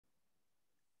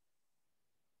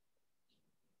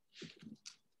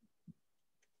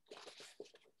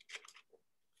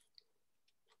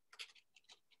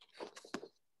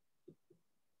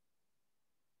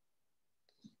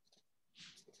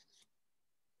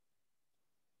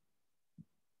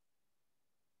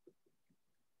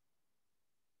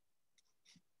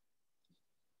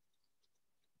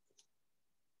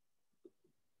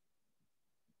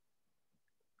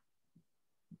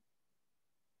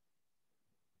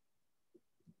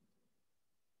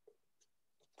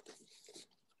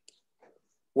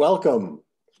Welcome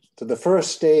to the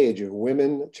first stage of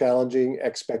Women Challenging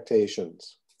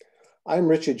Expectations. I'm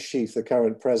Richard Sheath, the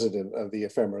current president of the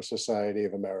Ephemera Society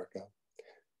of America.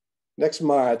 Next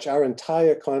March, our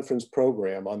entire conference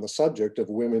program on the subject of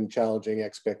women challenging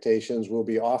expectations will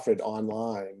be offered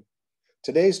online.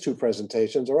 Today's two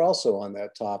presentations are also on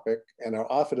that topic and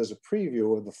are offered as a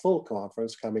preview of the full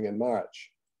conference coming in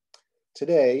March.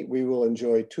 Today, we will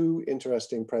enjoy two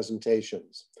interesting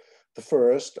presentations. The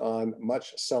first on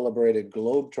much celebrated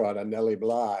globetrotter Nellie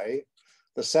Bly,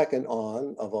 the second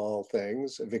on, of all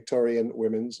things, Victorian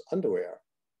women's underwear.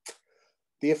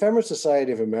 The Ephemera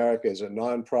Society of America is a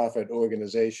nonprofit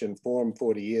organization formed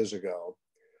 40 years ago.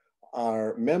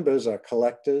 Our members are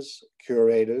collectors,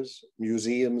 curators,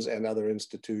 museums and other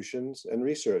institutions, and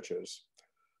researchers.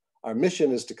 Our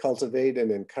mission is to cultivate and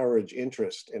encourage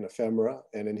interest in ephemera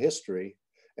and in history,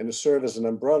 and to serve as an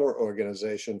umbrella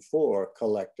organization for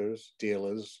collectors,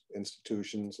 dealers,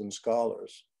 institutions, and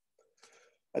scholars.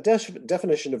 A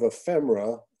definition of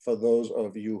ephemera, for those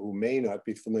of you who may not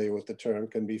be familiar with the term,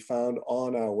 can be found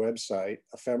on our website,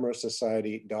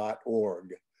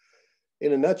 ephemerasociety.org.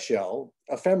 In a nutshell,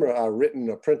 ephemera are written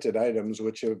or printed items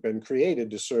which have been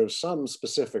created to serve some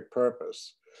specific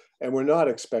purpose, and were not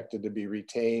expected to be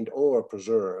retained or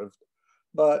preserved,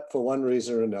 but for one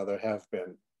reason or another have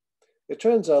been. It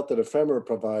turns out that ephemera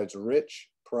provides rich,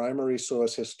 primary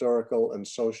source historical and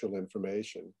social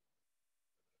information.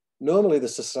 Normally, the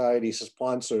Society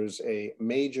sponsors a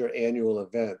major annual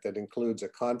event that includes a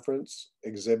conference,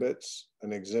 exhibits,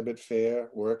 an exhibit fair,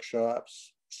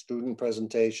 workshops, student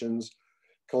presentations,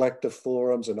 collective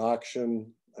forums, an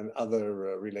auction, and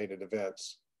other related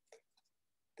events.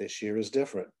 This year is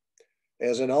different.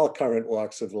 As in all current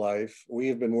walks of life, we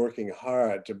have been working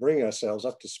hard to bring ourselves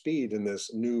up to speed in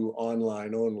this new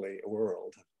online-only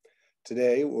world.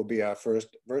 Today will be our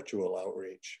first virtual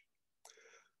outreach.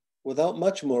 Without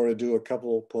much more ado, a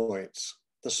couple of points.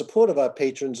 The support of our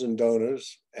patrons and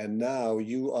donors, and now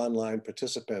you online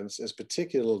participants, is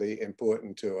particularly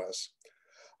important to us.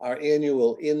 Our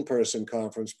annual in-person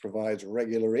conference provides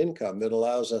regular income that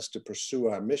allows us to pursue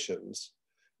our missions.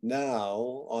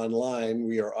 Now, online,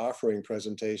 we are offering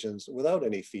presentations without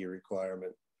any fee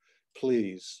requirement.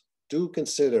 Please do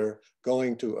consider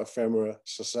going to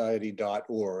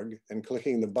ephemerasociety.org and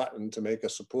clicking the button to make a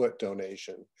support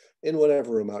donation in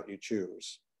whatever amount you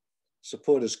choose.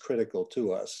 Support is critical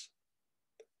to us.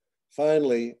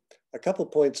 Finally, a couple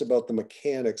points about the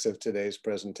mechanics of today's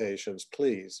presentations,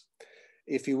 please.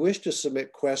 If you wish to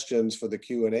submit questions for the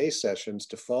Q&A sessions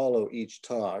to follow each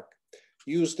talk,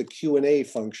 use the Q&A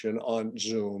function on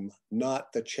Zoom,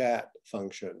 not the chat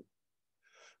function.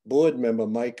 Board member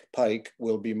Mike Pike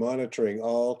will be monitoring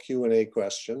all Q&A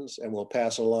questions and will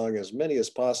pass along as many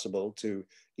as possible to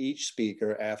each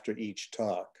speaker after each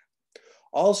talk.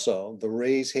 Also, the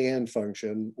raise hand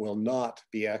function will not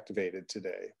be activated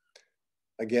today.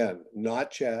 Again,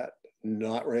 not chat,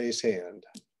 not raise hand.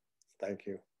 Thank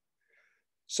you.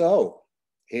 So,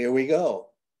 here we go.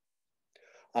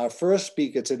 Our first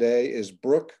speaker today is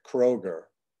Brooke Kroeger,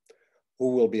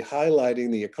 who will be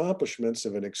highlighting the accomplishments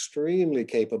of an extremely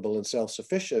capable and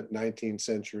self-sufficient 19th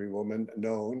century woman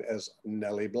known as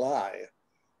Nellie Bly.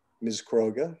 Ms.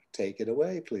 Kroeger, take it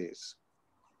away, please.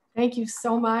 Thank you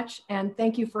so much, and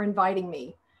thank you for inviting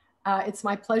me. It's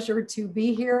my pleasure to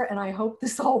be here, and I hope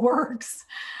this all works.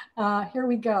 Here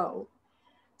we go.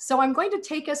 So I'm going to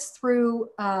take us through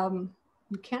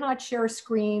you cannot share a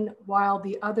screen while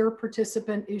the other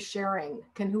participant is sharing.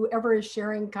 Can whoever is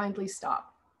sharing kindly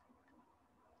stop?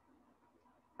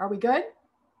 Are we good?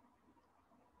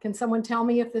 Can someone tell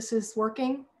me if this is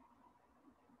working?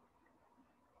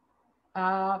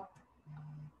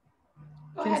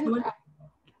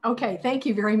 Okay, thank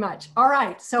you very much. All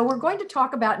right, so we're going to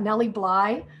talk about Nellie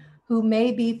Bly, who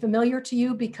may be familiar to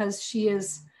you because she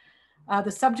is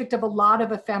the subject of a lot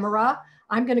of ephemera.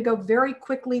 I'm going to go very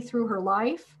quickly through her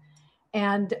life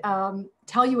and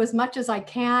tell you as much as I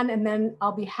can, and then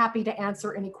I'll be happy to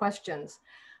answer any questions.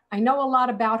 I know a lot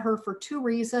about her for two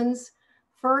reasons.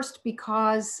 First,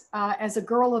 because as a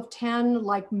girl of 10,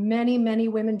 like many, many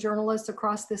women journalists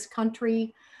across this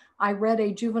country, I read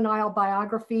a juvenile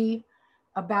biography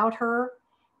about her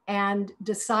and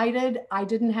decided I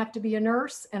didn't have to be a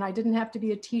nurse and I didn't have to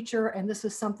be a teacher, and this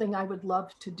is something I would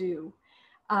love to do.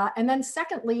 And then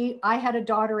secondly, I had a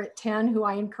daughter at 10 who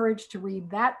I encouraged to read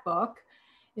that book.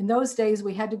 In those days,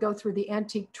 we had to go through the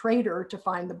antique trader to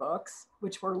find the books,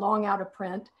 which were long out of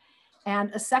print.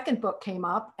 And a second book came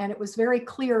up, and it was very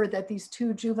clear that these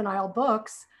two juvenile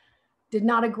books did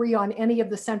not agree on any of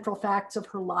the central facts of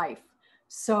her life.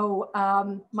 So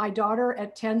my daughter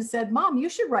at 10 said, "Mom, you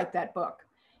should write that book."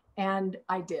 And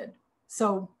I did.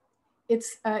 So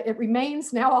it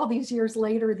remains now, all these years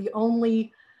later, the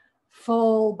only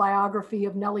full biography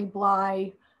of Nellie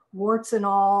Bly, warts and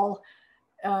all,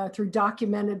 through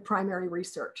documented primary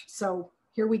research. So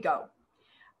here we go.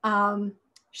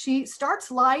 She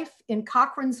starts life in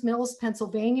Cochran's Mills,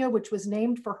 Pennsylvania, which was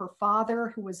named for her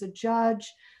father, who was a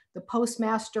judge, the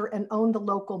postmaster, and owned the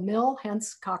local mill,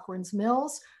 hence Cochran's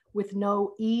Mills, with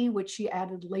no E, which she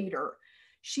added later.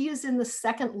 She is in the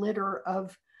second litter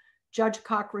of Judge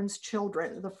Cochran's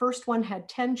children. The first one had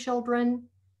 10 children.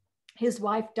 His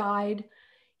wife died.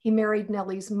 He married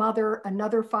Nellie's mother.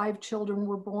 Another 5 children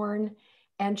were born.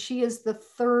 And she is the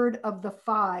third of the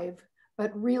 5,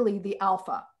 but really the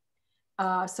alpha.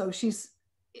 So she's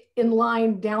in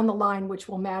line down the line, which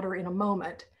will matter in a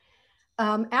moment.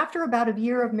 After about a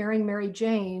year of marrying Mary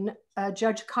Jane,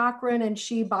 Judge Cochran and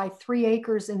she buy 3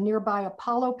 acres in nearby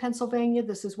Apollo, Pennsylvania.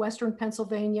 This is Western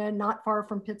Pennsylvania, not far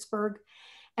from Pittsburgh.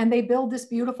 And they build this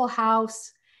beautiful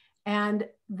house. And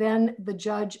then the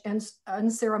judge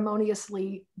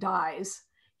unceremoniously dies.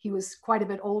 He was quite a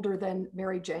bit older than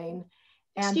Mary Jane.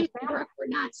 And Excuse me, Brooke, we're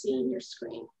not seeing your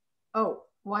screen. Oh,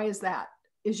 why is that?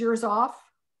 Is yours off?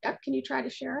 Yep, can you try to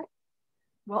share it?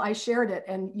 Well, I shared it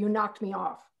and you knocked me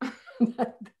off. Can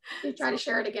you try to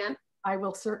share it again? I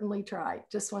will certainly try.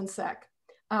 Just one sec.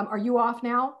 Are you off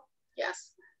now?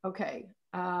 Yes. Okay.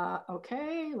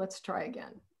 Okay, let's try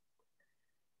again.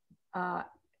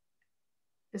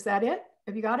 Is that it?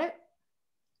 Have you got it?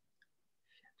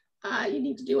 You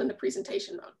need to do in the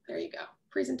presentation mode. There you go.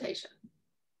 Presentation.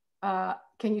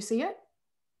 Can you see it?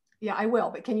 Yeah, I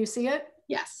will, but can you see it?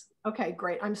 Yes. Okay,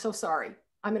 great. I'm so sorry.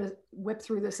 I'm going to whip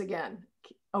through this again.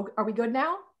 Oh, are we good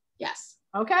now? Yes.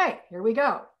 Okay, here we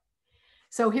go.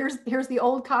 So here's the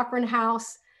old Cochran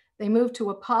house. They moved to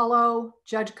Apollo.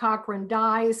 Judge Cochran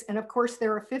dies. And of course,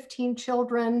 there are 15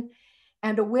 children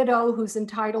and a widow who's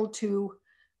entitled to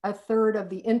a third of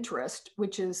the interest,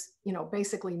 which is,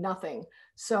 basically nothing.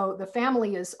 So the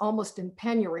family is almost in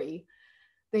penury.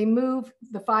 They move,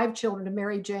 the 5 children to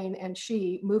Mary Jane and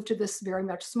she moved to this very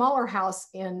much smaller house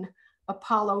in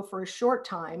Apollo for a short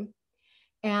time.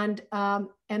 And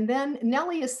then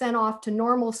Nellie is sent off to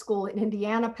normal school in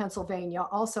Indiana, Pennsylvania,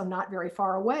 also not very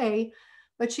far away,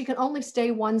 but she can only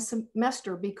stay 1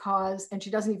 semester and she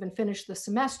doesn't even finish the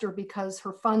semester because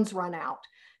her funds run out.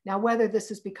 Now, whether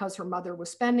this is because her mother was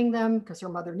spending them, because her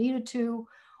mother needed to,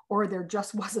 or there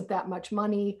just wasn't that much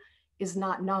money is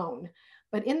not known.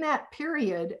 But in that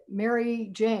period, Mary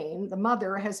Jane, the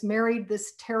mother, has married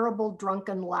this terrible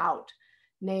drunken lout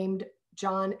named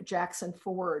John Jackson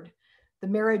Ford. The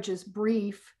marriage is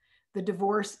brief. The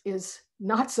divorce is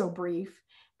not so brief.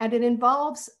 And it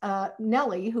involves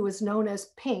Nellie, who is known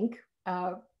as Pink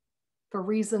for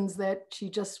reasons that she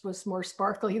just was more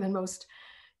sparkly than most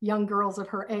young girls of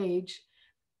her age,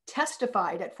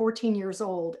 testified at 14 years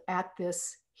old at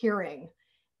this hearing.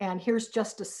 And here's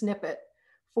just a snippet.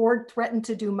 Ford threatened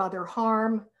to do Mother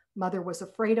harm. Mother was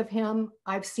afraid of him.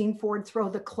 I've seen Ford throw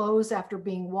the clothes after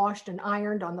being washed and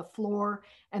ironed on the floor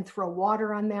and throw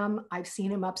water on them. I've seen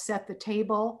him upset the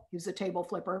table. He was a table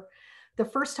flipper. The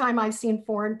first time I've seen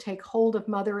Ford take hold of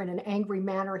Mother in an angry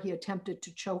manner, he attempted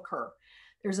to choke her.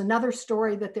 There's another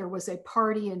story that there was a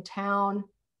party in town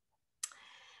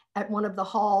at one of the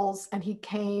halls and he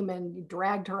came and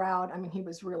dragged her out. I mean, he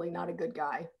was really not a good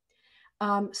guy.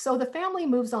 So the family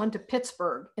moves on to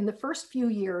Pittsburgh. In the first few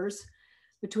years,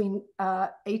 between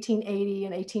 1880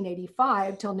 and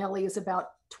 1885, till Nellie is about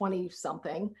 20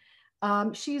 something,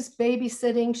 she's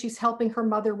babysitting, she's helping her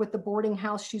mother with the boarding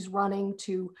house she's running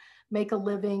to make a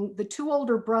living. The 2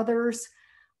 older brothers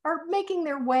are making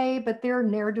their way, but they're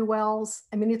ne'er-do-wells.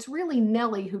 I mean, it's really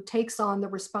Nellie who takes on the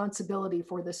responsibility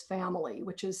for this family,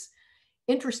 which is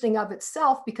interesting of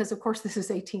itself because, of course, this is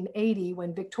 1880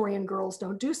 when Victorian girls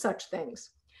don't do such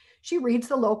things. She reads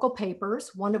the local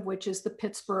papers, one of which is the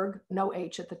Pittsburgh, no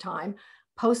H at the time,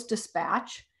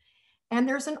 Post-Dispatch. And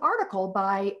there's an article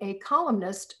by a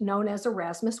columnist known as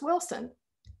Erasmus Wilson,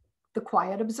 the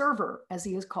Quiet Observer, as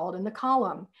he is called in the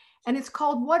column. And it's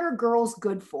called What Are Girls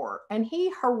Good For? And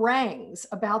he harangues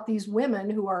about these women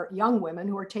who are young women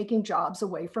who are taking jobs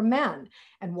away from men.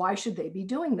 And why should they be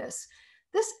doing this?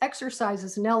 This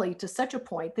exercises Nellie to such a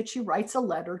point that she writes a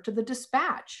letter to the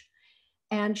Dispatch.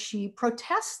 And she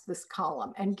protests this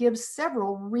column and gives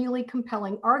several really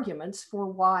compelling arguments for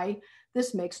why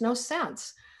this makes no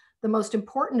sense. The most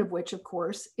important of which, of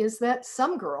course, is that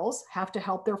some girls have to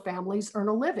help their families earn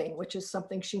a living, which is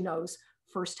something she knows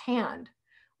firsthand.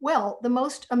 Well, the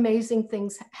most amazing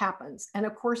things happens. And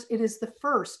of course, it is the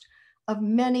first of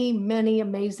many, many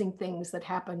amazing things that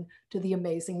happen to the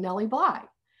amazing Nellie Bly.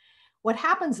 What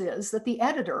happens is that the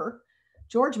editor,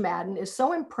 George Madden, is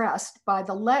so impressed by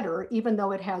the letter, even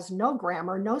though it has no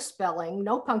grammar, no spelling,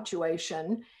 no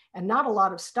punctuation, and not a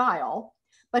lot of style,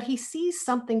 but he sees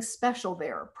something special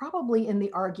there, probably in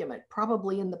the argument,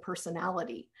 probably in the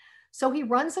personality. So he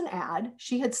runs an ad.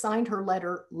 She had signed her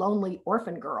letter Lonely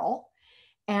Orphan Girl,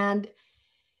 and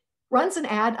runs an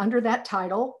ad under that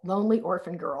title, Lonely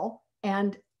Orphan Girl,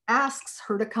 and asks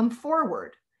her to come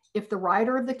forward. If the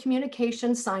writer of the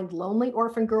communication signed Lonely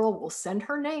Orphan Girl will send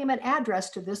her name and address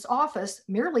to this office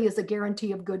merely as a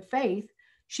guarantee of good faith,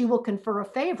 she will confer a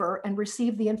favor and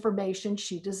receive the information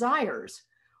she desires.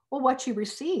 Well, what she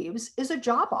receives is a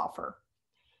job offer.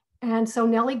 And so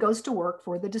Nellie goes to work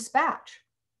for the Dispatch.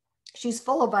 She's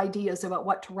full of ideas about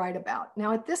what to write about.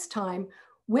 Now, at this time,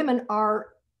 women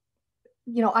are,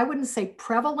 I wouldn't say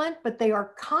prevalent, but they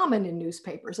are common in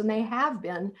newspapers, and they have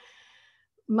been,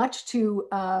 much to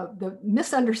the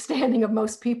misunderstanding of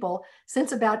most people,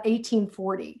 since about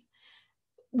 1840.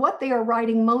 What they are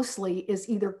writing mostly is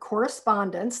either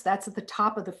correspondence, that's at the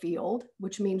top of the field,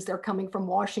 which means they're coming from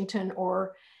Washington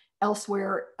or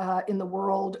elsewhere in the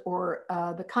world or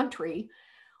the country,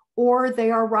 or they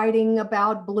are writing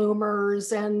about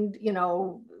bloomers and,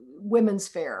 women's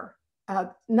fare.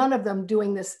 None of them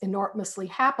doing this enormously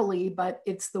happily, but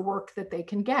it's the work that they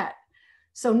can get.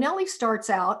 So Nellie starts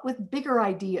out with bigger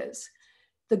ideas.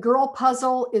 The girl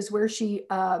puzzle is where she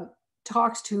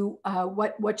talks to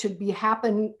what should be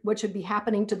happening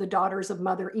to the daughters of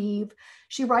Mother Eve.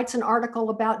 She writes an article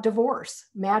about divorce,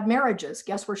 mad marriages.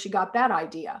 Guess where she got that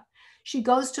idea? She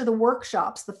goes to the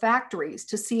workshops, the factories,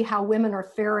 to see how women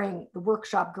are faring, the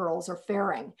workshop girls are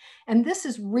faring. And this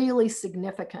is really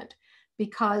significant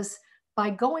because by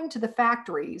going to the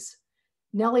factories,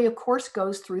 Nellie, of course,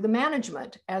 goes through the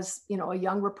management as a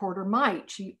young reporter might.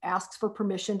 She asks for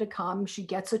permission to come. She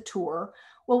gets a tour.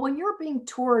 Well, when you're being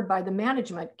toured by the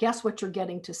management, guess what you're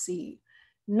getting to see?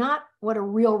 Not what a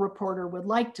real reporter would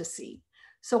like to see.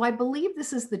 So I believe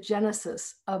this is the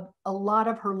genesis of a lot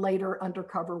of her later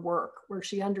undercover work, where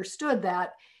she understood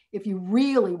that if you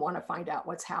really want to find out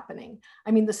what's happening,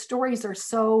 the stories are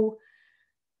so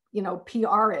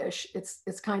PR-ish,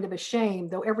 it's kind of a shame,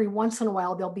 though every once in a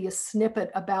while there'll be a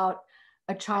snippet about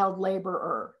a child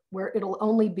laborer where it'll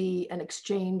only be an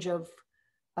exchange of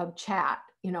chat,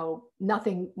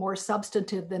 nothing more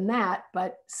substantive than that,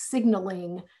 but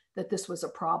signaling that this was a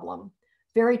problem.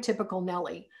 Very typical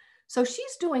Nellie. So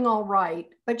she's doing all right,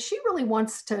 but she really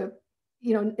wants to,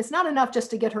 it's not enough just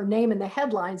to get her name in the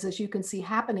headlines, as you can see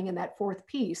happening in that fourth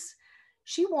piece.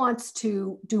 She wants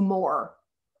to do more.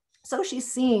 So she's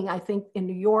seeing, I think, in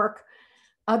New York,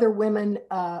 other women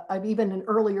of even an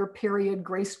earlier period,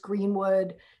 Grace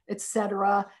Greenwood, et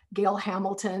cetera, Gail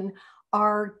Hamilton,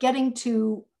 are getting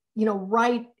to,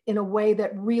 write in a way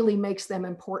that really makes them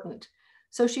important.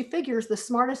 So she figures the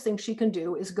smartest thing she can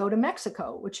do is go to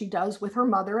Mexico, which she does with her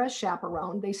mother as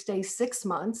chaperone. They stay 6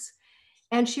 months,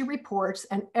 and she reports,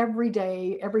 and every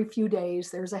day, every few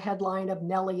days, there's a headline of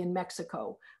Nellie in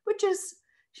Mexico, which is,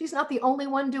 she's not the only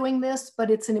one doing this, but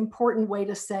it's an important way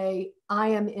to say, I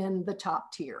am in the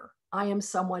top tier. I am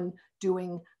someone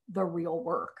doing the real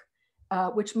work,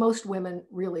 which most women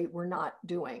really were not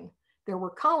doing. There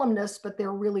were columnists, but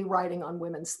they're really writing on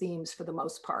women's themes for the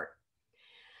most part.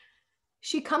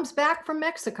 She comes back from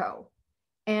Mexico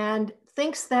and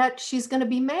thinks that she's going to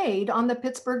be made on the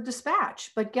Pittsburgh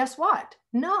Dispatch, but guess what?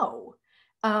 No.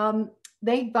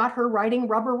 They got her writing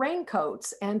rubber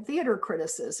raincoats and theater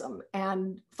criticism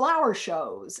and flower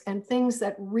shows and things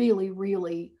that really,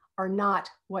 really are not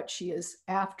what she is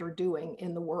after doing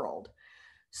in the world.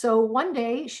 So one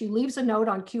day she leaves a note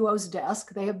on QO's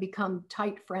desk. They have become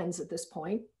tight friends at this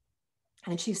point.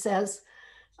 And she says,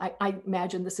 I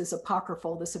imagine this is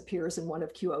apocryphal. This appears in one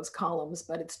of QO's columns,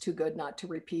 but it's too good not to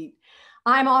repeat.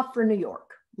 I'm off for New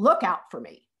York. Look out for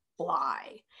me.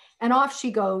 Bly. And off she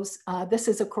goes. This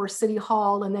is, of course, City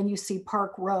Hall. And then you see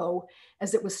Park Row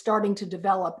as it was starting to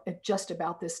develop at just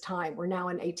about this time. We're now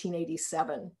in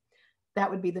 1887. That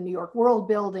would be the New York World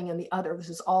Building, and the other, this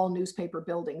is all newspaper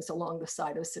buildings along the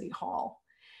side of City Hall.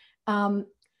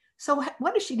 So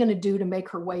what is she going to do to make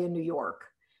her way in New York?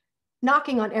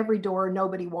 Knocking on every door,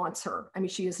 nobody wants her.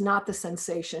 She is not the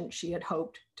sensation she had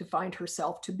hoped to find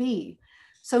herself to be.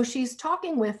 So she's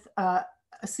talking with a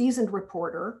seasoned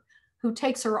reporter who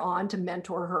takes her on to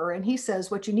mentor her. And he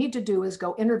says, what you need to do is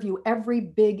go interview every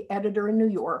big editor in New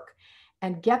York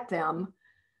and get them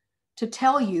to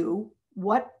tell you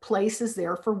what place is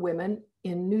there for women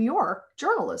in New York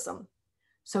journalism.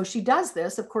 So she does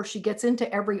this. Of course, she gets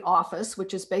into every office,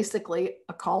 which is basically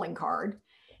a calling card.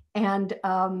 And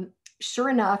sure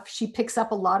enough, she picks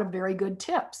up a lot of very good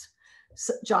tips.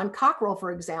 John Cockrell,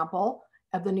 for example,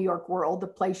 of the New York World, the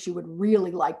place she would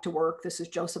really like to work. This is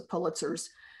Joseph Pulitzer's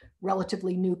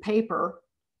relatively new paper.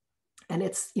 And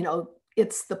it's, you know,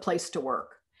 it's the place to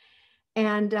work.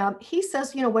 And he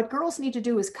says, you know, what girls need to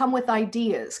do is come with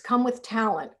ideas, come with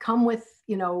talent, come with,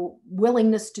 you know,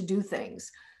 willingness to do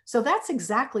things. So that's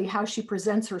exactly how she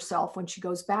presents herself when she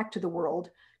goes back to the world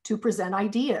to present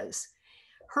ideas.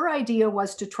 Her idea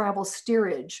was to travel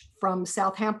steerage from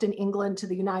Southampton, England to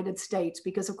the United States,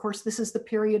 because of course this is the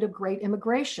period of great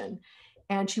immigration.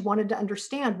 And she wanted to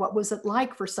understand what was it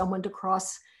like for someone to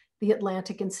cross the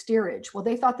Atlantic in steerage. Well,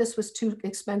 they thought this was too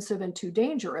expensive and too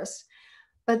dangerous.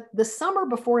 But the summer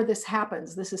before this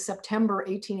happens, this is September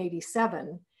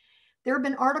 1887, there have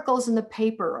been articles in the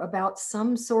paper about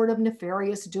some sort of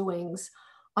nefarious doings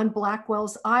on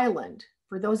Blackwell's Island.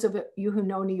 For those of you who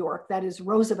know New York, that is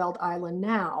Roosevelt Island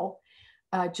now,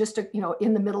 just you know,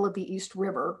 in the middle of the East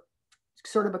River,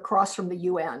 sort of across from the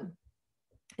UN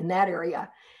in that area.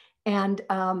 And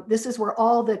this is where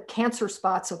all the cancer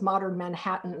spots of modern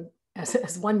Manhattan,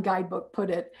 as one guidebook put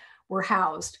it, were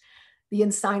housed. The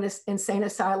insane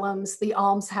asylums, the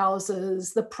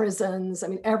almshouses, the prisons. I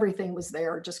mean, everything was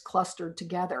there, just clustered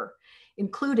together,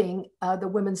 including the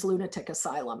women's lunatic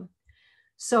asylum.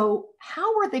 So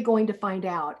how were they going to find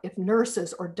out if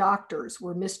nurses or doctors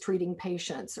were mistreating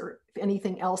patients or if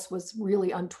anything else was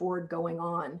really untoward going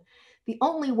on? The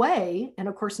only way, and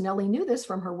of course Nellie knew this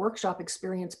from her workshop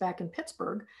experience back in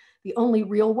Pittsburgh, the only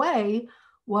real way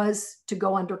was to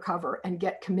go undercover and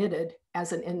get committed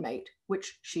as an inmate,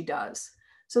 which she does.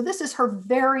 So this is her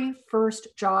very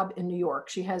first job in New York.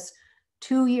 She has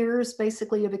 2 years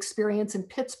basically of experience in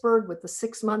Pittsburgh with the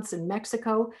 6 months in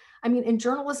Mexico. I mean, in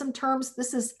journalism terms,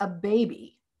 this is a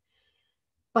baby.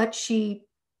 But she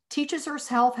teaches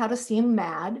herself how to seem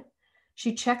mad.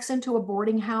 She checks into a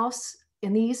boarding house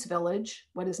in the East Village,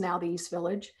 what is now the East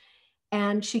Village,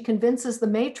 and she convinces the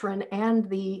matron and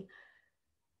the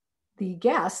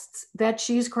guests that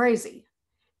she's crazy.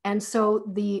 And so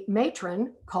the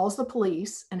matron calls the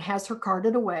police and has her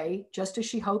carted away, just as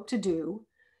she hoped to do.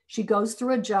 She goes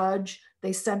through a judge.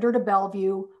 They send her to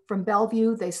Bellevue. From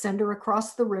Bellevue, they send her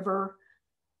across the river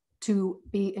to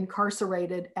be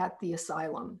incarcerated at the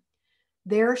asylum.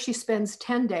 There she spends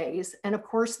 10 days. And of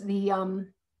course, the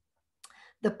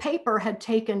paper had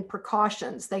taken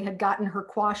precautions. They had gotten her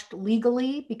quashed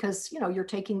legally because, you know, you're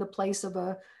taking the place of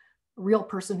a real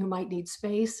person who might need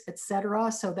space, et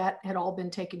cetera. So that had all been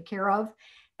taken care of.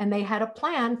 And they had a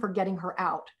plan for getting her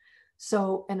out.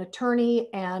 So an attorney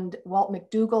and Walt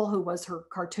McDougall, who was her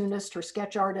cartoonist, her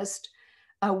sketch artist,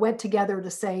 went together to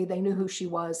say they knew who she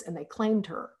was and they claimed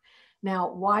her.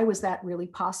 Now, why was that really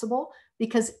possible?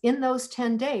 Because in those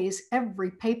 10 days, every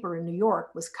paper in New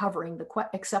York was covering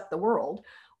except the World,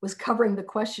 was covering the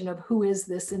question of who is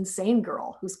this insane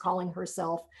girl who's calling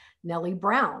herself Nellie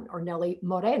Brown or Nellie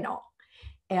Moreno.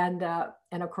 And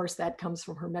of course, that comes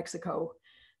from her Mexico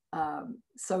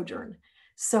sojourn.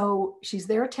 So she's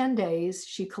there 10 days.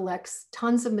 She collects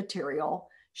tons of material.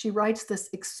 She writes this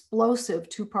explosive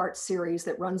 2-part series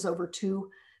that runs over 2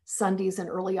 Sundays in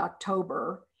early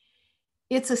October.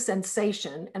 It's a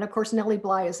sensation. And of course, Nellie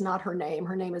Bly is not her name.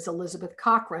 Her name is Elizabeth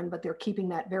Cochran, but they're keeping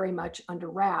that very much under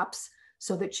wraps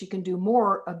so that she can do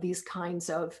more of these kinds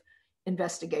of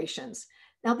investigations.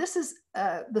 Now, this is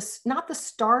not the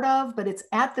start of, but it's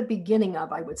at the beginning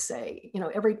of, I would say. You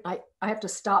know, I have to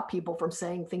stop people from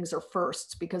saying things are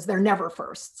firsts because they're never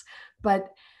firsts.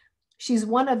 But she's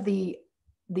one of the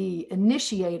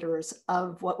initiators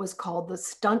of what was called the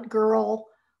stunt girl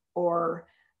or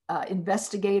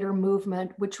investigator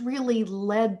movement, which really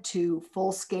led to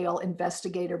full-scale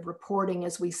investigative reporting,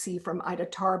 as we see from Ida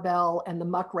Tarbell and the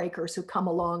muckrakers who come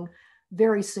along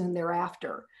very soon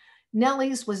thereafter.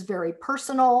 Nellie's was very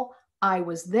personal. I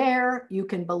was there, you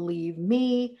can believe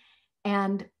me,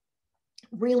 and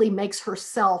really makes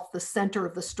herself the center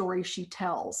of the story she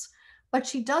tells. But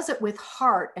she does it with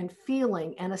heart and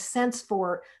feeling and a sense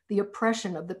for the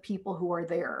oppression of the people who are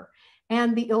there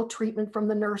and the ill treatment from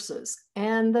the nurses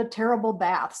and the terrible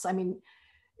baths. I mean,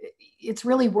 it's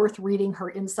really worth reading her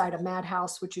Inside a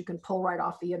Madhouse, which you can pull right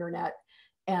off the internet.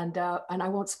 And I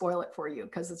won't spoil it for you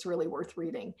because it's really worth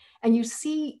reading. And you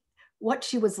see what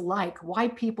she was like, why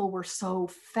people were so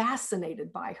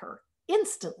fascinated by her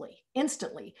instantly.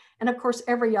 And of course,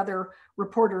 every other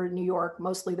reporter in New York,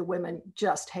 mostly the women,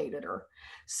 just hated her.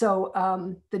 So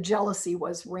the jealousy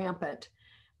was rampant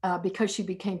because she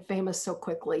became famous so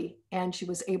quickly and she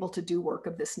was able to do work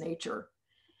of this nature.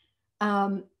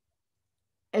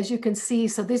 As you can see,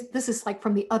 so this is like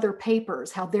from the other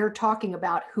papers, how they're talking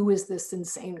about who is this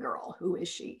insane girl, who is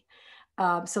she?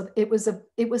 So it was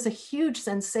a huge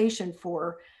sensation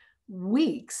for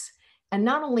weeks. And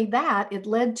not only that, it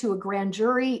led to a grand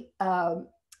jury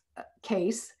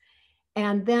case.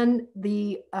 And then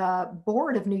the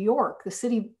board of New York, the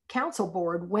city council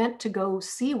board, went to go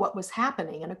see what was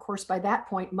happening. And of course, by that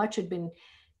point, much had been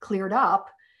cleared up,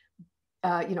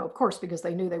 of course, because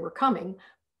they knew they were coming.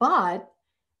 But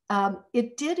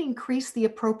it did increase the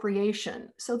appropriation.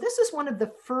 So this is one of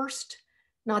the first,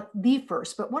 not the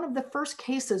first, but one of the first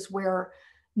cases where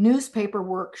newspaper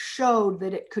work showed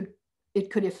that it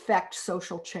could affect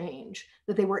social change,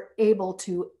 that they were able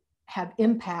to have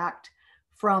impact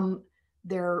from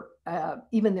their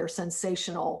even their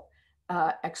sensational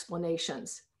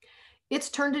explanations. It's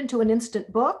turned into an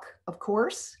instant book, of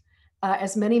course,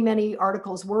 as many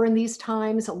articles were in these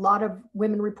times. A lot of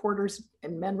women reporters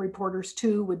and men reporters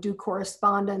too would do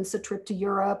correspondence, a trip to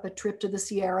Europe, a trip to the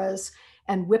Sierras,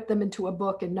 and whip them into a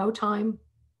book in no time.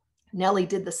 Nellie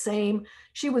did the same.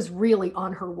 She was really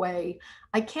on her way.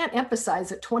 I can't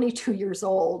emphasize at 22 years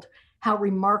old how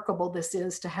remarkable this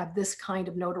is to have this kind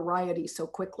of notoriety so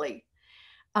quickly.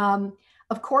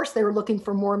 Of course, they were looking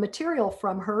for more material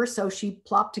from her, so she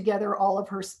plopped together all of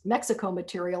her Mexico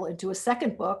material into a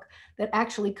second book that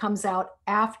actually comes out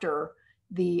after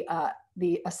the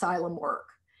asylum work.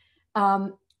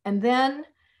 And then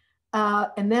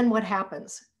what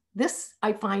happens? This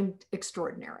I find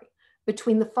extraordinary.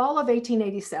 Between the fall of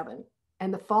 1887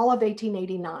 and the fall of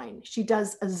 1889, she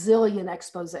does a zillion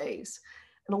exposés.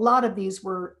 And a lot of these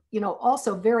were,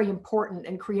 also very important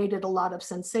and created a lot of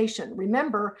sensation.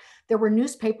 Remember, there were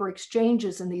newspaper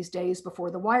exchanges in these days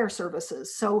before the wire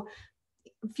services. So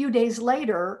a few days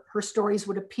later, her stories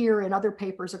would appear in other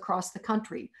papers across the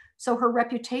country. So her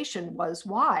reputation was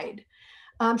wide.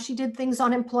 She did things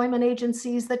on employment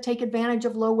agencies that take advantage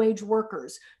of low-wage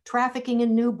workers, trafficking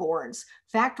in newborns,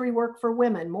 factory work for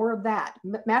women, more of that,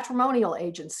 matrimonial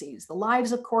agencies, the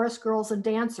lives of chorus girls and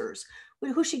dancers,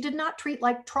 who she did not treat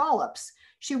like trollops.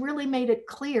 She really made it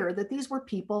clear that these were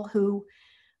people who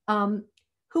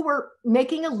were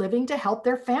making a living to help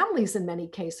their families in many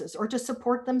cases, or to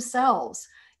support themselves.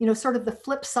 Sort of the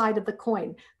flip side of the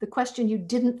coin, the question you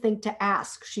didn't think to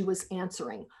ask, she was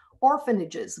answering.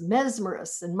 Orphanages,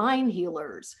 mesmerists, and mind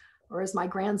healers, or as my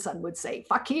grandson would say,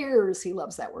 fakirs, he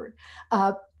loves that word,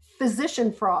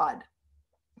 physician fraud,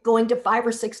 going to 5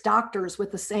 or 6 doctors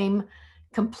with the same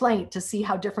complaint to see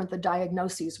how different the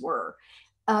diagnoses were.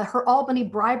 Her Albany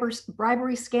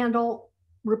bribery scandal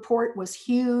report was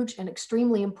huge and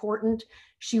extremely important.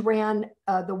 She ran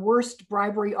the worst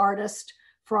bribery artist,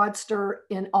 fraudster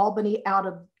in Albany out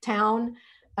of town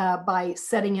by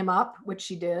setting him up, which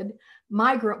she did.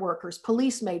 Migrant workers,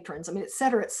 police matrons, et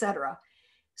cetera, et cetera.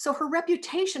 So her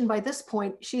reputation by this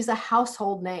point, she's a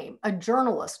household name, a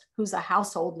journalist who's a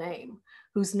household name,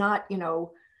 who's not,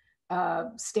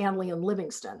 Stanley and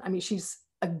Livingston. She's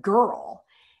a girl.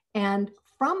 And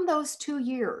from those 2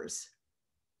 years,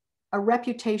 a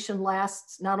reputation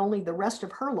lasts not only the rest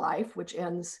of her life, which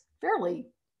ends fairly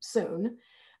soon,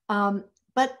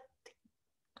 but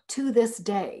to this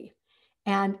day.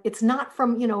 And it's not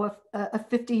from, a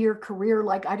 50-year career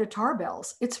like Ida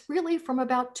Tarbell's. It's really from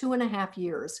about 2.5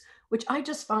 years, which I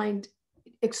just find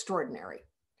extraordinary.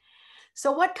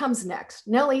 So what comes next?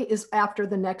 Nellie is after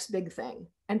the next big thing.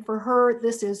 And for her,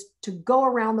 this is to go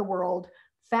around the world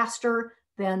faster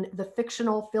than the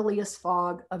fictional Phileas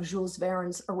Fogg of Jules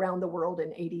Verne's Around the World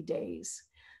in 80 Days.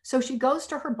 So she goes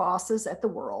to her bosses at the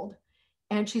World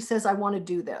and she says, I want to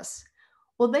do this.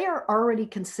 Well, they are already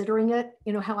considering it,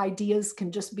 how ideas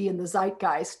can just be in the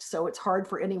zeitgeist, so it's hard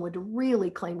for anyone to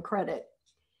really claim credit.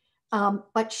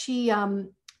 But she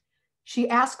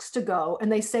asks to go,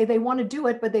 and they say they want to do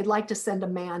it, but they'd like to send a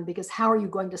man, because how are you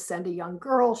going to send a young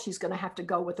girl? She's going to have to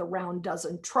go with a round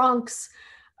dozen trunks.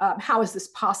 How is this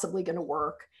possibly going to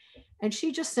work? And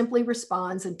she just simply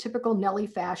responds in typical Nellie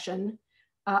fashion,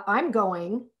 I'm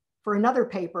going for another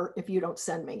paper if you don't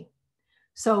send me.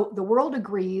 So the World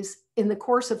agrees. In the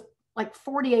course of like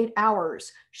 48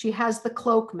 hours, she has the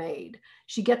cloak made.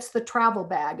 She gets the travel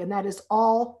bag, and that is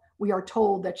all we are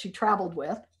told that she traveled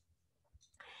with.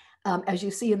 As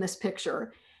you see in this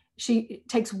picture, she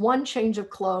takes one change of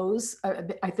clothes,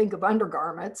 I think of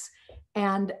undergarments,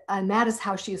 and that is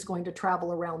how she is going to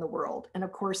travel around the world. And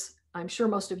of course, I'm sure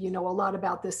most of you know a lot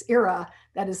about this era.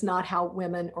 That is not how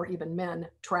women or even men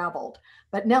traveled,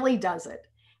 but Nellie does it.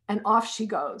 And off she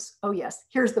goes. Oh yes,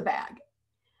 here's the bag,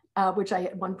 which I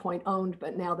at one point owned,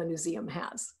 but now the museum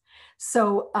has.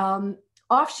 So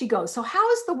off she goes. So how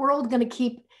is the World going to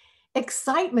keep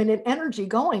excitement and energy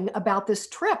going about this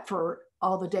trip for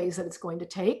all the days that it's going to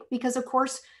take? Because of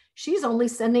course, she's only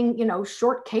sending,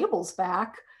 short cables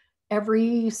back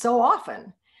every so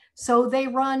often. So they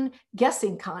run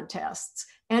guessing contests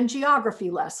and geography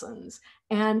lessons,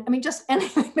 and I mean, just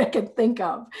anything they can think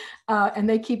of. And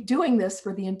they keep doing this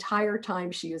for the entire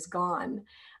time she is gone.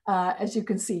 As you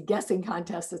can see, guessing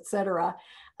contests, etc.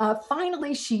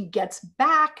 Finally, she gets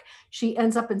back. She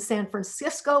ends up in San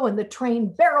Francisco, and the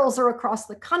train barrels her across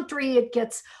the country. It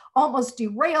gets almost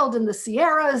derailed in the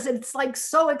Sierras. It's like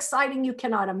so exciting, you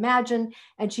cannot imagine.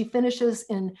 And she finishes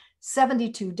in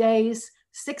 72 days,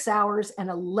 6 hours, and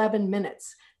 11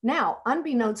 minutes. Now,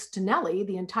 unbeknownst to Nellie,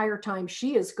 the entire time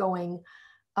she is going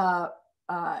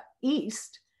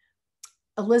east,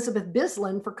 Elizabeth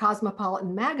Bislin for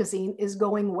Cosmopolitan magazine is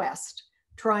going west,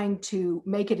 trying to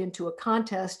make it into a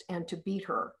contest and to beat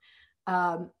her.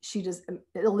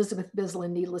 Elizabeth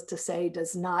Bislin, needless to say,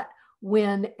 does not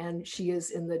win, and she is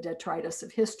in the detritus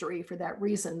of history for that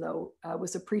reason, though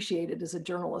was appreciated as a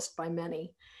journalist by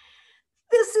many.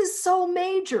 This is so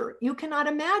major, you cannot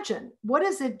imagine. What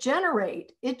does it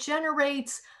generate? It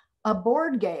generates a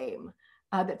board game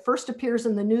that first appears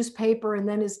in the newspaper and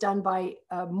then is done by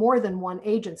more than one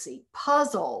agency.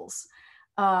 Puzzles.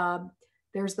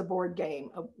 There's the board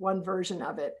game, one version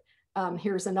of it.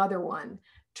 Here's another one.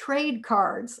 Trade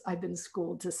cards, I've been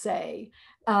schooled to say.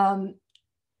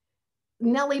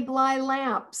 Nellie Bly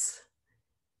lamps.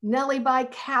 Nellie Bly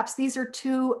caps. These are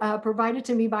two provided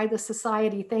to me by the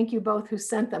Society. Thank you both who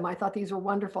sent them. I thought these were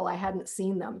wonderful. I hadn't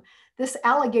seen them. This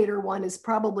alligator one is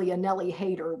probably a Nellie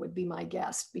hater, would be my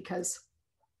guess, because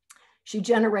she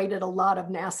generated a lot of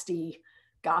nasty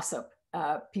gossip.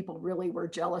 People really were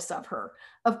jealous of her.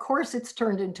 Of course, it's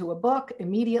turned into a book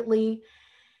immediately.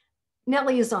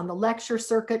 Nellie is on the lecture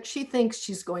circuit. She thinks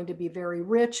she's going to be very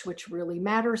rich, which really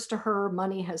matters to her.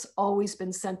 Money has always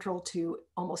been central to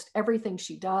almost everything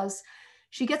she does.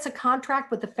 She gets a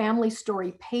contract with the Family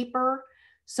Story paper.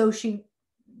 So she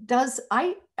does,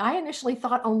 I initially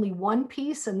thought only one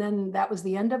piece and then that was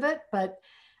the end of it, but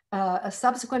a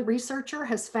subsequent researcher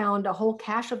has found a whole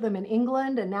cache of them in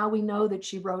England, and now we know that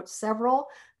she wrote several.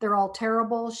 They're all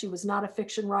terrible. She was not a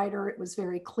fiction writer. It was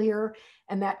very clear,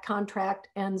 and that contract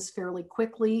ends fairly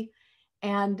quickly,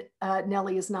 and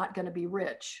Nellie is not going to be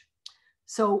rich.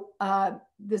 So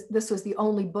this was the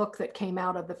only book that came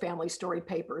out of the Family Story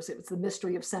papers. It was The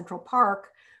Mystery of Central Park,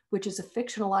 which is a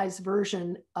fictionalized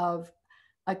version of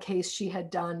a case she had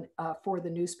done for the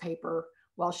newspaper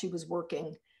while she was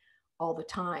working all the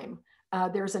time.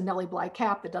 There's a Nellie Bly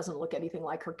cap that doesn't look anything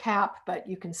like her cap, but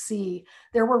you can see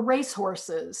there were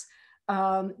racehorses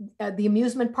at the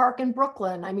amusement park in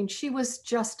Brooklyn. I mean, she was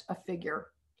just a figure.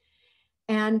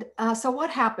 And so what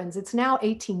happens? It's now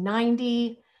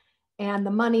 1890 and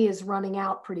the money is running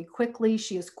out pretty quickly.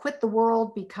 She has quit the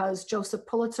world because Joseph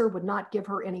Pulitzer would not give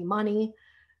her any money,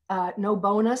 no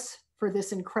bonus for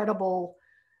this incredible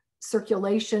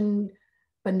circulation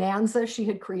bonanza she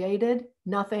had created,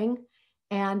 nothing.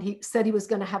 And he said he was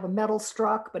going to have a medal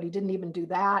struck, but he didn't even do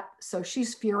that. So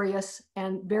she's furious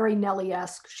and very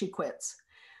Nellie-esque, she quits.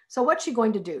 So what's she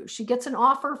going to do? She gets an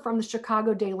offer from the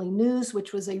Chicago Daily News,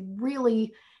 which was a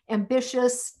really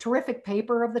ambitious, terrific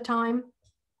paper of the time.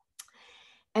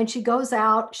 And she goes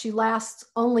out, she lasts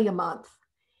only a month.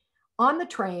 On the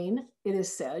train, it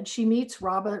is said, she meets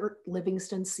Robert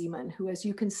Livingston Seaman, who, as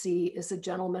you can see, is a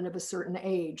gentleman of a certain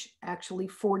age, actually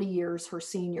 40 years her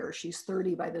senior. She's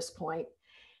 30 by this point.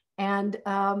 And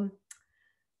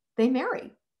they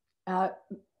marry.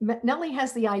 Nellie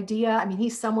has the idea, I mean,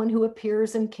 he's someone who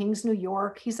appears in King's, New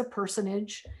York. He's a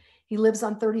personage. He lives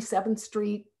on 37th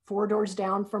Street, 4 doors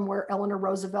down from where Eleanor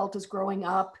Roosevelt is growing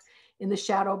up, in the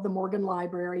shadow of the Morgan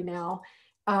Library now.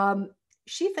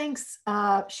 She thinks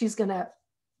she's going to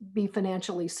be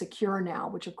financially secure now,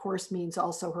 which of course means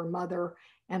also her mother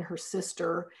and her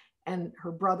sister and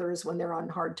her brothers when they're on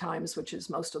hard times, which is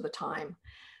most of the time.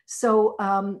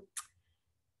 So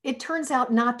it turns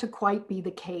out not to quite be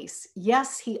the case.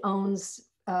 Yes, he owns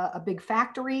a big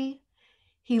factory.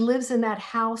 He lives in that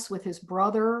house with his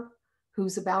brother,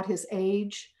 who's about his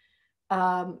age.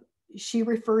 She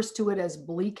refers to it as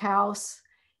Bleak House.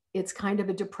 It's kind of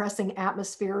a depressing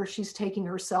atmosphere. She's taking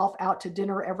herself out to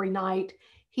dinner every night.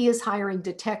 He is hiring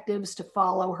detectives to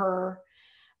follow her.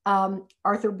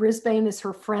 Arthur Brisbane is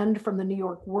her friend from the New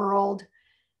York World.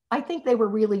 I think they were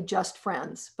really just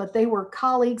friends, but they were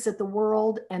colleagues at the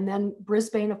World. And then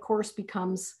Brisbane, of course,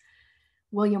 becomes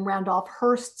William Randolph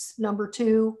Hearst's number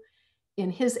 2 in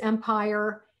his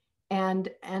empire. And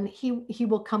he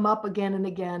will come up again and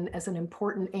again as an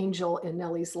important angel in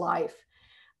Nellie's life.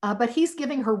 But he's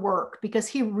giving her work because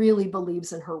he really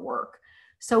believes in her work.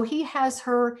 So he has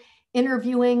her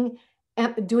interviewing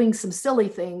and doing some silly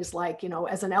things like, you know,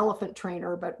 as an elephant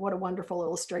trainer, but what a wonderful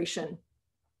illustration.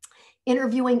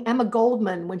 interviewing Emma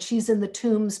Goldman when she's in the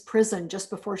Tombs prison just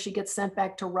before she gets sent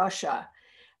back to Russia.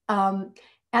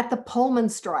 At the Pullman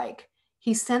strike,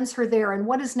 he sends her there. And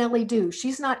what does Nellie do?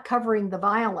 She's not covering the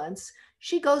violence.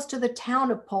 She goes to the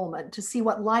town of Pullman to see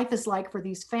what life is like for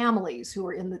these families who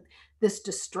are in this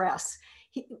distress.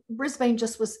 Brisbane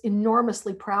just was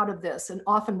enormously proud of this and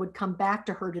often would come back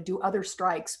to her to do other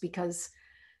strikes because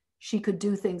she could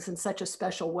do things in such a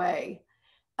special way.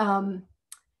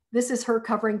 This is her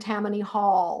covering Tammany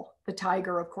Hall, the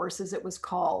Tiger, of course, as it was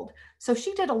called. So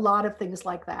she did a lot of things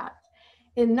like that.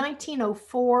 In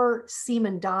 1904,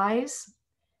 Seaman dies.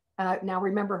 Now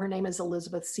remember, her name is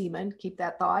Elizabeth Seaman, keep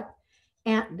that thought.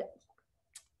 And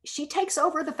she takes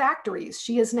over the factories.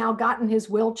 She has now gotten his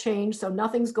will changed, so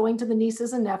nothing's going to the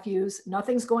nieces and nephews,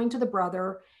 nothing's going to the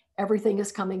brother, everything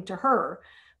is coming to her.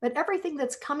 But everything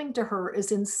that's coming to her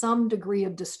is in some degree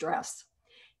of distress.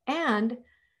 And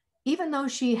even though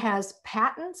she has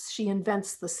patents, she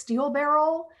invents the steel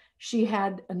barrel, she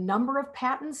had a number of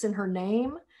patents in her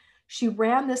name. She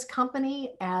ran this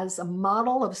company as a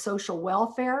model of social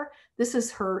welfare. This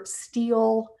is her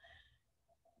steel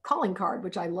calling card,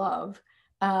 which I love,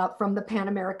 from the Pan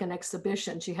American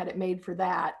exhibition. She had it made for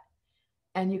that.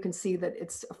 And you can see that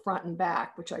it's a front and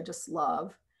back, which I just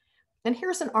love. And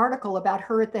here's an article about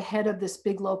her at the head of this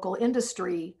big local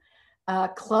industry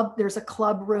club. There's a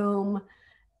club room.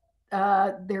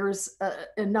 There's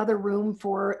another room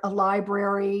for a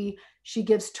library. She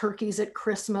gives turkeys at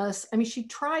Christmas. I mean, she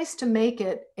tries to make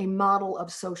it a model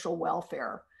of social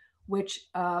welfare, which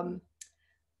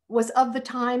was of the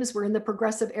times. We're in the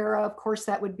progressive era. Of course,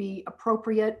 that would be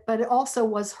appropriate, but it also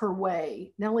was her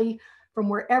way. Nellie, from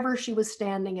wherever she was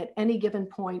standing at any given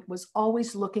point, was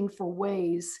always looking for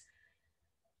ways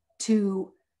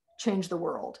to change the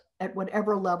world at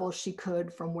whatever level she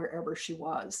could from wherever she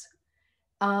was.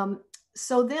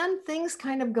 So then things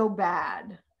kind of go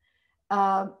bad.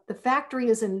 The factory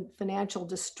is in financial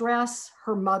distress.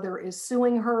 Her mother is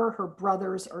suing her. Her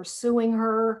brothers are suing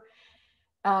her.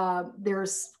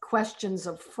 There's questions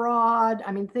of fraud.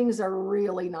 I mean, things are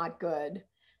really not good.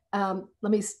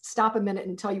 Let me stop a minute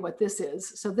and tell you what this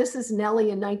is. So this is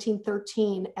Nellie in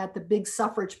 1913 at the big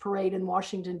suffrage parade in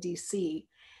Washington, D.C.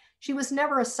 She was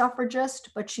never a suffragist,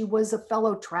 but she was a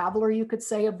fellow traveler, you could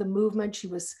say, of the movement. She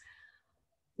was,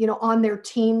 you know, on their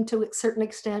team to a certain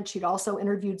extent. She'd also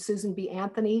interviewed Susan B.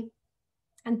 Anthony.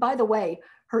 And by the way,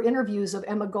 her interviews of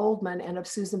Emma Goldman and of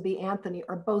Susan B. Anthony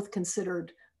are both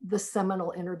considered the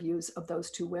seminal interviews of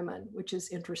those two women, which is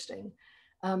interesting.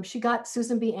 She got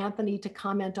Susan B. Anthony to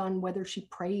comment on whether she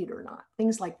prayed or not,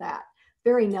 things like that.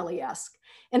 Very Nellie-esque.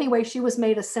 Anyway, she was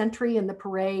made a sentry in the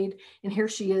parade, and here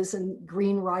she is in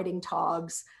green riding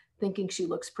togs, thinking she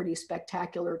looks pretty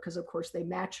spectacular because, of course, they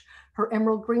match her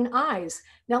emerald green eyes.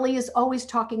 Nellie is always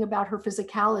talking about her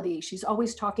physicality. She's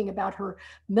always talking about her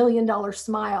 $1 million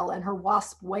smile and her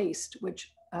wasp waist,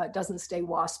 which doesn't stay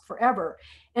wasp forever.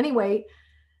 Anyway,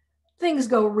 things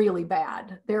go really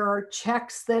bad. There are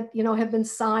checks that, you know, have been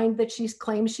signed that she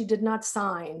claims she did not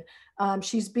sign.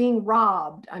 She's being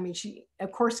robbed. I mean, she,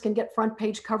 of course, can get front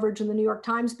page coverage in the New York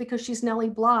Times because she's Nellie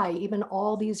Bly, even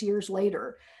all these years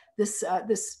later. This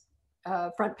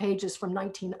front page is from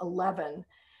 1911.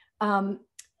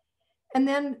 And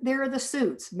then there are the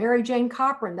suits. Mary Jane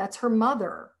Cochran, that's her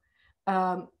mother.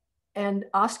 And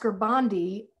Oscar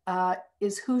Bondi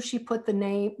is who she put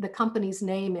the company's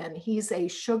name in. He's a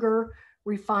sugar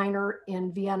refiner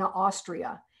in Vienna,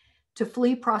 Austria. To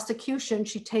flee prosecution,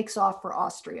 she takes off for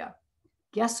Austria.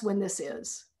 Guess when this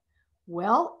is?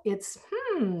 Well, it's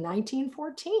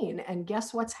 1914, and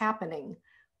guess what's happening?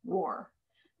 War.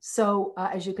 So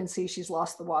as you can see, she's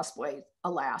lost the wasp way,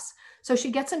 alas. So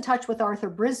she gets in touch with Arthur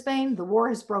Brisbane. The war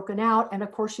has broken out, and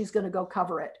of course she's going to go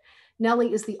cover it.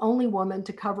 Nellie is the only woman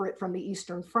to cover it from the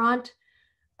Eastern Front.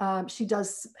 She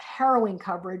does harrowing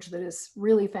coverage that is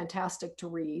really fantastic to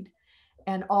read,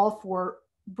 and all for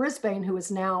Brisbane, who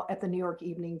is now at the New York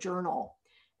Evening Journal.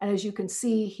 And as you can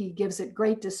see, he gives it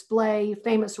great display.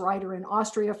 Famous writer in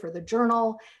Austria for the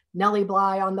Journal, Nellie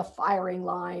Bly on the firing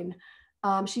line.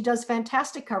 She does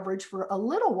fantastic coverage for a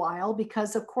little while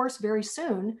because, of course, very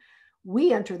soon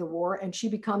we enter the war and she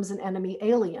becomes an enemy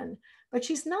alien. But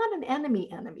she's not an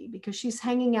enemy because she's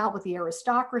hanging out with the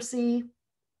aristocracy,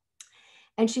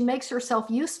 and she makes herself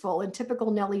useful in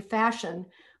typical Nellie fashion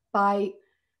by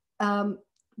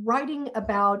writing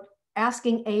about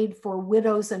asking aid for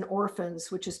widows and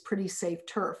orphans, which is pretty safe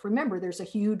turf. Remember, there's a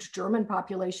huge German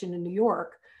population in New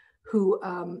York who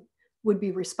would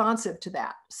be responsive to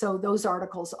that. So those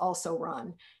articles also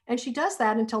run. And she does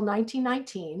that until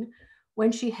 1919,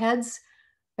 when she heads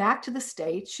back to the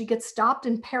States. She gets stopped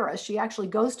in Paris. She actually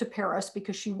goes to Paris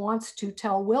because she wants to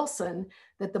tell Wilson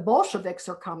that the Bolsheviks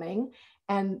are coming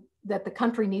and that the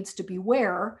country needs to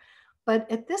beware. But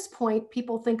at this point,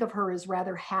 people think of her as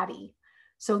rather hatty.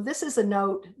 So this is a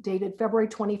note dated February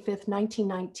 25th,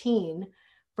 1919,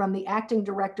 from the acting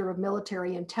director of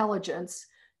military intelligence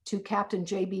to Captain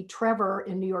J.B. Trevor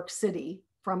in New York City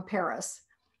from Paris.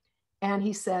 And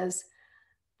he says,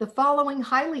 the following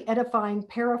highly edifying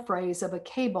paraphrase of a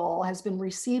cable has been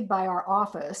received by our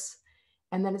office.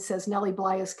 And then it says, Nellie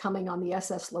Bly is coming on the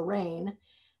SS Lorraine.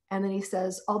 And then he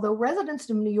says, although residents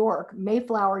of New York,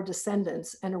 Mayflower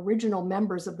descendants, and original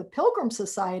members of the Pilgrim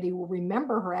Society will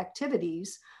remember her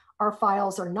activities, our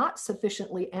files are not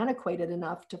sufficiently antiquated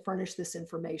enough to furnish this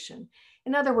information.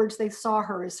 In other words, they saw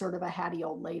her as sort of a hatty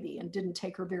old lady and didn't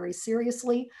take her very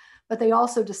seriously, but they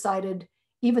also decided,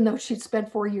 even though she'd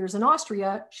spent 4 years in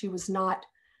Austria, she was not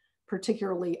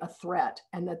particularly a threat,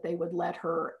 and that they would let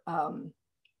her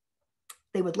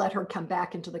come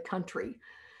back into the country.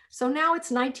 So now it's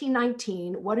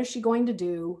 1919. What is she going to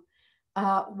do?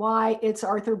 Why? It's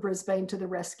Arthur Brisbane to the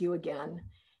rescue again.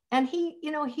 And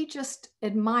he just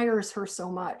admires her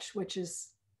so much, which is,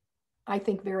 I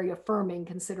think, very affirming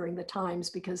considering the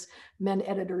times, because men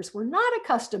editors were not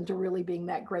accustomed to really being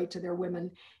that great to their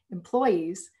women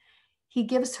employees. He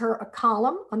gives her a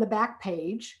column on the back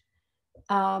page,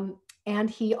 and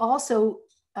he also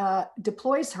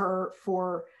deploys her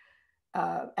for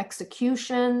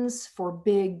executions, for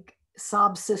big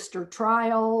sob sister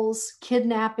trials,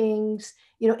 kidnappings,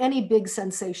 any big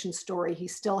sensation story, he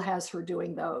still has her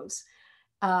doing those.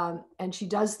 And she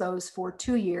does those for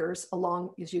 2 years along,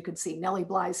 as you can see, Nellie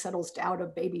Bly settles doubt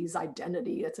of baby's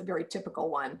identity. It's a very typical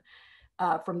one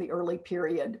from the early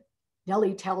period.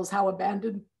 Nellie tells how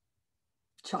abandoned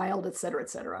child, et cetera, et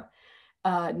cetera.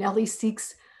 Nellie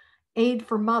seeks aid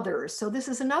for mothers. So this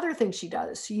is another thing she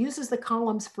does. She uses the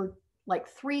columns for like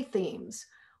 3 themes.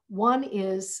 One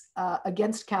is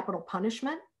against capital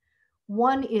punishment.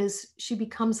 One is she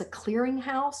becomes a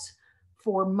clearinghouse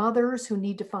for mothers who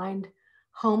need to find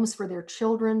homes for their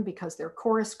children because they're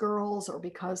chorus girls, or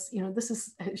because, this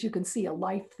is, as you can see, a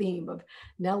life theme of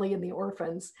Nellie and the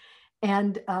orphans.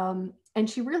 And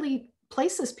she really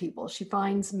places people. She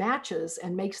finds matches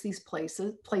and makes these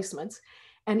placements,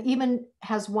 and even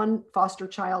has one foster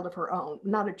child of her own,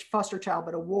 not a foster child,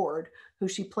 but a ward, who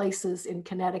she places in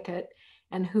Connecticut,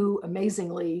 and who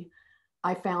amazingly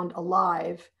I found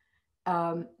alive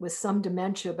with some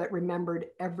dementia, but remembered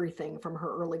everything from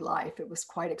her early life. It was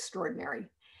quite extraordinary.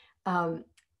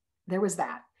 There was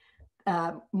that.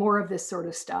 More of this sort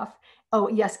of stuff. Oh,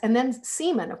 yes. And then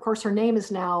Seaman, of course, her name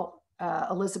is now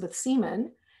Elizabeth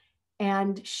Seaman.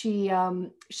 And she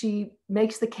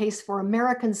makes the case for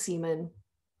American seamen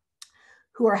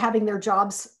who are having their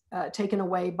jobs taken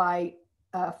away by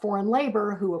foreign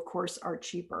labor, who of course are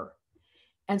cheaper.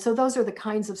 And so those are the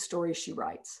kinds of stories she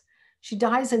writes. She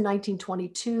dies in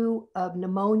 1922 of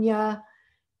pneumonia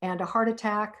and a heart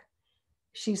attack.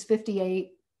 She's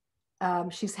 58.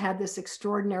 She's had this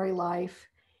extraordinary life.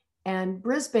 And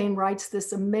Brisbane writes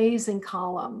this amazing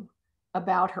column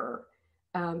about her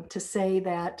to say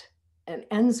that, and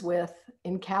ends with,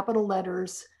 in capital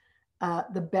letters,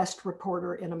 the best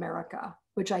reporter in America,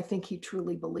 which I think he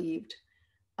truly believed.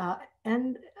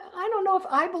 And I don't know if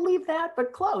I believe that,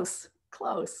 but close.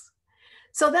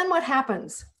 So then what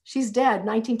happens? She's dead,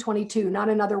 1922, not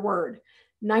another word.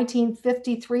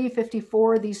 1953,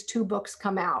 54, these 2 books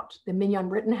come out, The Mignon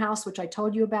Rittenhouse, which I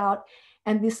told you about,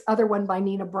 and this other one by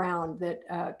Nina Brown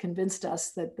that convinced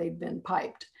us that they'd been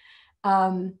piped.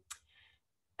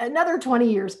 Another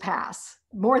 20 years pass,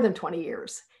 more than 20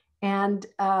 years. And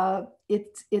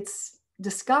it's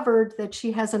discovered that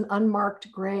she has an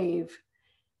unmarked grave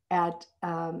at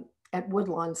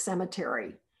Woodlawn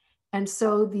Cemetery. And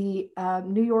so the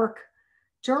New York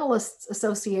Journalists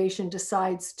Association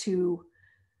decides to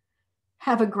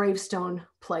have a gravestone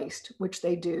placed, which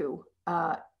they do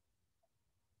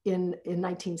in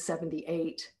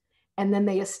 1978. And then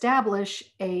they establish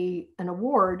an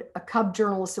award, a Cub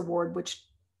Journalist Award, which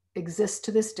exists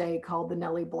to this day, called the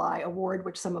Nellie Bly Award,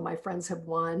 which some of my friends have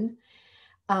won,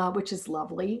 which is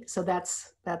lovely. So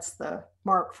that's the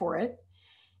mark for it.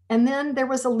 And then there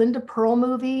was a Linda Pearl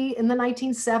movie in the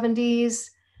 1970s.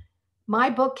 My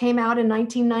book came out in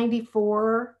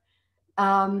 1994.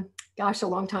 Gosh, a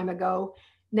long time ago.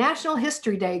 National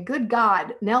History Day, good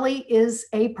God, Nellie is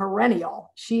a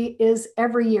perennial. She is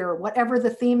every year, whatever the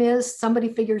theme is,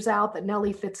 somebody figures out that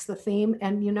Nellie fits the theme,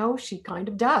 and she kind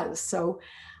of does. So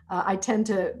I tend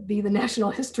to be the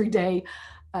National History Day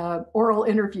oral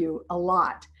interview a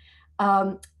lot.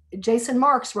 Jason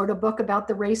Marks wrote a book about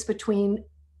the race between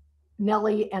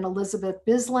Nellie and Elizabeth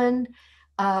Bisland.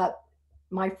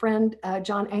 My friend,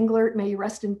 John Englert, may he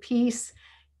rest in peace,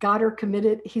 got her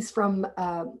committed. He's from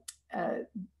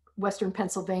Western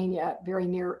Pennsylvania, very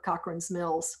near Cochrane's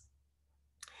Mills.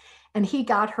 And he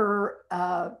got her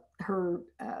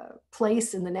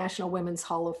place in the National Women's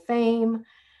Hall of Fame.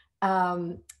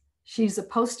 She's a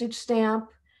postage stamp,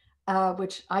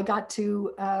 which I got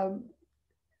to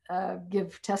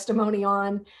give testimony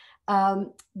on.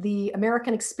 The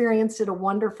American Experience did a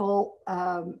wonderful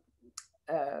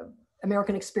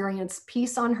American Experience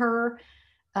piece on her.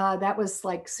 That was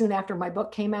like soon after my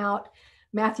book came out.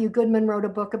 Matthew Goodman wrote a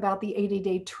book about the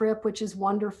 80-day trip, which is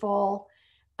wonderful.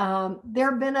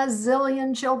 There have been a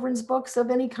zillion children's books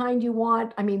of any kind you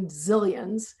want. I mean,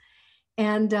 zillions.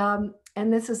 And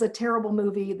this is a terrible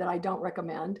movie that I don't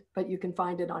recommend, but you can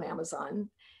find it on Amazon.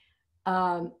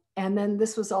 And then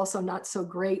this was also not so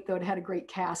great, though it had a great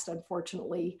cast,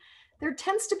 unfortunately. There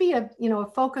tends to be a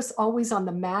focus always on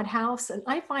the madhouse, and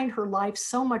I find her life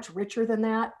so much richer than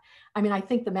that. I mean, I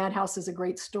think the madhouse is a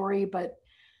great story, but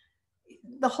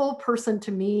the whole person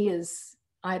to me is,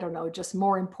 I don't know, just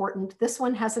more important. This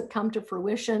one hasn't come to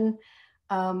fruition.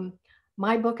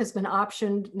 My book has been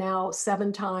optioned now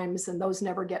 7 times, and those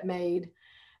never get made.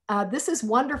 This is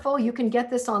wonderful. You can get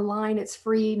this online. It's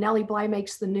free. Nellie Bly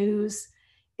Makes the News.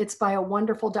 It's by a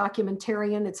wonderful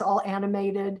documentarian. It's all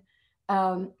animated.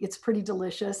 It's pretty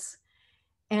delicious.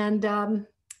 And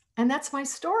that's my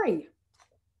story.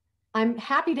 I'm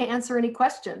happy to answer any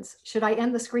questions. Should I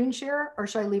end the screen share or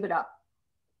should I leave it up?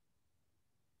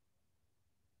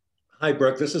 Hi,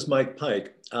 Brooke. This is Mike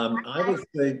Pike. I would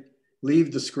say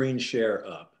leave the screen share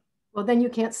up. Well, then you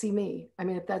can't see me. I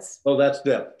mean, if that's... Oh, that's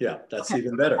that. Yeah, that's okay.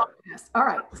 Even better. All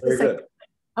right. Very good.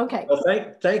 Okay. Well,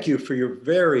 thank you for your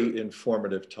very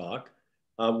informative talk.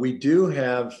 We do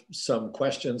have some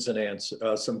questions and answers,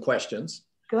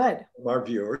 Good. From our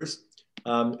viewers.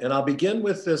 And I'll begin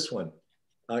with this one.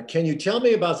 Can you tell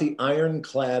me about the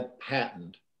ironclad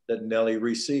patent that Nellie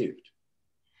received?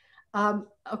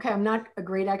 Okay, I'm not a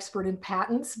great expert in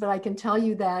patents, but I can tell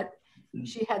you that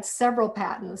she had several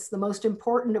patents, the most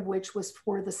important of which was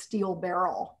for the steel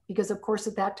barrel, because of course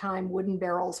at that time wooden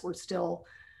barrels were still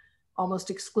almost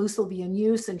exclusively in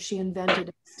use, and she invented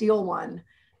a steel one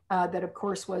that of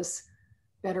course was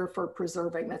better for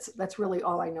preserving. That's really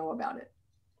all I know about it.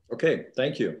 Okay,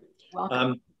 thank you.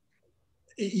 Welcome.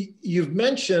 You've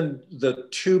mentioned the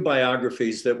 2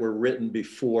 biographies that were written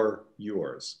before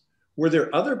yours. Were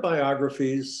there other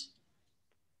biographies,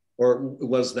 or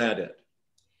was that it?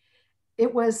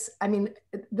 It was, I mean,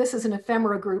 this is an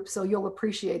ephemera group, so you'll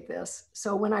appreciate this.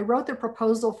 So when I wrote the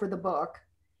proposal for the book,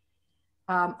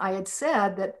 I had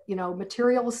said that,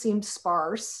 material seemed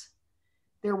sparse.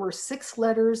 There were 6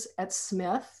 letters at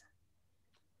Smith.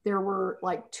 There were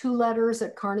like 2 letters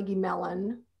at Carnegie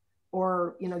Mellon,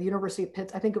 or, the University of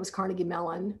Pittsburgh. I think it was Carnegie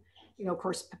Mellon, of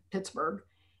course, Pittsburgh.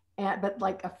 But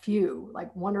like a few,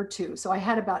 like 1 or 2. So I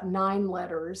had about 9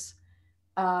 letters.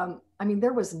 I mean,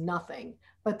 there was nothing,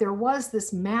 but there was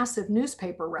this massive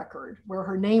newspaper record where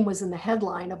her name was in the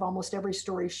headline of almost every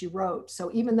story she wrote.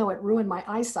 So even though it ruined my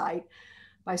eyesight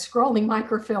by scrolling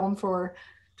microfilm for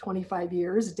 25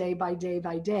 years, day by day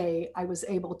by day, I was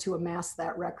able to amass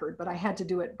that record, but I had to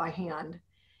do it by hand.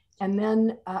 And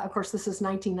then, of course, this is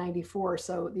 1994.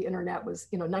 So the internet was,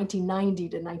 1990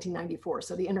 to 1994.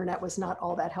 So the internet was not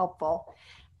all that helpful.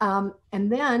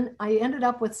 And then I ended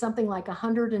up with something like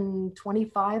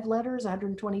 125 letters,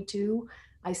 122,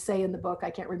 I say in the book, I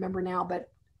can't remember now,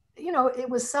 but, it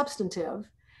was substantive.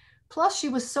 Plus she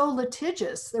was so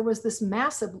litigious. There was this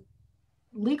massive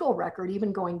legal record,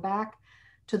 even going back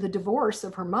to the divorce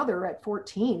of her mother at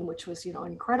 14, which was,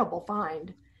 incredible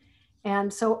find.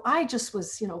 And so I just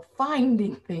was,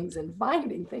 finding things.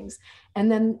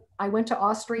 And then I went to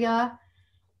Austria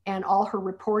and all her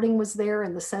reporting was there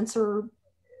in the censor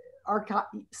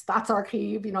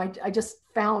Staatsarchiv. I just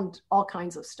found all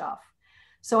kinds of stuff.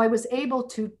 So I was able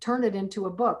to turn it into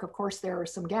a book. Of course, there are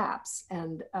some gaps,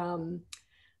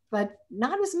 but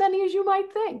not as many as you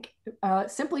might think,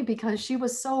 simply because she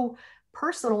was so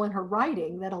personal in her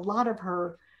writing that a lot of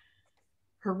her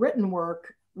written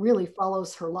work really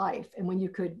follows her life. And when you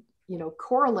could,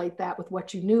 correlate that with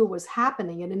what you knew was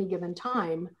happening at any given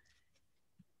time,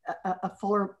 a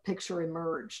fuller picture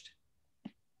emerged.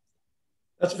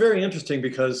 That's very interesting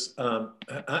because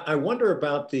I wonder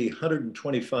about the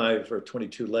 125 or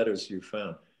 22 letters you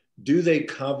found. Do they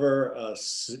cover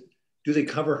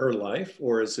her life,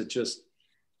 or is it just?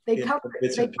 They cover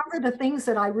the things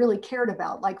that I really cared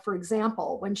about. Like, for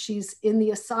example, when she's in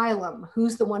the asylum,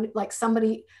 who's the one, like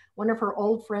one of her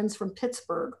old friends from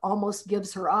Pittsburgh almost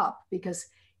gives her up because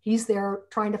he's there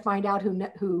trying to find out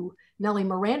who Nellie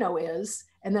Moreno is.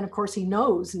 And then of course he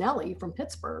knows Nellie from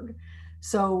Pittsburgh.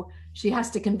 So she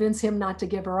has to convince him not to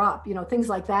give her up. You know, things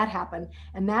like that happen.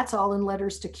 And that's all in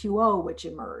Letters to QO, which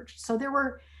emerged. So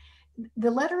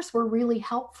the letters were really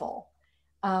helpful.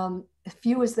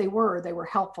 Few as they were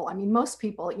helpful. I mean, most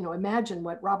people, you know, imagine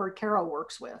what Robert Caro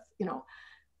works with, you know,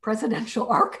 presidential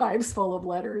archives full of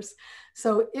letters.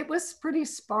 So it was pretty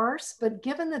sparse, but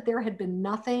given that there had been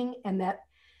nothing and that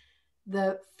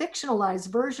the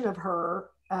fictionalized version of her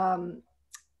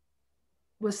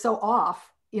was so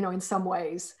off, you know, in some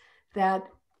ways, that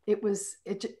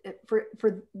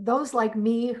for those like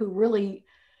me who really,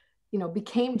 you know,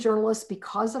 became journalists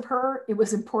because of her, it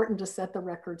was important to set the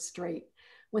record straight.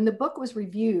 When the book was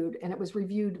reviewed, and it was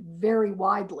reviewed very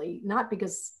widely, not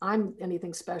because I'm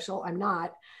anything special, I'm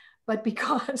not, but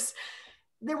because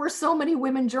there were so many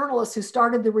women journalists who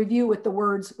started the review with the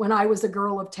words, "when I was a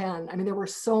girl of 10. I mean, there were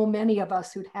so many of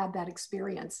us who'd had that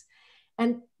experience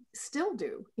and still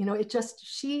do. You know, it just,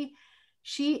 she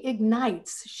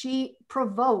ignites, she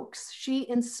provokes, she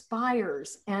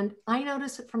inspires. And I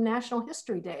notice it from National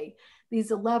History Day,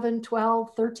 these 11,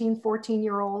 12, 13,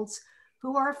 14-year-olds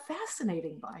who are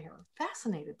fascinated by her.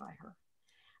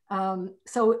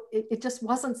 So it just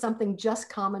wasn't something just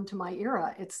common to my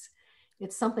era. It's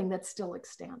something that's still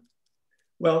extant.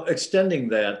 Well, extending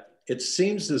that, it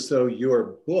seems as though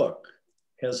your book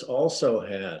has also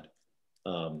had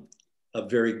a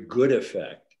very good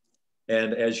effect.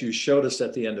 And as you showed us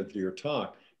at the end of your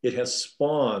talk, it has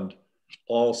spawned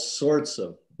all sorts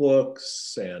of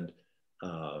books and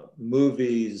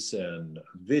movies and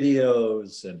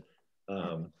videos. And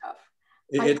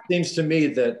it seems to me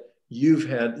that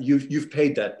you've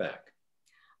paid that back.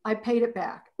 I paid it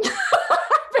back.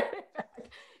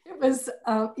 It was,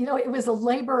 you know, it was a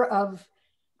labor of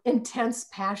intense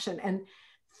passion, and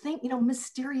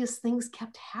mysterious things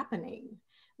kept happening,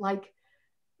 like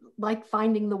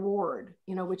finding the ward,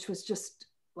 you know, which was just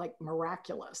like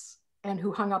miraculous, and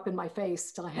who hung up in my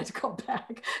face till I had to call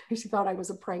back because she thought I was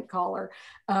a prank caller,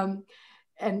 and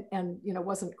you know,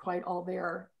 wasn't quite all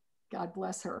there. God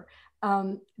bless her.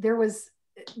 There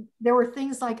were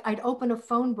things like I'd open a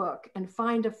phone book and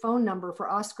find a phone number for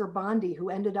Oscar Bondy, who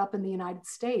ended up in the United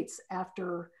States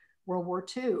after World War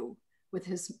II with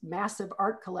his massive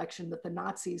art collection that the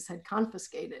Nazis had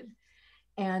confiscated.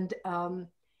 And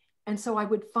so I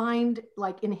would find,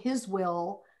 like in his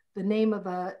will, the name of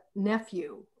a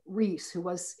nephew, Reese, who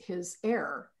was his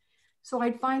heir. So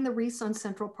I'd find the Reese on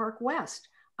Central Park West.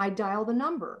 I'd dial the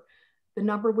number. The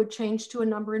number would change to a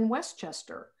number in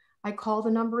Westchester. I call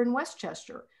the number in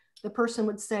Westchester. The person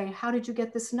would say, "How did you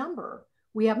get this number?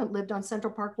 We haven't lived on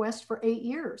Central Park West for 8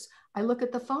 years." I look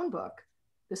at the phone book.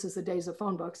 This is the days of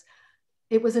phone books.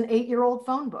 It was an 8-year-old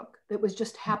phone book that was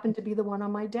just happened to be the one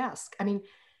on my desk. I mean,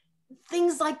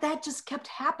 things like that just kept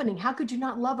happening. How could you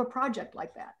not love a project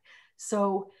like that?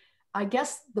 So I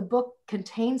guess the book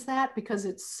contains that because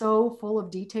it's so full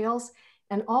of details,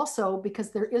 and also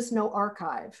because there is no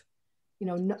archive. You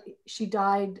know, she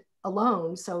died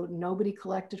alone, so nobody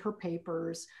collected her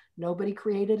papers, nobody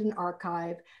created an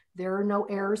archive, there are no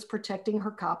heirs protecting her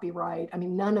copyright. I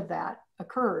mean, none of that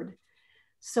occurred.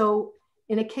 So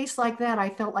in a case like that,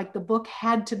 I felt like the book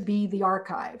had to be the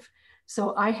archive.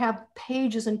 So I have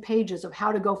pages and pages of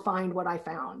how to go find what I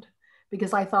found,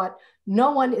 because I thought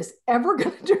no one is ever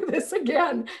going to do this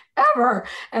again, ever.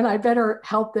 And I better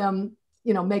help them,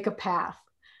 you know, make a path.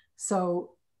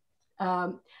 So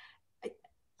I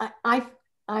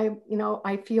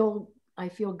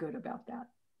feel good about that.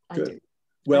 Good. I do.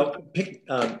 Well,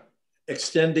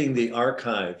 extending the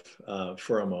archive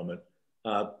for a moment,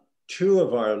 two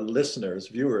of our listeners,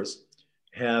 viewers,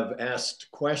 have asked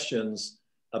questions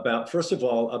about, first of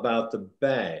all, about the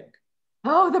bag.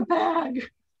 Oh, the bag.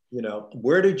 You know,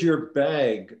 where did your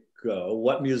bag go?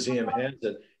 What museum has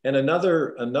it? And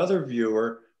another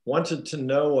viewer wanted to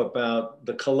know about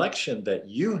the collection that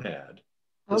you had.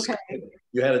 Okay.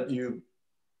 You,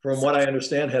 from what I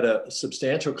understand, had a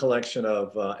substantial collection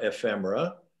of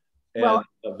ephemera and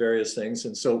various things.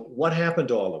 And so what happened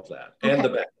to all of that and the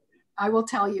bag? I will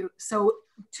tell you. So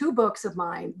 2 books of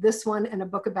mine, this one and a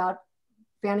book about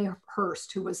Fannie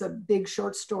Hurst, who was a big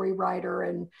short story writer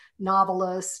and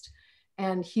novelist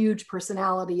and huge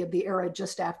personality of the era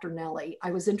just after Nellie.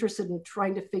 I was interested in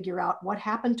trying to figure out what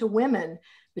happened to women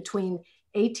between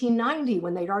 1890,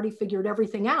 when they'd already figured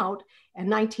everything out, and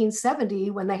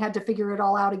 1970, when they had to figure it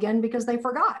all out again because they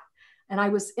forgot. And I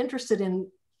was interested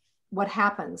in what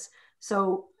happens.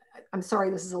 So I'm sorry,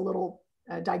 this is a little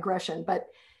digression, but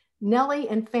Nellie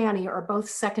and Fannie are both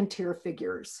second-tier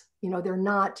figures. You know, they're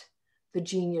not the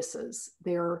geniuses.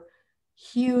 They're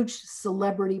huge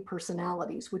celebrity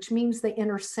personalities, which means they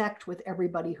intersect with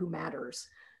everybody who matters.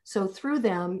 So through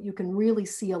them, you can really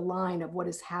see a line of what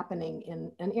is happening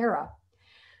in an era.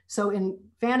 So in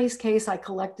Fanny's case, I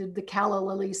collected the calla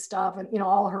lily stuff and, you know,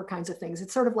 all her kinds of things.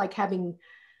 It's sort of like having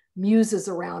muses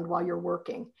around while you're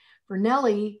working. For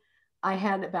Nellie, I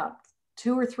had about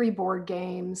 2 or 3 board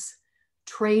games,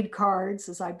 trade cards,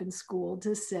 as I've been schooled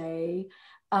to say.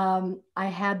 I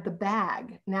had the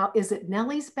bag. Now, is it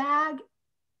Nellie's bag?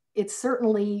 It's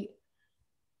certainly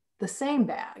the same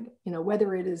bag, you know,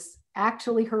 whether it is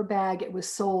actually her bag, it was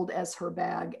sold as her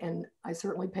bag. And I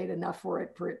certainly paid enough for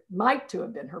it might to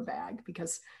have been her bag,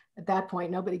 because at that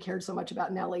point, nobody cared so much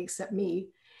about Nellie except me.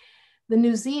 The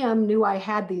museum knew I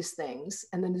had these things,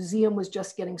 and the museum was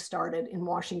just getting started in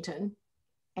Washington.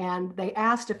 And they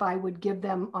asked if I would give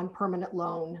them on permanent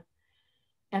loan.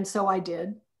 And so I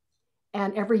did.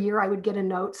 And every year I would get a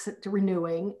note to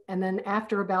renewing. And then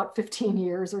after about 15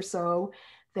 years or so,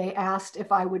 they asked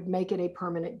if I would make it a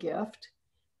permanent gift.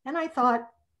 And I thought,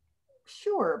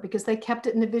 sure, because they kept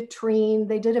it in the vitrine.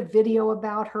 They did a video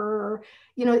about her.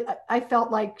 You know, I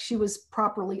felt like she was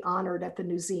properly honored at the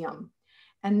museum.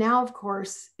 And now, of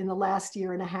course, in the last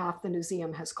year and a half, the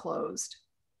museum has closed.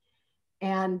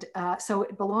 And so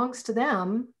it belongs to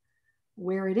them.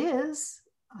 Where it is,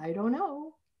 I don't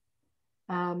know.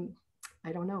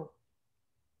 I don't know.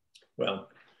 Well,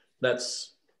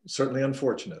 that's certainly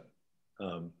unfortunate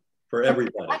for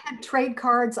everybody. I had trade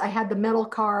cards. I had the metal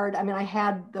card. I mean, I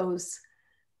had those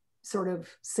sort of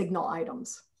signal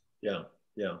items. Yeah,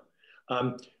 yeah.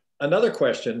 Another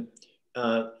question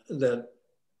that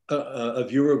a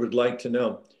viewer would like to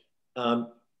know.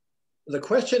 The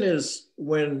question is,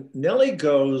 when Nellie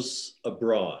goes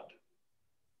abroad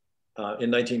in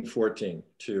 1914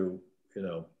 to, you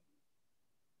know,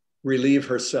 relieve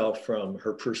herself from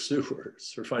her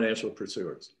pursuers, her financial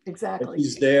pursuers. Exactly. And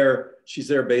she's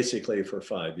there basically for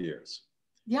 5 years.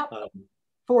 Yep.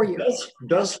 4 years.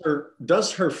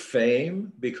 Does her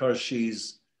fame, because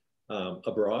she's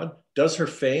abroad, does her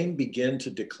fame begin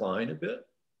to decline a bit?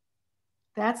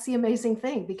 That's the amazing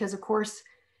thing, because of course,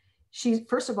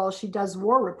 first of all, she does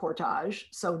war reportage.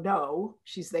 So no,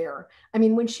 she's there. I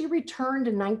mean, when she returned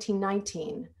in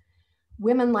 1919,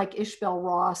 women like Ishbel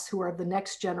Ross, who are the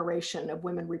next generation of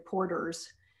women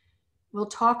reporters, will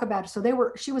talk about it.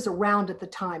 So she was around at the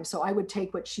time. So I would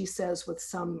take what she says with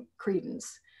some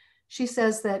credence. She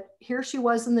says that here she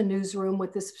was in the newsroom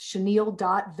with this chenille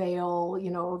dot veil,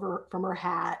 you know, over from her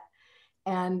hat.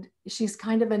 And she's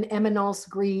kind of an eminence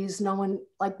grise. No one,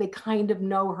 like, they kind of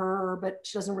know her, but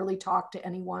she doesn't really talk to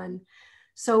anyone.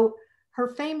 So her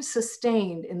fame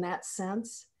sustained in that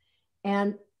sense.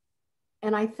 And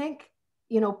I think,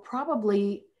 you know,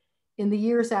 probably in the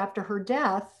years after her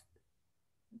death,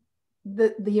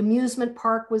 the amusement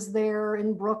park was there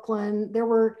in Brooklyn. There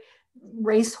were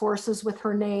race horses with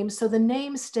her name. So the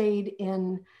name stayed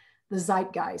in the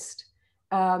zeitgeist.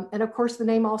 And of course, the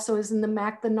name also is in the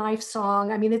Mac the Knife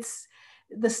song. I mean, it's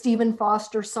the Stephen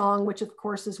Foster song, which of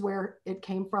course is where it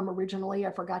came from originally.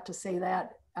 I forgot to say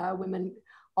that. Women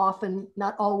often,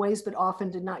 not always, but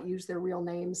often did not use their real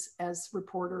names as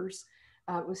reporters.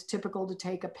 It was typical to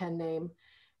take a pen name.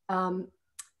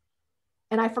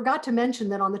 And I forgot to mention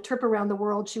that on the trip around the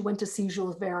world, she went to see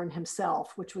Jules Verne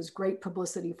himself, which was great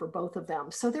publicity for both of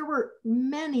them. So there were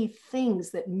many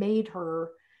things that made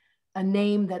her a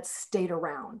name that stayed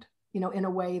around, you know, in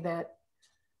a way that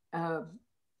the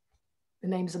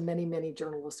names of many, many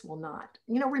journalists will not.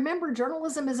 You know, remember,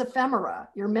 journalism is ephemera.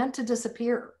 You're meant to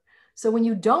disappear. So when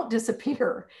you don't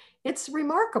disappear, it's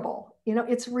remarkable. You know,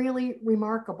 it's really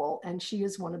remarkable. And she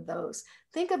is one of those.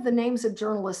 Think of the names of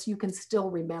journalists you can still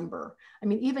remember. I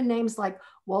mean, even names like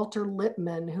Walter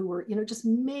Lippmann, who were, you know, just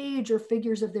major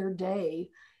figures of their day.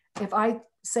 If I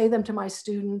say them to my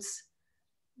students,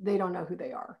 they don't know who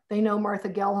they are. They know Martha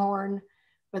Gellhorn,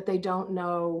 but they don't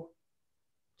know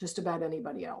just about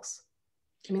anybody else.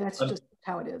 I mean, that's just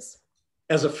how it is.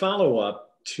 As a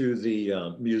follow-up to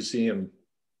the museum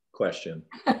question,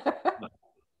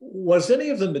 was any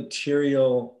of the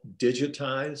material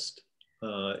digitized?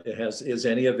 Is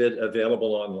any of it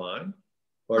available online?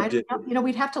 Or you know,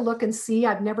 we'd have to look and see.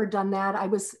 I've never done that. I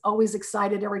was always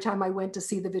excited every time I went to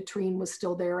see the vitrine was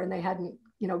still there and they hadn't,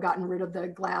 you know, gotten rid of the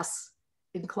glass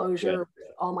enclosure,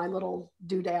 all my little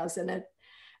doodads in it.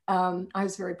 I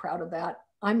was very proud of that.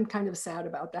 I'm kind of sad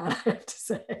about that, I have to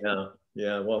say.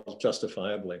 Yeah, well,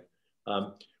 justifiably.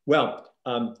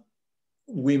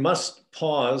 We must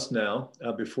pause now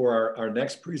before our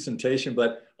next presentation,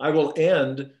 but I will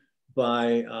end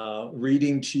by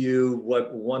reading to you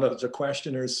what one of the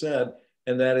questioners said,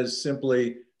 and that is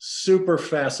simply super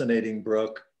fascinating,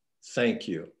 Brooke. thank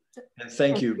you. And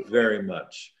thank you very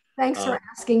much. Thanks for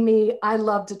asking me. I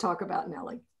love to talk about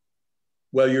Nellie.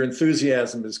 Well, your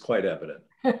enthusiasm is quite evident.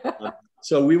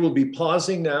 So we will be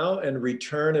pausing now and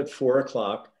return at 4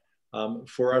 o'clock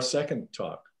for our second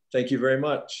talk. Thank you very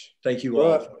much. Thank you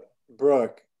all.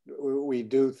 Brooke, we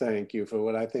do thank you for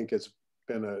what I think has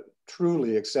been a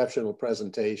truly exceptional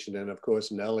presentation. And of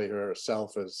course, Nellie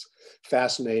herself is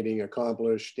fascinating,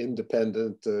 accomplished,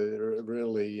 independent,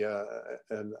 really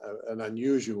an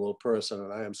unusual person.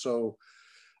 And I am so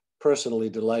personally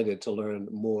delighted to learn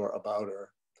more about her.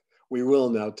 We will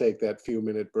now take that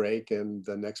few-minute break, and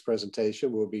the next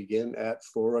presentation will begin at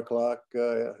 4 o'clock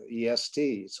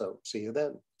EST. So see you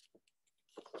then.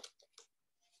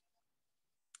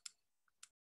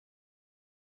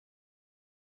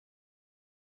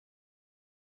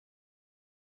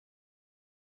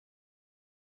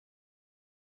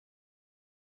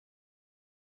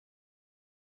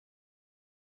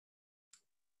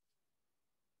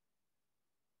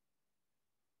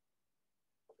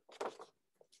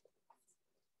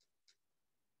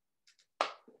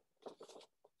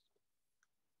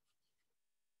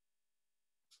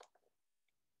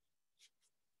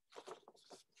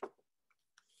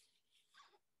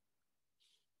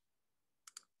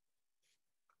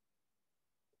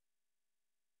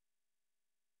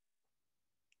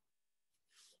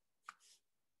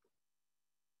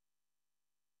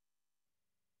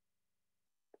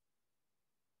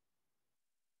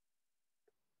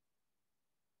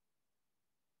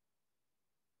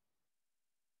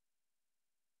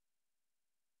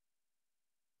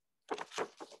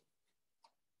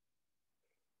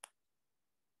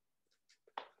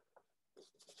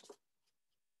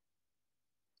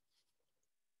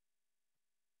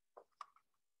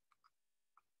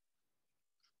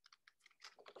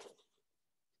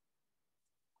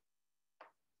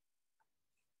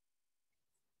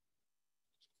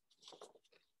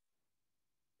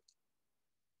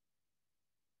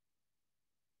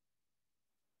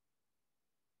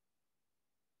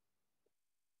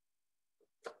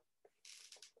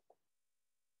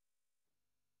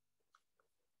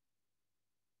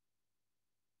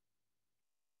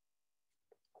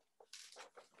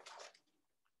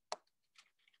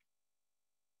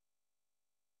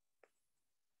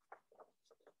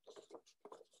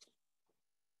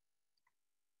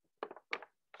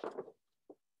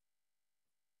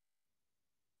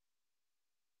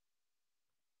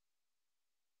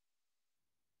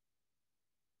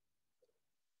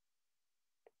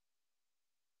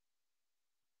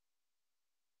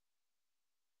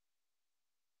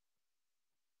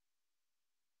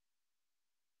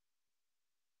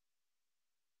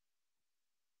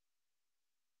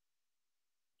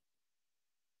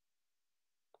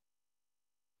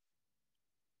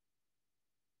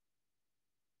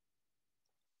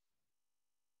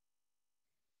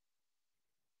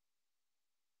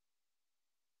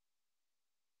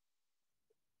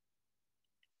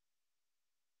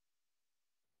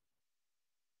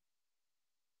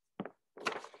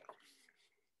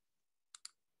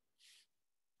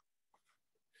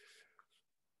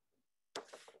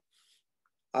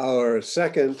 Our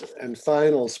second and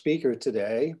final speaker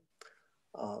today,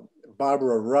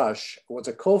 Barbara Rusch, was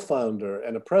a co-founder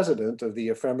and a president of the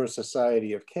Ephemera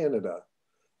Society of Canada,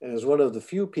 and is one of the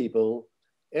few people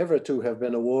ever to have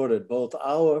been awarded both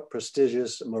our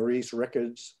prestigious Maurice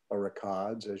Rickards, or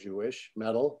Rickards as you wish,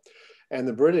 medal, and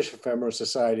the British Ephemera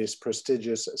Society's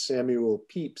prestigious Samuel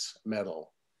Pepys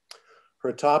Medal.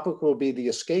 Her topic will be the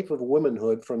escape of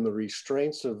womanhood from the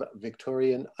restraints of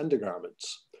Victorian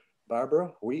undergarments.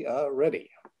 Barbara, we are ready.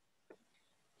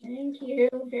 Thank you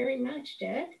very much,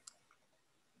 Dick.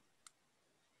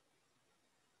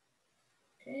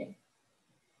 Okay.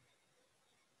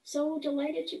 So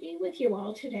delighted to be with you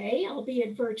all today,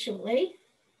 albeit virtually.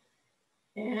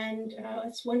 And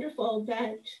it's wonderful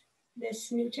that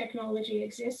this new technology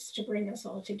exists to bring us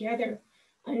all together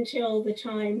until the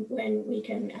time when we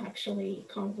can actually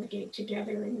congregate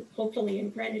together, and hopefully in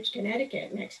Greenwich,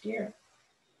 Connecticut next year.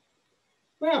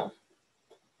 Well,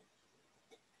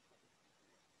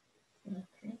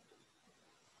 okay.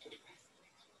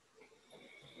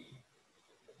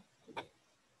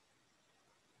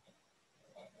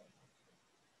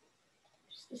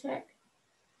 Just a sec.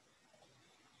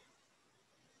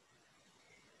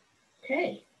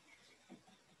 Okay.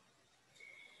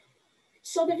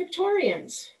 So the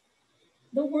Victorians,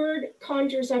 the word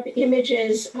conjures up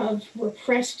images of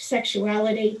repressed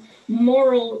sexuality,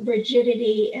 moral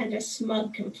rigidity, and a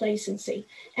smug complacency,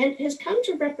 and has come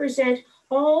to represent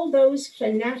all those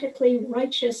fanatically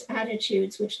righteous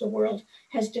attitudes which the world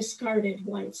has discarded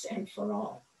once and for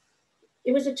all.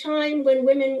 It was a time when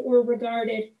women were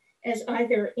regarded as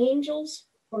either angels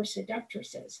or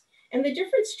seductresses, and the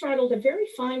difference straddled a very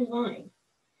fine line.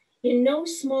 In no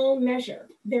small measure,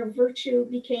 their virtue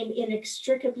became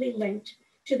inextricably linked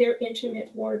to their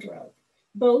intimate wardrobe,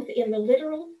 both in the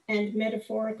literal and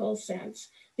metaphorical sense,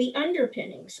 the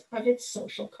underpinnings of its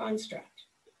social construct.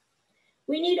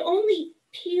 We need only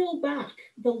peel back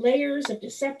the layers of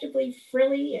deceptively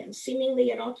frilly and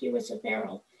seemingly innocuous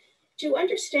apparel to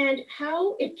understand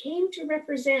how it came to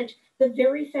represent the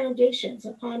very foundations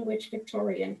upon which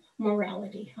Victorian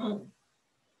morality hung.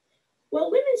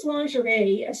 While women's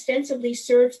lingerie ostensibly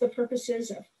serves the purposes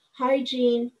of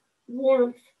hygiene,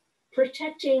 warmth,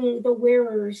 protecting the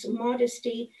wearer's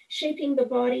modesty, shaping the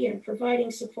body, and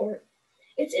providing support,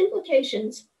 its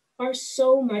implications are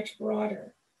so much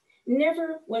broader.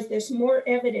 Never was this more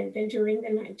evident than during the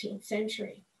 19th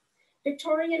century.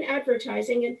 Victorian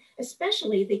advertising, and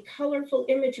especially the colorful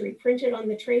imagery printed on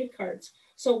the trade cards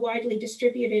so widely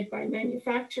distributed by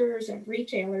manufacturers and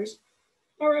retailers,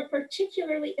 are a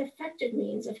particularly effective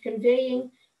means of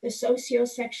conveying the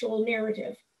socio-sexual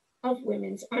narrative of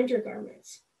women's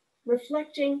undergarments,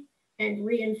 reflecting and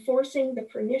reinforcing the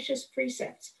pernicious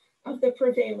precepts of the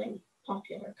prevailing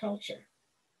popular culture.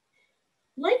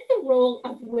 Like the role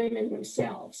of women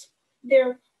themselves,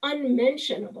 their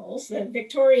unmentionables, the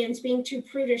Victorians being too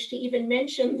prudish to even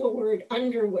mention the word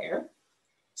underwear,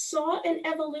 saw an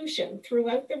evolution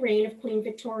throughout the reign of Queen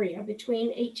Victoria between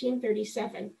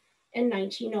 1837 and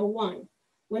 1901,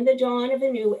 when the dawn of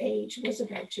a new age was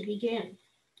about to begin.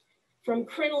 From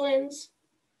crinolines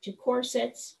to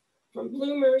corsets, from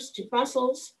bloomers to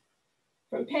bustles,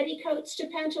 from petticoats to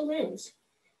pantaloons,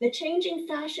 the changing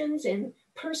fashions in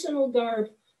personal garb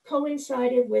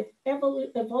coincided with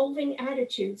evolving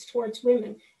attitudes towards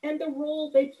women and the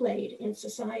role they played in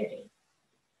society.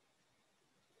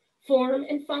 Form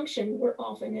and function were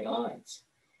often at odds,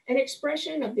 an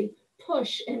expression of the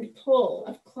push and pull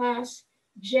of class,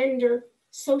 gender,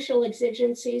 social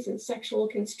exigencies, and sexual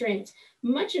constraints,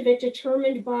 much of it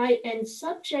determined by and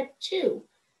subject to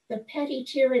the petty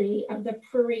tyranny of the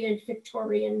prurient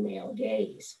Victorian male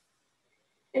gaze.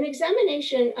 An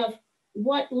examination of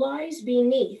what lies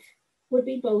beneath would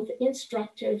be both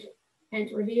instructive and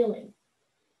revealing.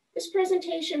 This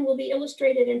presentation will be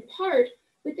illustrated in part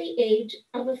with the aid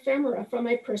of ephemera from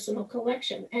my personal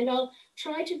collection, and I'll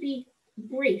try to be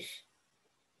brief.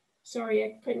 Sorry,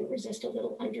 I couldn't resist a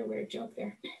little underwear joke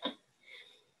there.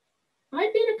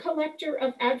 I've been a collector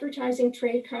of advertising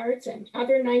trade cards and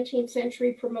other 19th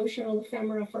century promotional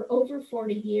ephemera for over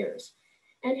 40 years,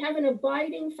 and have an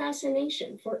abiding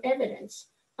fascination for evidence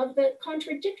of the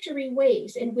contradictory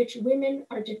ways in which women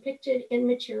are depicted in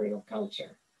material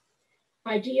culture.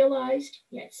 Idealized,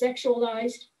 yet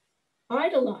sexualized,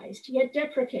 idolized, yet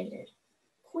deprecated,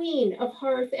 queen of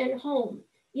hearth and home,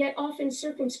 yet often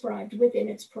circumscribed within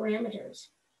its parameters.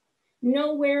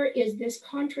 Nowhere is this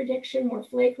contradiction more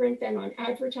flagrant than on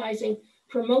advertising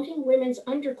promoting women's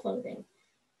underclothing,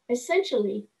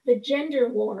 essentially the gender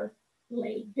war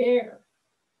laid bare.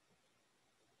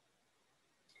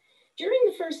 During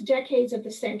the first decades of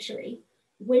the century,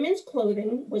 women's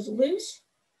clothing was loose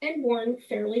and worn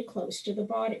fairly close to the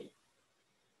body.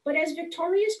 But as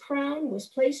Victoria's crown was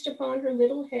placed upon her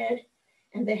little head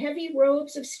and the heavy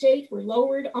robes of state were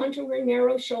lowered onto her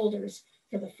narrow shoulders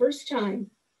for the first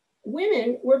time,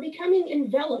 women were becoming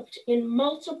enveloped in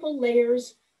multiple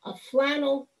layers of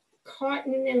flannel,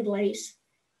 cotton, and lace,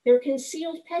 their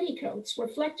concealed petticoats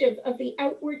reflective of the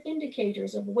outward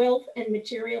indicators of wealth and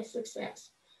material success,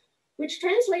 which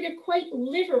translated quite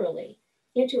literally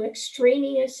into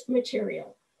extraneous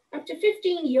material, up to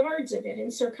 15 yards of it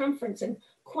in circumference and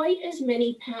quite as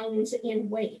many pounds in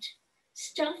weight,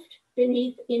 stuffed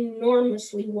beneath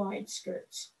enormously wide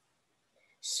skirts.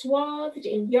 Swathed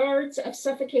in yards of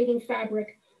suffocating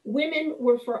fabric, women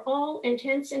were for all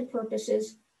intents and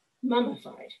purposes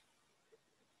mummified.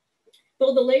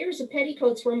 Though the layers of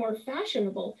petticoats were more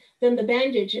fashionable than the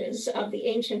bandages of the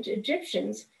ancient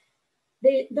Egyptians,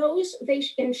 those they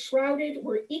enshrouded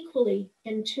were equally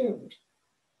entombed.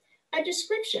 A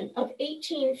description of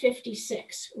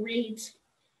 1856 reads,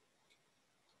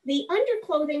 "The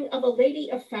underclothing of a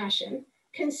lady of fashion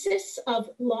consists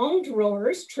of long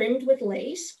drawers trimmed with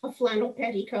lace, a flannel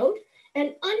petticoat,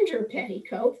 an under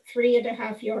petticoat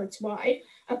 3.5 yards wide,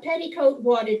 a petticoat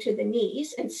wadded to the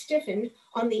knees and stiffened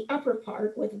on the upper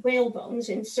part with whalebones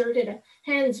inserted a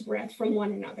hand's breadth from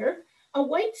one another, a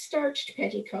white starched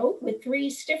petticoat with 3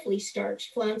 stiffly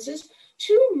starched flounces,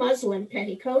 2 muslin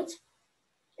petticoats,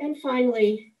 and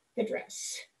finally the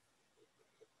dress."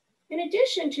 In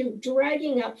addition to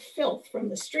dragging up filth from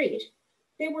the street,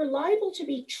 they were liable to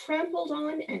be trampled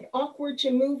on and awkward to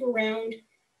move around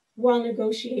while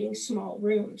negotiating small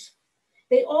rooms.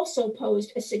 They also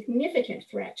posed a significant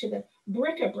threat to the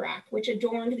bric-a-brac which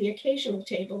adorned the occasional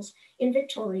tables in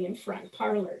Victorian front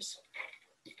parlors.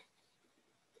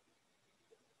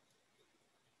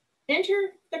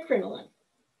 Enter the crinoline,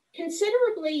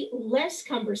 considerably less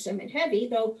cumbersome and heavy,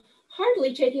 though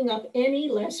hardly taking up any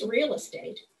less real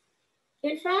estate.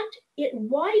 In fact, it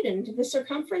widened the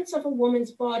circumference of a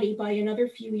woman's body by another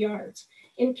few yards,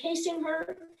 encasing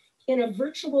her in a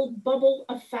virtual bubble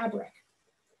of fabric.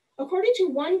 According to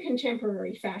one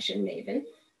contemporary fashion maven,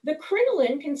 the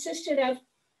crinoline consisted of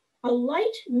a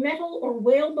light metal or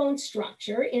whalebone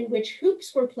structure in which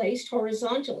hoops were placed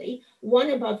horizontally, one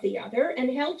above the other,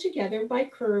 and held together by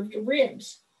curved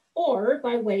ribs, or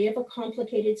by way of a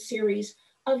complicated series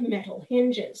of metal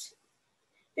hinges.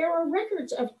 There are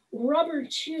records of rubber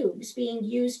tubes being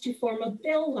used to form a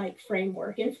bell-like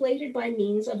framework inflated by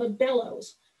means of a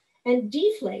bellows and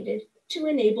deflated to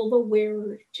enable the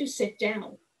wearer to sit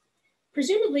down.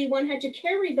 Presumably one had to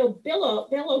carry the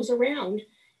bellows around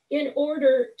in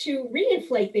order to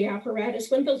reinflate the apparatus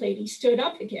when the lady stood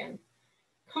up again.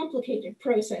 Complicated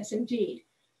process indeed.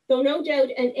 Though no doubt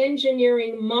an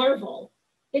engineering marvel,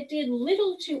 it did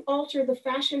little to alter the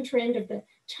fashion trend of the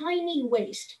tiny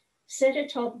waist set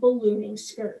atop ballooning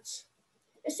skirts.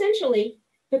 Essentially,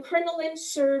 the crinoline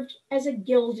served as a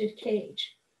gilded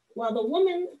cage, while the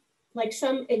woman, like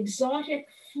some exotic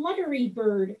fluttery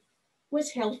bird,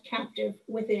 was held captive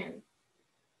within.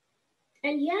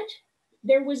 And yet,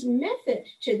 there was method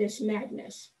to this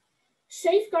madness,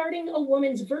 safeguarding a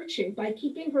woman's virtue by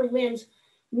keeping her limbs,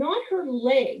 not her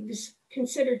legs,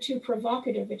 considered too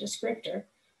provocative a descriptor,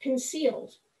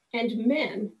 concealed, and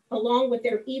men, along with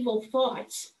their evil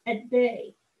thoughts, at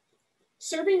bay,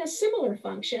 serving a similar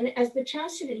function as the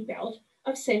chastity belt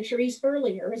of centuries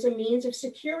earlier as a means of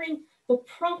securing the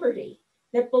property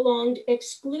that belonged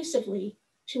exclusively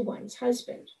to one's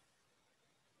husband.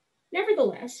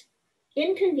 Nevertheless,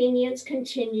 inconvenience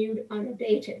continued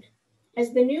unabated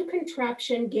as the new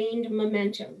contraption gained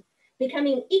momentum,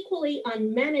 becoming equally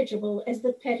unmanageable as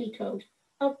the petticoat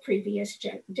of previous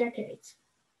decades.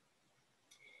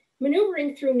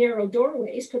 Maneuvering through narrow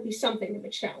doorways could be something of a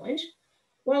challenge,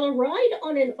 while a ride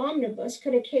on an omnibus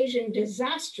could occasion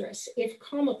disastrous, if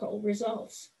comical,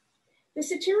 results. The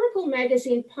satirical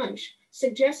magazine Punch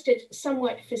suggested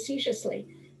somewhat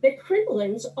facetiously that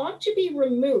crinolines ought to be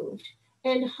removed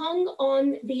and hung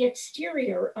on the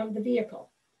exterior of the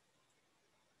vehicle.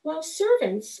 While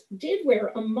servants did wear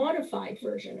a modified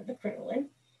version of the crinoline,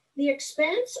 the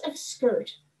expanse of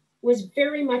skirt was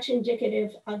very much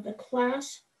indicative of the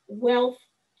class, wealth,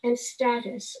 and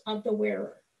status of the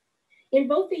wearer. In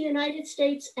both the United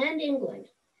States and England,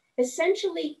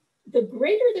 essentially, the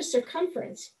greater the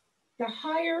circumference, the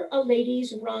higher a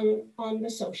lady's rung on the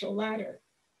social ladder.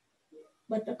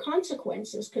 But the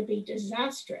consequences could be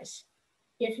disastrous,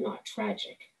 if not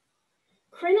tragic.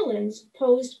 Crinolines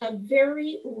posed a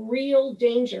very real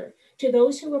danger to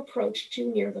those who approached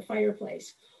too near the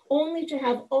fireplace, only to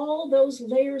have all those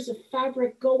layers of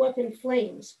fabric go up in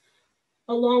flames,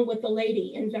 along with the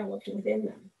lady enveloped within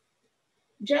them.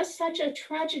 Just such a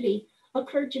tragedy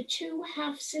occurred to two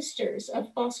half-sisters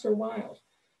of Oscar Wilde,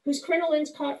 whose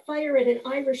crinolines caught fire at an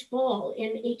Irish ball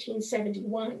in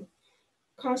 1871,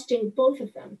 costing both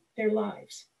of them their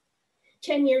lives.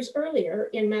 10 years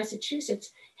earlier in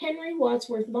Massachusetts, Henry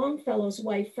Wadsworth Longfellow's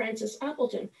wife, Frances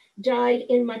Appleton, died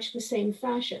in much the same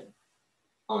fashion,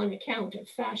 on account of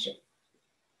fashion.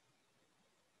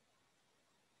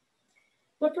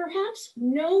 But perhaps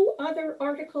no other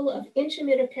article of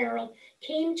intimate apparel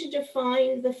came to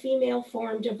define the female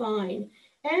form divine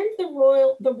and the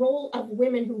role of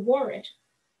women who wore it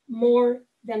more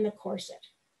than the corset.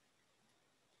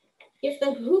 If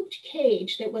the hooped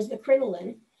cage that was the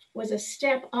crinoline was a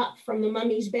step up from the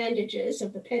mummy's bandages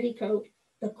of the petticoat,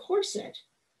 the corset,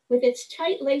 with its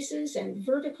tight laces and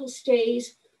vertical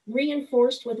stays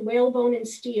reinforced with whalebone and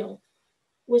steel,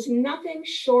 was nothing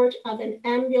short of an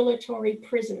ambulatory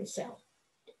prison cell.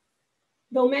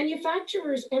 Though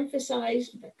manufacturers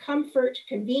emphasized the comfort,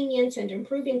 convenience, and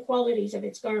improving qualities of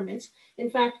its garments, in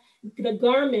fact, the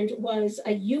garment was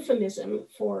a euphemism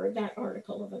for that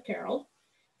article of apparel,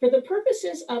 for the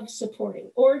purposes of supporting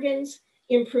organs,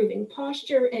 improving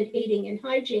posture, and aiding in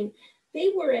hygiene,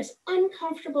 they were as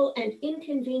uncomfortable and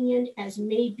inconvenient as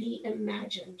may be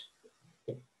imagined,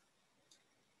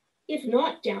 if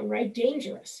not downright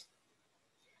dangerous.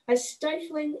 A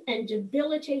stifling and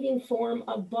debilitating form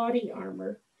of body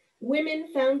armor, women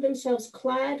found themselves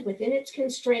clad within its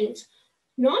constraints,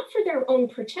 not for their own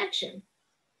protection,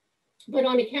 but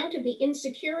on account of the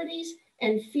insecurities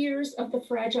and fears of the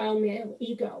fragile male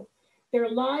ego, their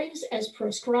lives as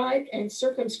proscribed and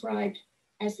circumscribed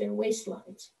as their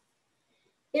waistlines.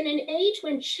 In an age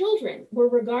when children were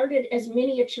regarded as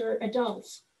miniature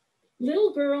adults,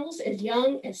 little girls as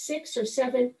young as 6 or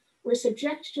 7 were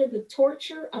subjected to the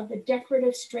torture of the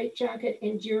decorative straitjacket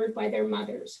endured by their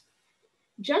mothers,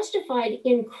 justified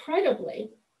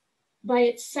incredibly by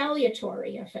its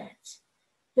salutary effects.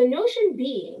 The notion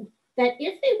being that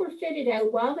if they were fitted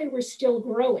out while they were still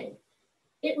growing,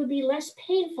 it would be less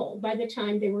painful by the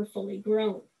time they were fully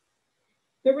grown.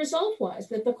 The result was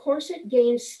that the corset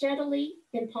gained steadily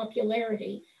in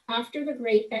popularity after the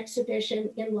Great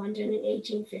Exhibition in London in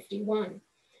 1851,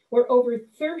 where over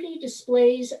 30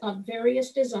 displays of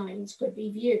various designs could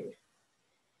be viewed.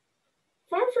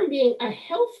 Far from being a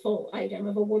healthful item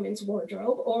of a woman's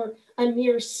wardrobe or a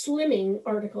mere slimming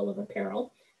article of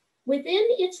apparel, within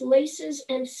its laces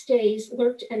and stays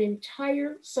lurked an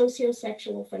entire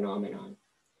sociosexual phenomenon.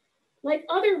 Like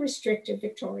other restrictive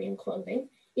Victorian clothing,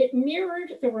 it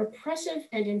mirrored the repressive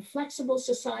and inflexible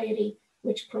society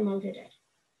which promoted it.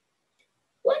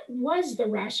 What was the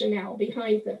rationale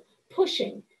behind the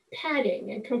pushing,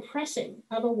 padding, and compressing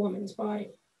of a woman's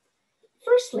body?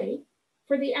 Firstly,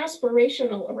 for the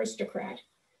aspirational aristocrat,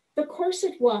 the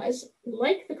corset was,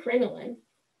 like the crinoline,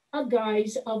 a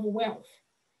guise of wealth.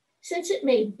 Since it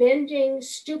made bending,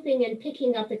 stooping, and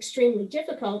picking up extremely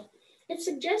difficult, it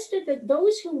suggested that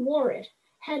those who wore it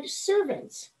had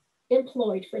servants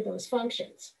employed for those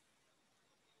functions.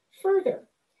 Further,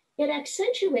 it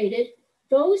accentuated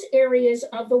those areas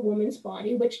of the woman's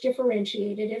body which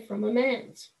differentiated it from a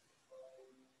man's.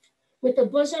 With the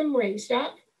bosom raised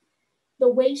up, the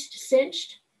waist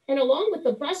cinched, and along with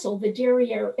the bustle the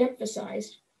derriere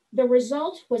emphasized, the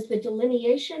result was the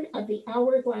delineation of the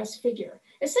hourglass figure,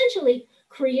 essentially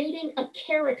creating a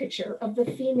caricature of the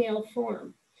female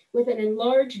form with an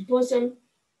enlarged bosom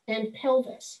and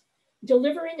pelvis,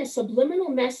 delivering a subliminal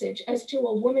message as to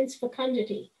a woman's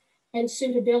fecundity and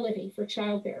suitability for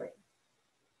childbearing.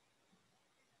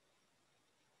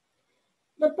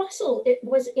 The bustle, it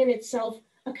was in itself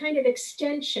a kind of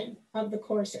extension of the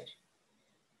corset.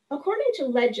 According to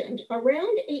legend,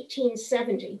 around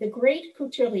 1870, the great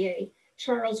couturier,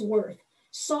 Charles Worth,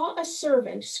 saw a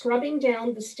servant scrubbing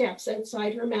down the steps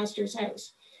outside her master's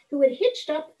house, who had hitched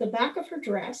up the back of her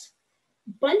dress,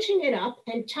 bunching it up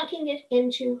and tucking it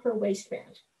into her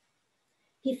waistband.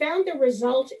 He found the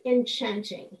result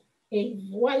enchanting, et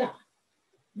voila,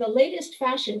 the latest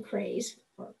fashion craze,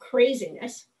 or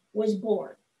craziness, was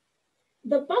born.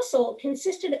 The bustle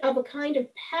consisted of a kind of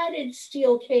padded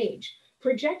steel cage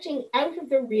projecting out of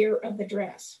the rear of the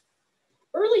dress.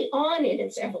 Early on in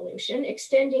its evolution,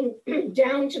 extending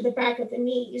down to the back of the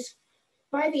knees,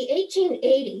 by the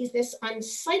 1880s, this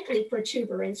unsightly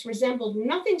protuberance resembled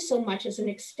nothing so much as an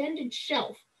extended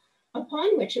shelf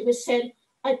upon which it was said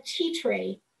a tea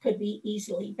tray could be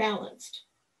easily balanced.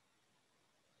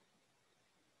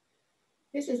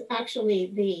 This is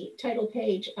actually the title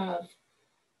page of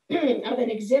an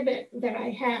exhibit that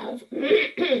I have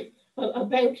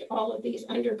about all of these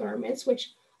undergarments,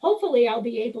 which hopefully I'll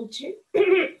be able to,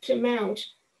 to mount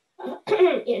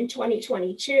in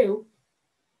 2022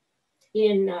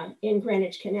 in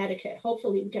Greenwich, Connecticut.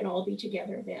 Hopefully we can all be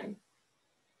together then.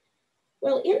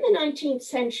 Well, in the 19th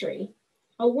century,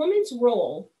 a woman's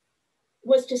role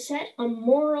was to set a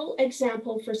moral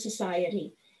example for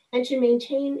society and to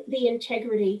maintain the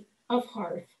integrity of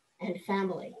hearth and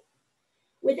family.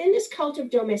 Within this cult of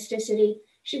domesticity,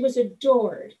 she was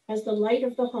adored as the light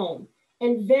of the home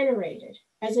and venerated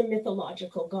as a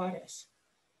mythological goddess.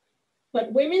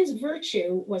 But women's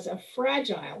virtue was a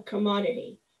fragile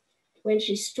commodity. When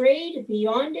she strayed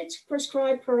beyond its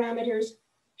prescribed parameters,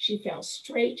 she fell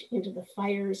straight into the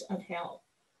fires of hell.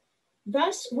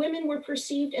 Thus, women were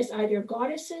perceived as either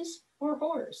goddesses or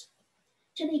whores.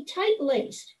 To be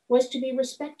tight-laced was to be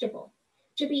respectable.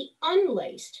 To be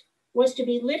unlaced was to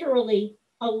be literally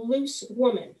a loose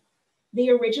woman,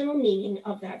 the original meaning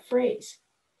of that phrase.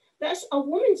 Thus, a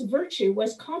woman's virtue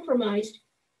was compromised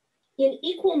in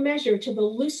equal measure to the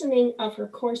loosening of her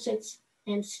corsets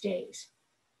and stays.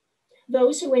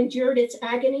 Those who endured its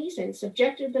agonies and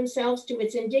subjected themselves to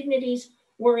its indignities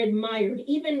were admired,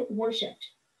 even worshipped.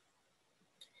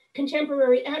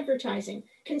 Contemporary advertising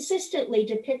consistently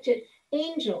depicted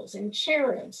angels and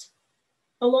cherubs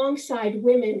alongside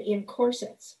women in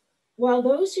corsets, while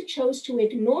those who chose to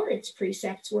ignore its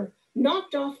precepts were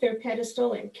knocked off their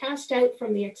pedestal and cast out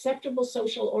from the acceptable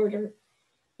social order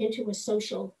into a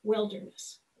social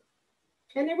wilderness.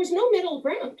 And there was no middle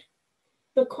ground.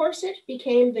 The corset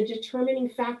became the determining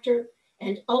factor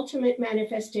and ultimate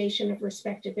manifestation of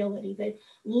respectability, the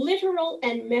literal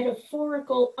and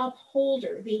metaphorical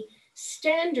upholder, the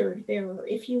standard bearer,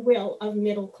 if you will, of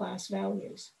middle-class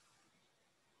values.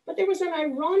 But there was an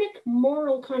ironic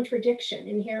moral contradiction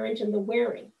inherent in the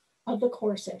wearing of the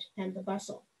corset and the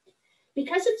bustle.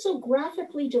 Because it so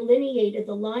graphically delineated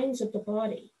the lines of the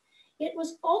body, it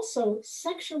was also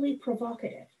sexually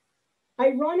provocative,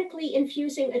 ironically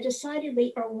infusing a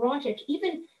decidedly erotic,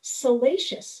 even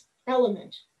salacious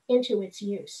element into its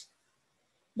use.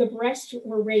 The breasts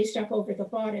were raised up over the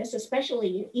bodice,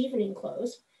 especially in evening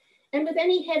clothes, and with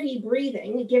any heavy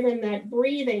breathing, given that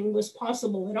breathing was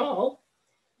possible at all,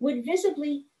 would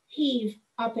visibly heave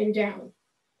up and down.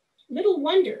 Little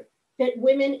wonder that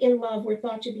women in love were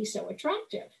thought to be so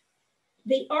attractive.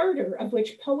 The ardor of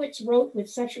which poets wrote with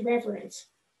such reverence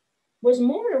was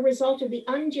more a result of the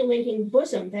undulating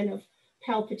bosom than of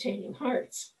palpitating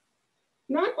hearts.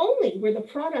 Not only were the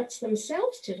products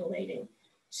themselves titillating,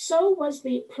 so was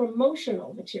the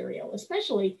promotional material,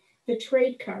 especially the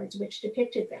trade cards which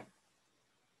depicted them.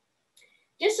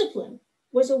 Discipline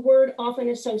was a word often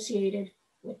associated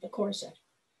with the corset.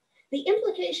 The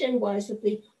implication was that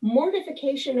the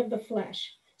mortification of the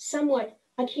flesh, somewhat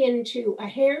akin to a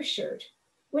hair shirt,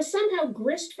 was somehow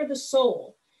grist for the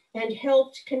soul and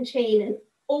helped contain an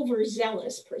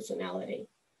overzealous personality.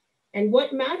 And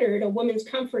what mattered a woman's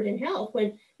comfort and health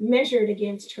when measured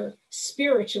against her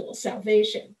spiritual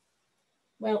salvation?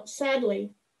 Well,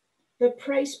 sadly, the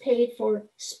price paid for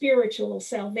spiritual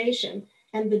salvation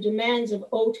and the demands of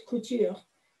haute couture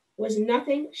was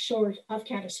nothing short of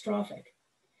catastrophic.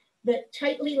 The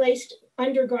tightly laced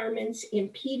undergarments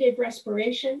impeded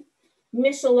respiration,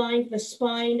 misaligned the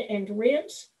spine and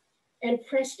ribs, and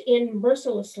pressed in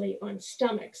mercilessly on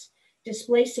stomachs,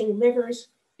 displacing livers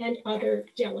and other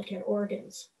delicate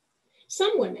organs.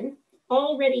 Some women,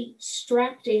 already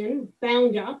strapped in,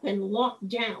 bound up, and locked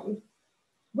down,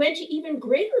 went to even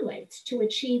greater lengths to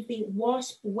achieve the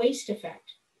wasp waist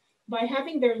effect by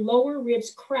having their lower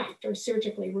ribs cracked or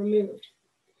surgically removed.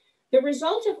 The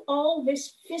result of all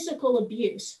this physical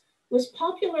abuse was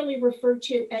popularly referred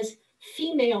to as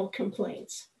female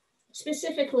complaints,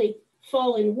 specifically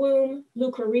fallen womb,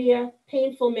 leukorrhea,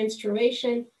 painful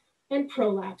menstruation, and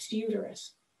prolapsed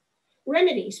uterus.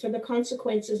 Remedies for the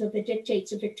consequences of the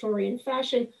dictates of Victorian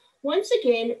fashion once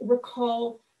again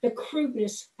recall the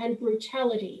crudeness and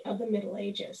brutality of the Middle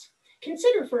Ages.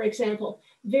 Consider, for example,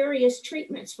 various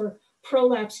treatments for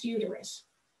prolapsed uterus,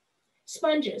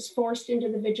 sponges forced into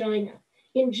the vagina,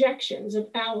 injections of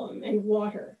alum and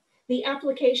water, the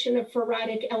application of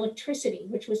ferritic electricity,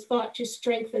 which was thought to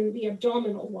strengthen the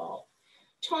abdominal wall,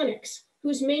 tonics,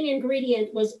 whose main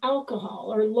ingredient was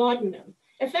alcohol or laudanum,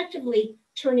 effectively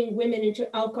turning women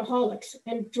into alcoholics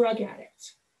and drug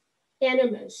addicts,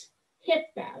 enemas, hip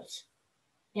baths,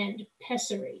 and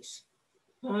pessaries.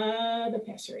 The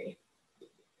pessary.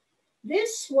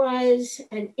 This was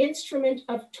an instrument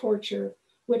of torture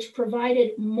which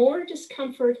provided more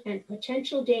discomfort and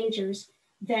potential dangers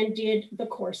than did the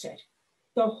corset,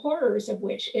 the horrors of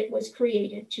which it was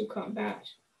created to combat.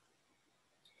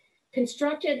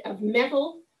 Constructed of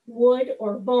metal, wood,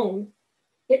 or bone,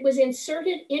 it was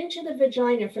inserted into the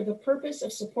vagina for the purpose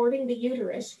of supporting the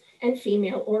uterus and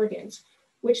female organs,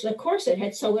 which the corset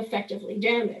had so effectively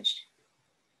damaged.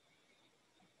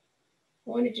 I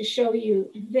wanted to show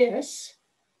you this.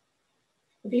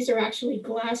 These are actually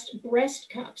glassed breast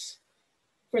cups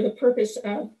for the purpose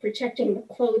of protecting the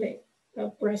clothing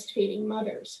of breastfeeding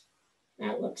mothers.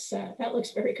 That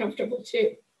looks very comfortable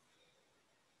too.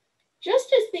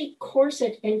 Just as the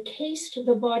corset encased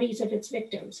the bodies of its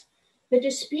victims, the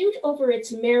dispute over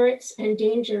its merits and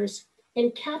dangers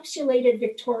encapsulated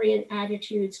Victorian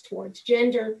attitudes towards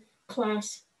gender,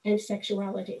 class, and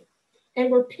sexuality,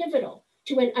 and were pivotal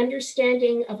to an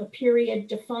understanding of a period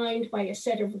defined by a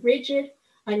set of rigid,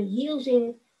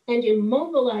 unyielding, and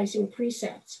immobilizing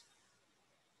precepts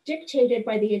dictated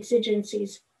by the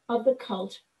exigencies of the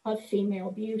cult of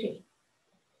female beauty.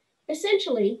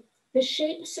 Essentially, the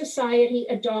shape society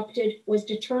adopted was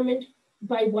determined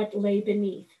by what lay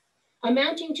beneath,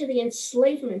 amounting to the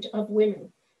enslavement of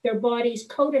women, their bodies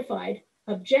codified,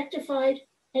 objectified,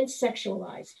 and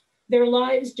sexualized, their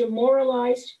lives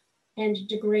demoralized and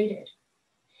degraded.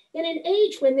 In an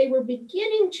age when they were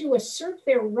beginning to assert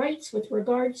their rights with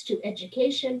regards to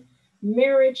education,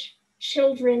 marriage,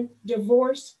 children,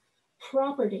 divorce,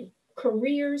 property,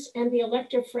 careers, and the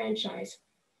elective franchise,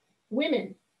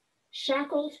 women,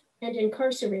 shackled and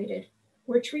incarcerated,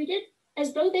 were treated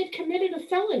as though they'd committed a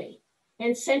felony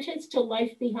and sentenced to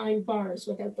life behind bars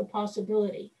without the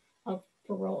possibility of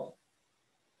parole.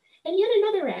 And yet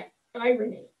another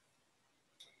irony.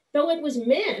 Though it was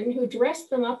men who dressed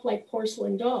them up like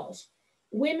porcelain dolls,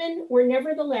 women were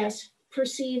nevertheless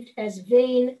perceived as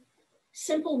vain,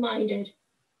 simple-minded,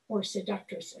 or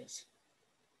seductresses.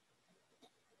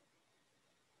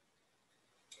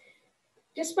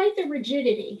 Despite the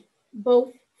rigidity,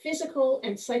 both physical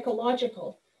and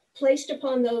psychological, placed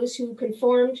upon those who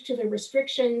conformed to the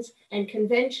restrictions and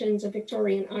conventions of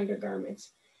Victorian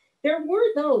undergarments, there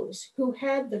were those who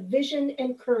had the vision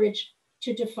and courage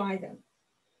to defy them,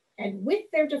 and with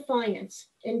their defiance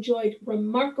enjoyed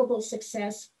remarkable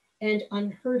success and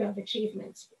unheard of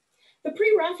achievements. The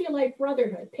pre-Raphaelite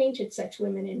Brotherhood painted such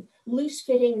women in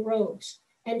loose-fitting robes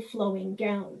and flowing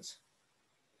gowns.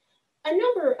 A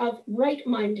number of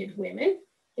right-minded women,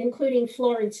 including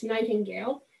Florence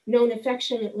Nightingale, known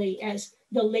affectionately as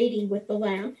the Lady with the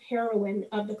Lamp, heroine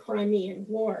of the Crimean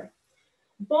War,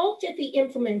 balked at the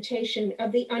implementation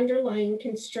of the underlying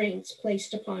constraints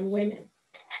placed upon women,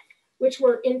 which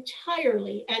were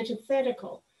entirely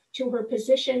antithetical to her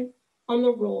position on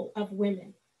the role of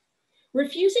women.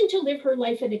 Refusing to live her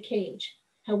life in a cage,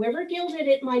 however gilded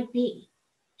it might be,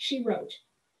 she wrote,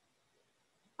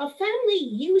 "A family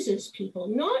uses people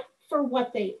not for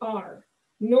what they are,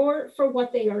 nor for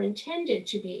what they are intended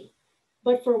to be,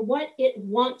 but for what it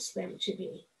wants them to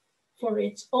be, for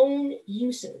its own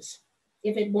uses.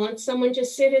 If it wants someone to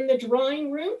sit in the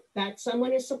drawing room, that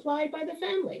someone is supplied by the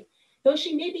family, though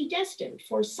she may be destined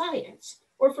for science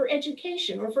or for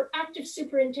education or for active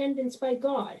superintendence by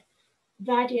God,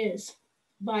 that is,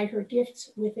 by her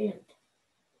gifts within."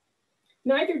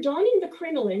 Neither donning the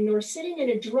crinoline nor sitting in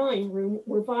a drawing room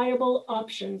were viable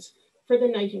options for the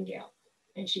Nightingale,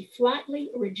 and she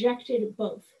flatly rejected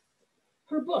both.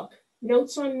 Her book,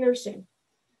 Notes on Nursing,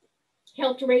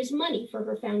 helped raise money for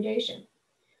her foundation,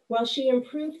 while she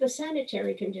improved the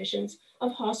sanitary conditions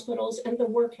of hospitals and the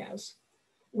workhouse,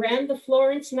 ran the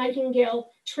Florence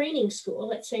Nightingale Training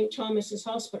School at St. Thomas's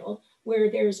Hospital, where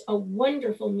there's a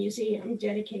wonderful museum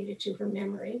dedicated to her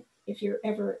memory, if you're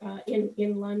ever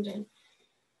in London,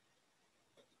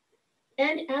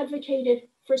 and advocated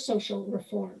for social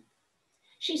reform.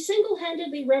 She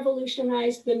single-handedly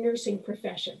revolutionized the nursing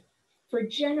profession for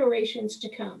generations to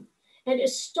come, and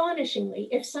astonishingly,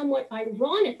 if somewhat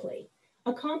ironically,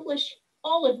 accomplished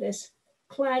all of this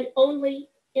clad only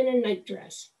in a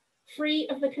nightdress, free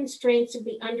of the constraints of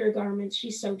the undergarments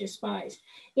she so despised,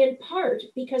 in part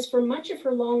because for much of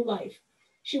her long life,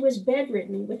 she was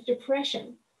bedridden with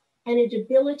depression and a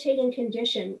debilitating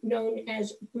condition known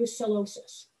as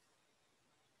brucellosis.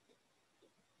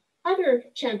 Other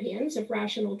champions of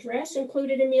rational dress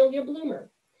included Amelia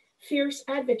Bloomer, fierce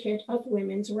advocate of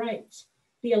women's rights,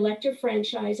 the elective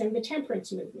franchise, and the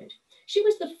temperance movement. She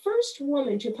was the first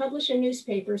woman to publish a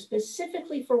newspaper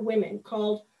specifically for women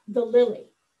called The Lily.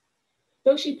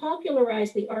 Though she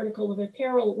popularized the article of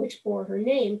apparel which bore her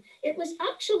name, it was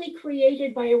actually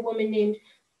created by a woman named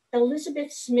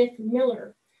Elizabeth Smith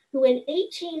Miller, who in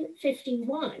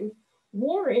 1851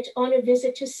 wore it on a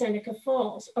visit to Seneca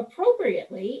Falls,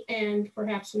 appropriately, and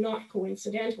perhaps not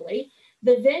coincidentally,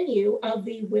 the venue of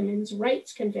the Women's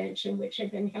Rights Convention, which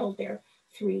had been held there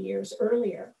 3 years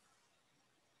earlier.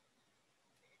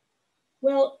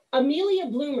 Well, Amelia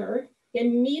Bloomer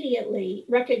immediately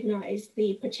recognized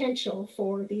the potential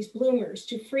for these bloomers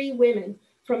to free women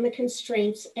from the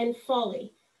constraints and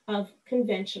folly of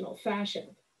conventional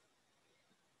fashion.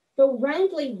 Though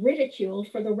roundly ridiculed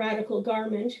for the radical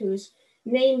garment whose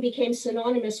name became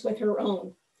synonymous with her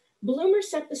own, Bloomer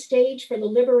set the stage for the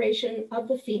liberation of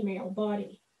the female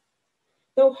body.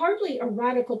 Though hardly a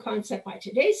radical concept by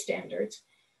today's standards,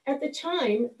 at the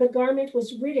time, the garment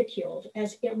was ridiculed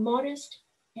as immodest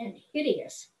and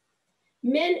hideous.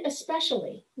 Men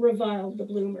especially reviled the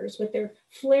bloomers with their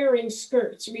flaring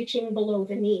skirts reaching below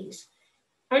the knees,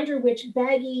 under which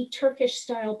baggy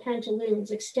Turkish-style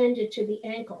pantaloons extended to the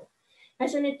ankle,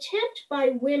 as an attempt by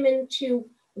women to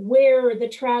wear the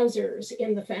trousers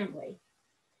in the family.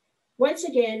 Once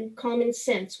again, common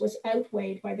sense was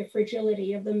outweighed by the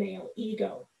fragility of the male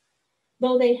ego.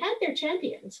 Though they had their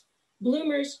champions,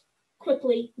 bloomers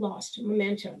quickly lost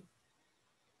momentum.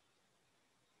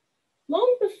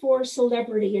 Long before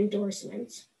celebrity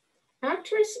endorsements,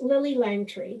 actress Lily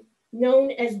Langtry,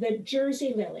 known as the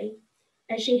Jersey Lily,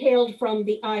 as she hailed from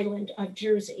the island of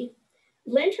Jersey,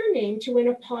 lent her name to an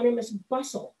eponymous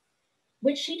bustle,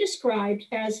 which she described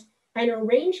as an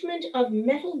arrangement of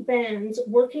metal bands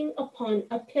working upon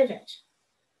a pivot,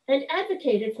 and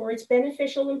advocated for its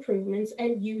beneficial improvements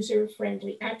and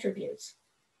user-friendly attributes,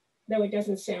 though it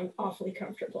doesn't sound awfully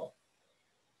comfortable.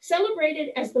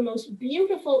 Celebrated as the most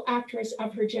beautiful actress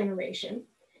of her generation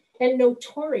and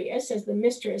notorious as the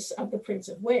mistress of the Prince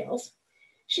of Wales,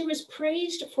 She was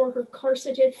praised for her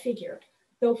corseted figure,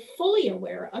 though fully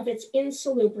aware of its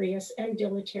insalubrious and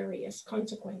deleterious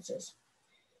consequences.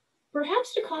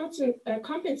 Perhaps to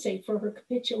compensate for her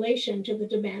capitulation to the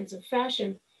demands of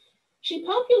fashion, she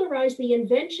popularized the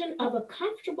invention of a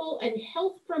comfortable and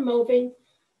health-promoting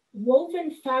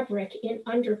woven fabric in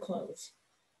underclothes.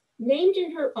 Named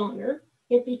in her honor,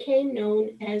 it became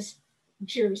known as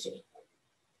jersey.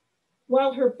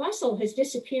 While her bustle has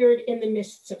disappeared in the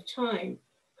mists of time,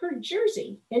 her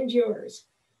jersey endures,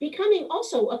 becoming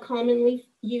also a commonly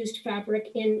used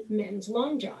fabric in men's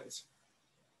long johns.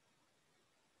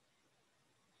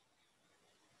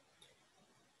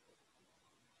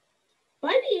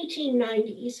 By the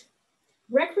 1890s,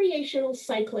 recreational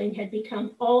cycling had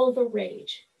become all the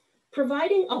rage,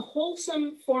 providing a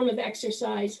wholesome form of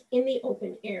exercise in the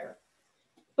open air.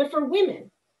 But for women,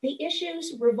 the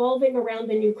issues revolving around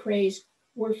the new craze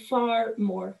were far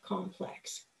more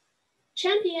complex.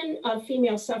 Champion of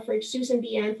female suffrage, Susan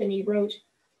B. Anthony wrote,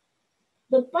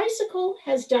 "The bicycle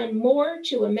has done more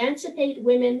to emancipate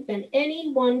women than any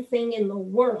one thing in the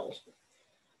world.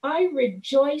 I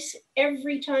rejoice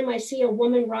every time I see a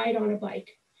woman ride on a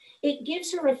bike. It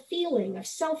gives her a feeling of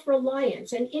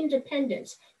self-reliance and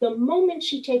independence the moment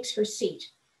she takes her seat,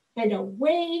 and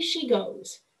away she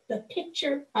goes, the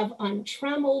picture of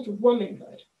untrammeled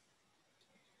womanhood."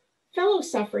 Fellow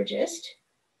suffragist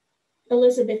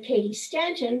Elizabeth Cady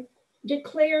Stanton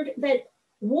declared that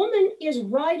woman is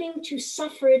riding to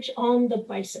suffrage on the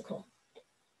bicycle,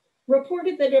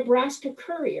 reported the Nebraska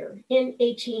Courier in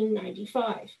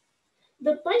 1895.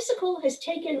 The bicycle has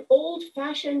taken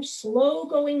old-fashioned,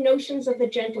 slow-going notions of the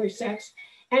gentler sex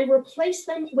and replaced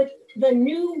them with the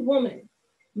new woman,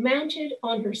 mounted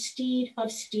on her steed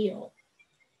of steel.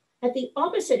 At the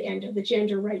opposite end of the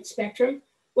gender rights spectrum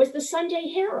was the Sunday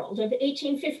Herald of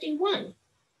 1851,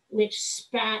 which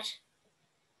spat,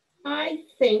 "I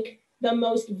think the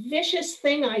most vicious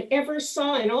thing I ever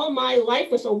saw in all my life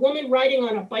was a woman riding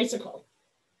on a bicycle,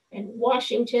 and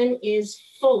Washington is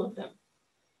full of them.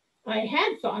 I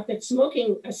had thought that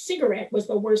smoking a cigarette was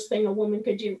the worst thing a woman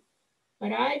could do,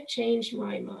 but I've changed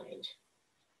my mind."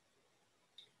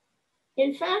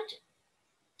 In fact,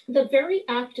 the very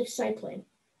act of cycling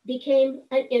became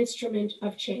an instrument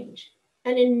of change,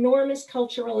 an enormous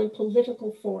cultural and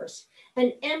political force,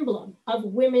 an emblem of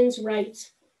women's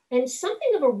rights, and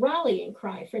something of a rallying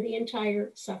cry for the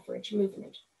entire suffrage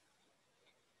movement.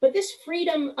 But this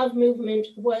freedom of movement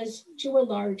was, to a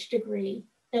large degree,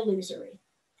 illusory.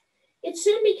 It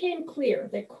soon became clear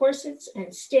that corsets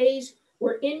and stays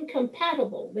were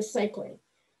incompatible with cycling,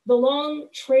 the long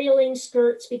trailing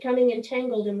skirts becoming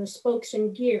entangled in the spokes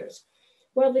and gears,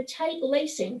 while the tight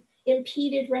lacing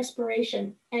impeded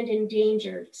respiration and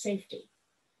endangered safety.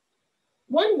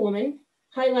 One woman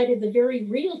highlighted the very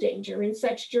real danger in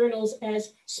such journals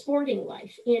as Sporting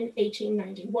Life in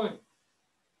 1891.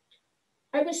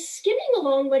 "I was skimming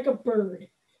along like a bird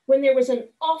when there was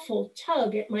an awful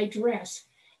tug at my dress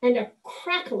and a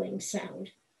crackling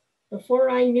sound. Before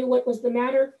I knew what was the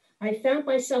matter, I found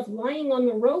myself lying on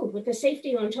the road with the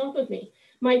safety on top of me.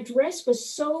 My dress was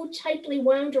so tightly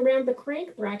wound around the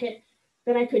crank bracket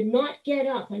that I could not get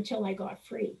up until I got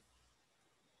free."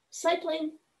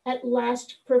 Cycling at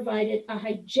last provided a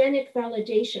hygienic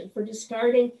validation for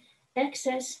discarding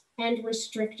excess and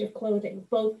restrictive clothing,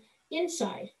 both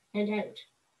inside and out.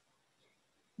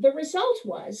 The result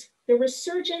was the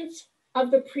resurgence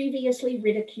of the previously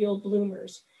ridiculed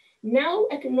bloomers, now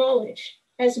acknowledged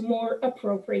as more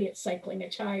appropriate cycling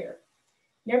attire.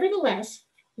 Nevertheless,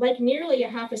 like nearly a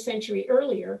half a century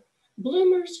earlier,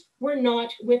 bloomers were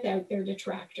not without their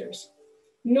detractors,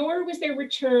 nor was their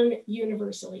return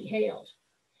universally hailed.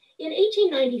 In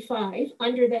 1895,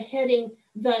 under the heading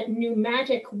 "The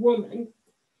Pneumatic Woman,"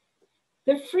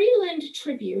 the Freeland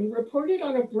Tribune reported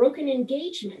on a broken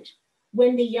engagement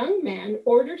when the young man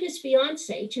ordered his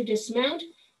fiancée to dismount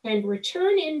and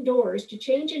return indoors to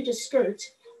change into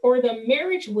skirts, or the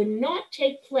marriage would not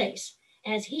take place,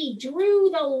 as he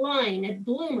drew the line at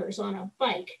bloomers on a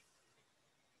bike.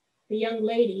 The young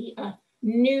lady, a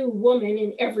new woman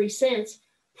in every sense,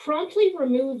 promptly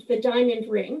removed the diamond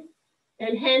ring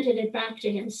and handed it back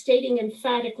to him, stating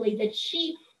emphatically that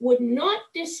she would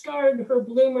not discard her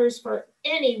bloomers for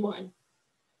anyone,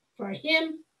 for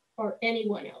him or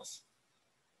anyone else.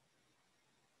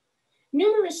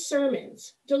 Numerous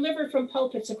sermons delivered from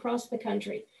pulpits across the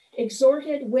country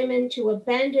exhorted women to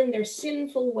abandon their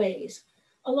sinful ways,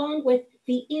 along with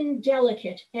the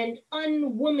indelicate and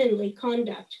unwomanly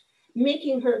conduct,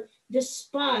 making her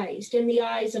despised in the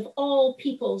eyes of all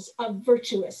peoples of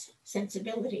virtuous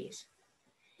sensibilities.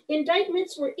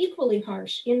 Indictments were equally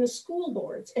harsh in the school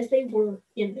boards as they were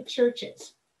in the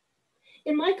churches.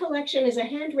 In my collection is a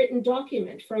handwritten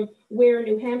document from Ware,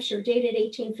 New Hampshire, dated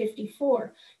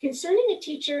 1854, concerning a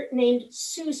teacher named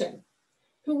Susan,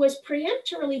 who was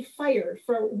peremptorily fired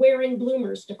for wearing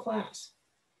bloomers to class.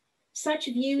 Such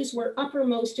views were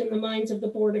uppermost in the minds of the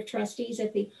Board of Trustees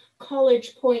at the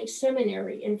College Point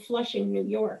Seminary in Flushing, New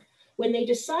York, when they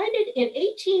decided in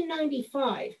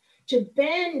 1895 to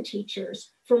ban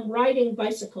teachers from riding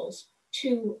bicycles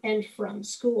to and from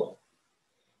school.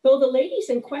 Though the ladies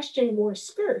in question wore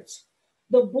skirts,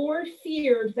 the board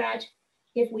feared that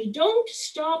if we don't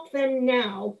stop them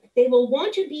now, they will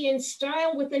want to be in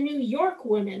style with the New York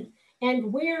women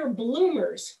and wear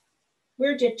bloomers.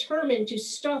 We're determined to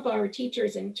stop our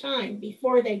teachers in time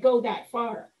before they go that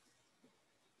far.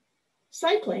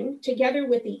 Cycling, together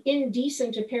with the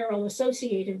indecent apparel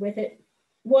associated with it,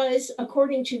 was,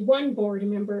 according to one board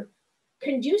member,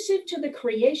 conducive to the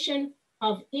creation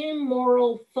of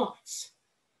immoral thoughts.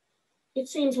 It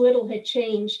seems little had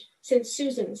changed since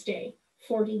Susan's day,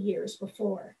 40 years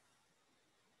before.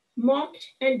 Mocked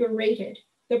and berated,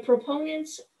 the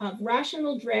proponents of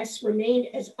rational dress remained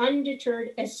as undeterred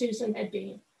as Susan had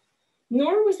been,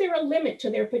 nor was there a limit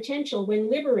to their potential when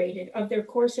liberated of their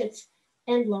corsets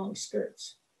and long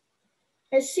skirts.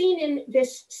 As seen in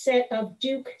this set of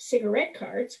Duke cigarette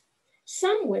cards,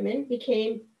 some women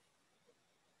became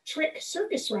trick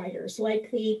circus riders,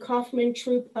 like the Kaufman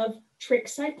troupe of trick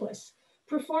cyclists,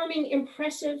 performing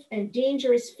impressive and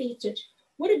dangerous feats which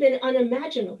would have been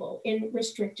unimaginable in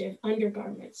restrictive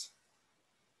undergarments.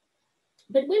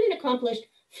 But women accomplished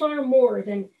far more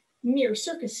than mere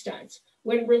circus stunts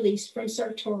when released from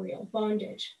sartorial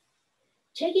bondage.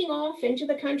 Taking off into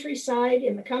the countryside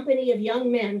in the company of young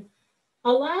men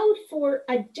allowed for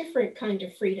a different kind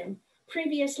of freedom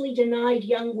previously denied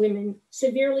young women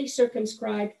severely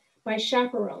circumscribed by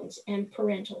chaperones and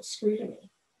parental scrutiny.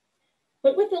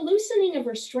 But with the loosening of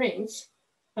restraints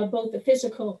of both the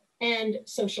physical and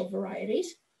social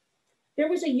varieties, there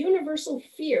was a universal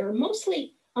fear,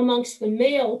 mostly amongst the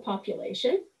male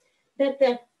population, that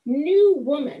the new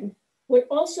woman would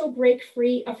also break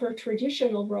free of her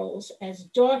traditional roles as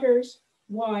daughters,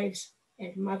 wives,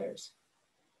 and mothers.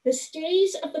 The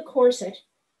stays of the corset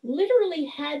literally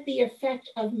had the effect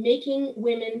of making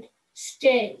women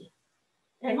stay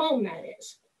at home, that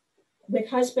is, with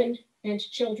husband and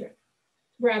children,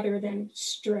 rather than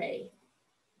stray.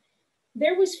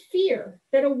 There was fear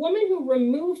that a woman who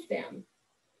removed them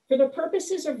for the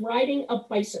purposes of riding a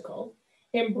bicycle,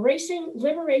 embracing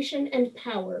liberation and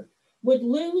power, would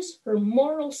lose her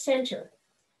moral center,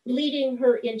 leading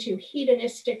her into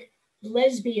hedonistic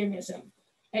lesbianism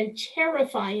and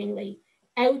terrifyingly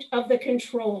out of the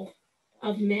control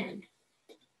of men.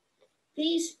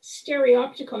 These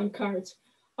stereopticon cards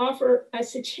offer a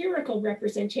satirical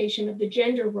representation of the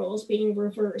gender roles being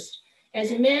reversed,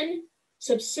 as men,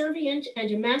 subservient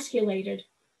and emasculated,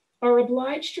 are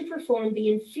obliged to perform the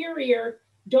inferior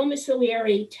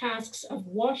domiciliary tasks of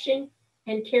washing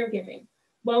and caregiving,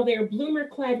 while their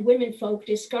bloomer-clad womenfolk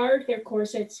discard their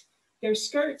corsets, their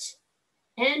skirts,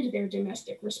 and their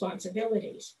domestic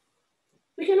responsibilities.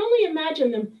 We can only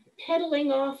imagine them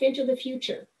pedaling off into the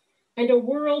future and a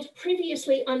world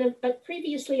previously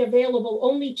available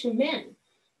only to men,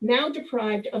 now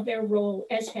deprived of their role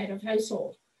as head of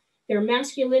household, their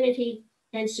masculinity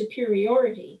and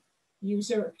superiority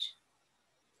usurped.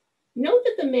 Note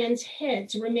that the men's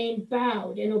heads remain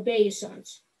bowed in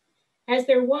obeisance, as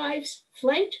their wives,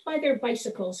 flanked by their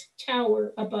bicycles,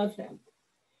 tower above them.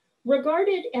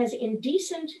 Regarded as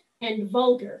indecent and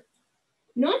vulgar,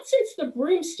 not since the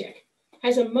broomstick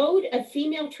has a mode of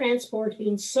female transport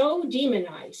been so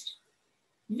demonized,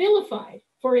 vilified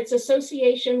for its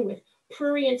association with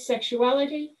prurient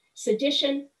sexuality,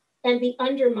 sedition, and the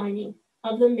undermining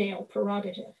of the male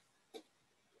prerogative.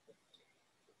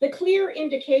 The clear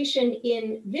indication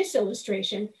in this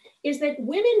illustration is that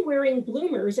women wearing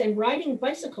bloomers and riding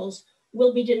bicycles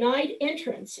will be denied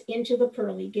entrance into the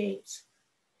pearly gates.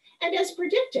 And as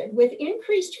predicted, with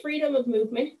increased freedom of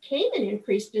movement came an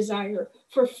increased desire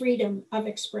for freedom of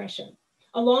expression,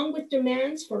 along with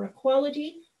demands for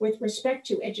equality with respect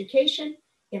to education,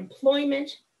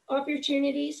 employment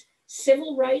opportunities,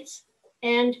 civil rights,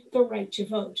 and the right to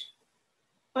vote.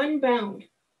 Unbound,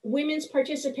 women's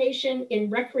participation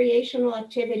in recreational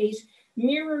activities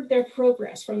mirrored their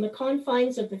progress from the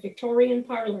confines of the Victorian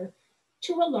parlor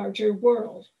to a larger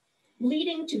world,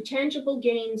 leading to tangible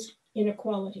gains in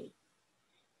equality.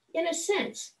 In a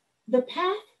sense, the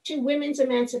path to women's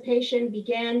emancipation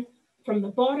began from the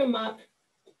bottom up,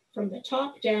 from the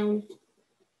top down,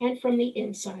 and from the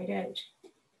inside out.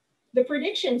 The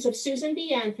predictions of Susan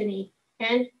B. Anthony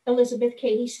and Elizabeth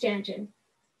Cady Stanton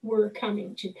were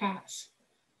coming to pass.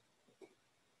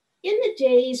 In the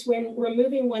days when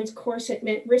removing one's corset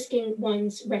meant risking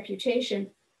one's reputation,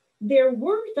 there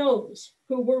were those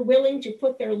who were willing to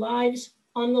put their lives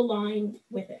on the line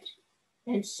with it.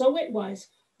 And so it was,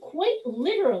 quite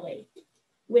literally,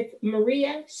 with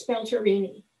Maria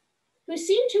Spelterini, who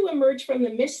seemed to emerge from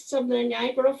the mists of the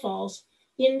Niagara Falls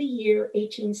in the year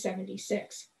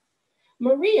 1876.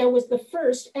 Maria was the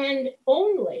first and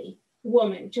only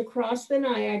woman to cross the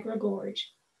Niagara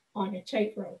Gorge on a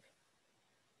tightrope.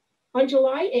 On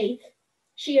July 8th,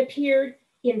 she appeared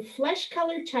in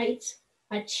flesh-colored tights,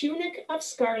 a tunic of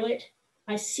scarlet,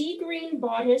 a sea green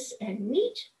bodice, and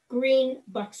neat green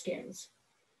buckskins.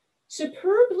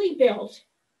 Superbly built,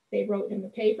 they wrote in the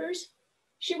papers,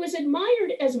 she was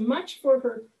admired as much for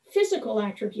her physical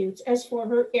attributes as for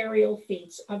her aerial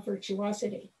feats of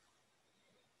virtuosity.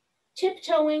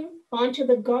 Tiptoeing onto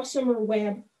the gossamer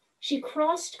web, she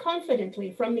crossed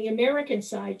confidently from the American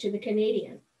side to the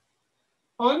Canadian.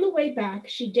 On the way back,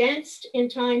 she danced in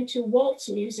time to waltz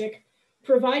music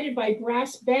provided by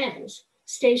brass bands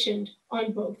stationed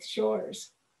on both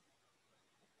shores.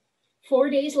 4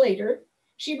 days later,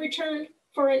 she returned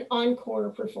for an encore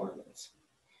performance.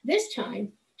 This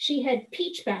time, she had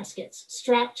peach baskets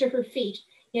strapped to her feet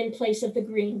in place of the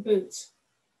green boots.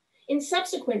 In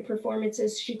subsequent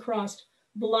performances, she crossed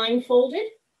blindfolded,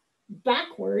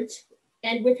 backwards,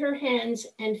 and with her hands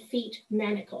and feet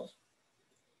manacled.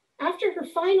 After her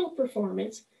final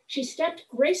performance, she stepped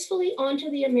gracefully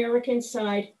onto the American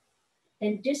side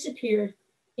and disappeared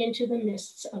into the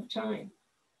mists of time.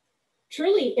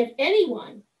 Truly, if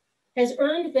anyone has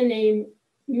earned the name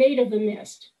Maid of the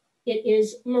Mist, it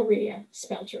is Maria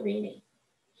Spelterini.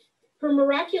 Her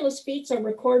miraculous feats are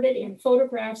recorded in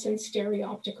photographs and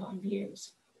stereopticon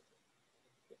views.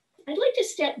 I'd like to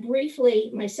step briefly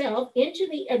myself into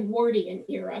the Edwardian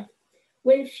era,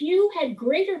 when few had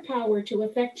greater power to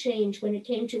affect change when it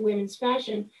came to women's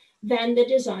fashion than the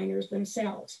designers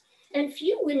themselves. And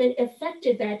few women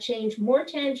effected that change more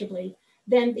tangibly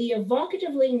than the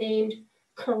evocatively named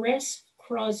Caress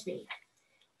Crosby.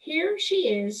 Here she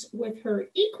is with her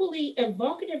equally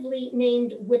evocatively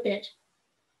named whippet,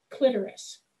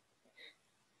 Clitoris.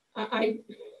 I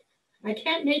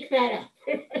can't make that up.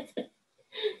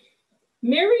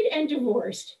 Married and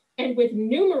divorced, and with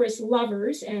numerous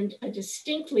lovers and a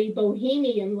distinctly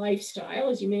bohemian lifestyle,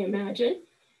 as you may imagine,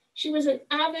 she was an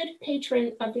avid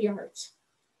patron of the arts,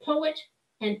 poet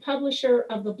and publisher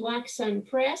of the Black Sun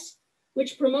Press,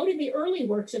 which promoted the early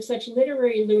works of such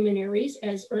literary luminaries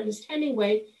as Ernest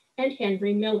Hemingway and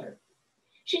Henry Miller.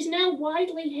 She's now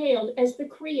widely hailed as the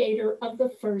creator of the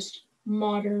first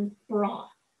modern bra.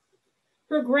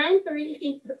 Her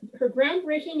groundbreaking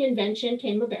invention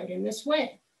came about in this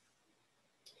way.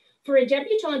 For a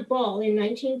debutante ball in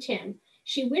 1910,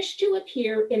 she wished to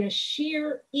appear in a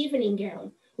sheer evening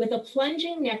gown with a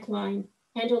plunging neckline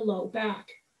and a low back.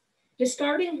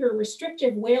 Discarding her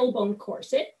restrictive whalebone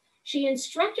corset, she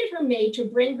instructed her maid to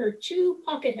bring her 2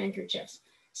 pocket handkerchiefs,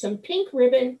 some pink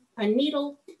ribbon, a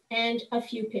needle, and a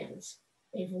few pins.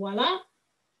 Et voila,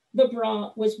 the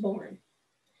bra was born.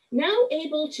 Now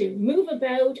able to move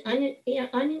about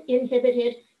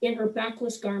uninhibited in her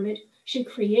backless garment, she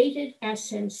created a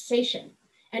sensation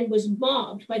and was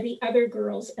mobbed by the other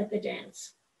girls at the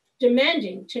dance,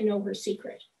 demanding to know her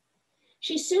secret.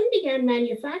 She soon began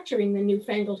manufacturing the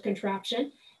newfangled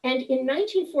contraption, and in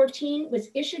 1914 was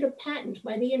issued a patent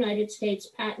by the United States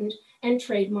Patent and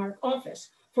Trademark Office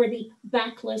for the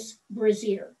backless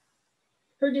brassiere.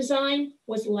 Her design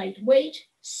was lightweight,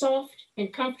 soft,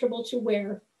 and comfortable to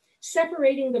wear,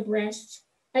 separating the breasts,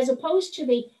 as opposed to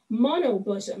the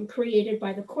monobosom created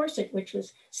by the corset, which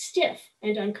was stiff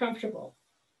and uncomfortable.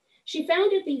 She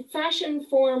founded the Fashion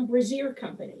Form Brassiere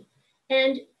Company,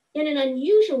 and in an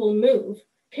unusual move,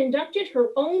 conducted her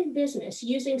own business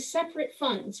using separate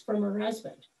funds from her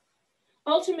husband.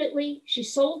 Ultimately, she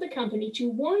sold the company to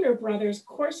Warner Brothers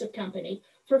Corset Company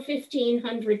for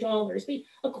 $1,500, the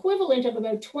equivalent of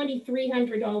about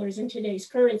 $2,300 in today's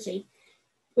currency,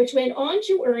 which went on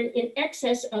to earn in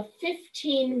excess of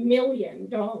 $15 million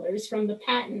from the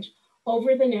patent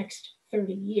over the next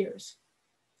 30 years.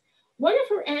 One of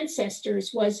her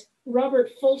ancestors was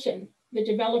Robert Fulton, the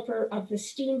developer of the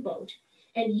steamboat.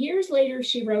 And years later,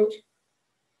 she wrote,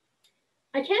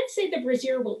 "I can't say the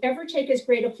brassiere will ever take as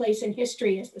great a place in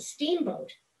history as the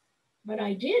steamboat, but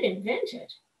I did invent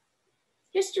it."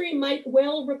 History might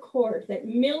well record that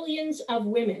millions of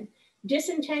women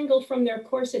disentangled from their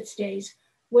corset stays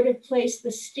would have placed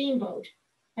the steamboat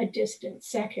a distant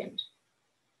second.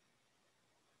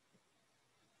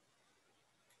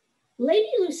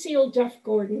 Lady Lucille Duff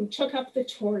Gordon took up the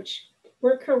torch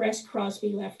where Caress Crosby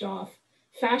left off.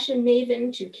 Fashion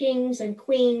maven to kings and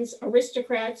queens,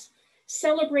 aristocrats,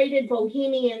 celebrated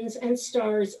bohemians and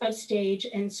stars of stage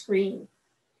and screen.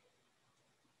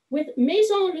 With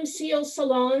Maison Lucille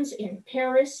salons in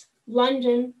Paris,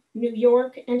 London, New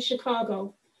York, and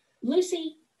Chicago,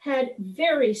 Lucy had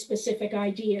very specific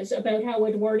ideas about how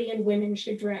Edwardian women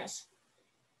should dress,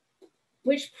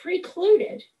 which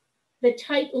precluded the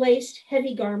tight-laced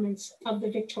heavy garments of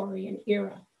the Victorian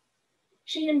era.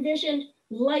 She envisioned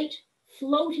light,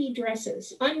 floaty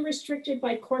dresses, unrestricted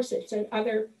by corsets and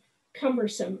other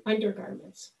cumbersome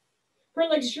undergarments. Her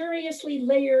luxuriously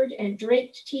layered and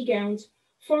draped tea gowns,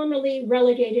 formerly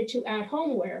relegated to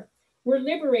at-home wear, were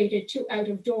liberated to out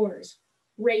of doors,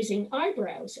 raising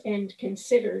eyebrows and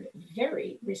considered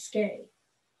very risque.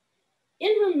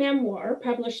 In her memoir,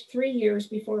 published 3 years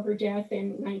before her death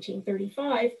in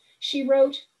 1935, she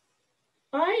wrote,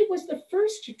 "I was the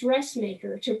first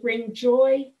dressmaker to bring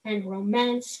joy and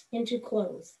romance into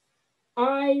clothes.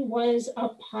 I was a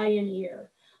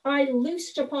pioneer. I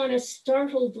loosed upon a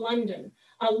startled London,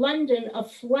 a London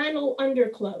of flannel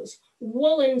underclothes,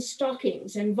 woolen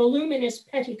stockings, and voluminous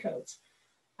petticoats,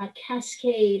 a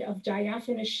cascade of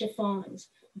diaphanous chiffons,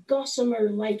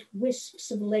 gossamer-like wisps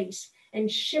of lace, and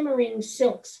shimmering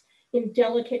silks in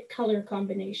delicate color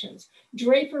combinations,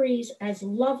 draperies as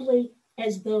lovely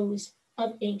as those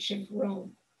of ancient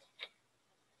Rome."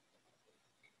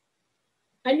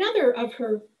 Another of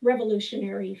her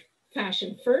revolutionary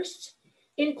fashion firsts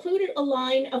included a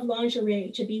line of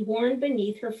lingerie to be worn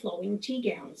beneath her flowing tea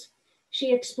gowns.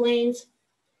 She explains,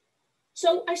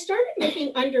 "So I started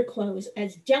making underclothes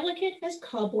as delicate as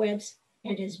cobwebs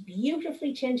and as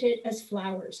beautifully tinted as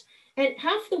flowers. And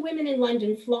half the women in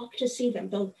London flocked to see them,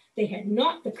 though they had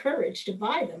not the courage to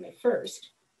buy them at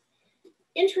first."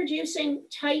 Introducing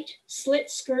tight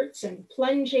slit skirts and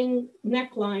plunging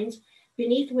necklines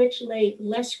beneath which lay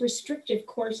less restrictive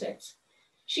corsets,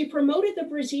 she promoted the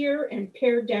brassiere and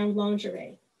pared down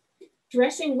lingerie,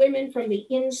 dressing women from the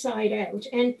inside out.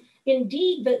 And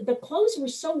indeed, the clothes were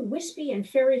so wispy and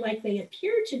fairy-like they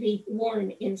appeared to be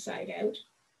worn inside out.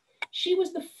 She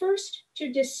was the first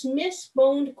to dismiss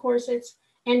boned corsets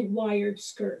and wired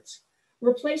skirts,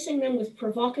 replacing them with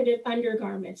provocative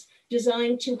undergarments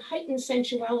designed to heighten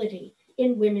sensuality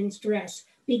in women's dress,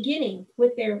 beginning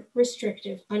with their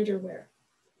restrictive underwear.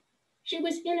 She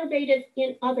was innovative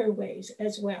in other ways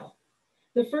as well.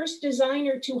 The first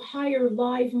designer to hire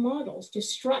live models to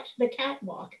strut the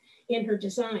catwalk in her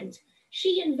designs,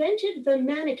 she invented the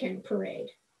mannequin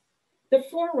parade, the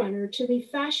forerunner to the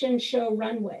fashion show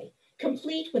runway,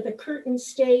 complete with a curtain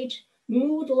stage,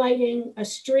 mood lighting, a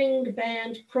stringed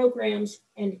band, programs,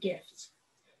 and gifts.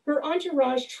 Her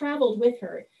entourage traveled with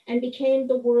her and became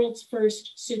the world's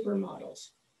first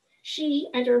supermodels. She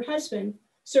and her husband,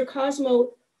 Sir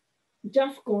Cosmo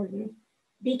Duff Gordon,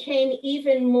 became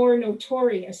even more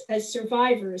notorious as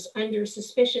survivors under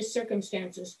suspicious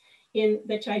circumstances in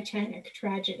the Titanic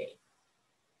tragedy.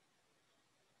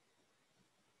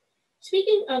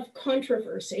 Speaking of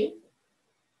controversy,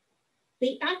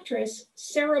 the actress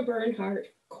Sarah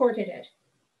Bernhardt courted it,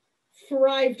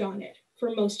 thrived on it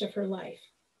for most of her life.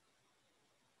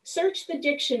 Search the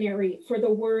dictionary for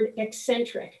the word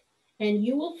eccentric, and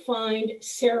you will find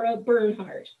Sarah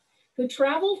Bernhardt, who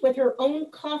traveled with her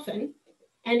own coffin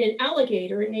and an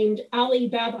alligator named Ali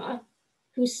Baba,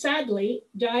 who sadly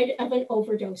died of an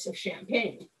overdose of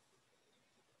champagne.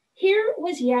 Here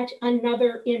was yet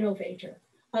another innovator,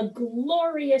 a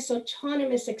glorious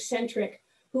autonomous eccentric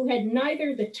who had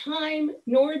neither the time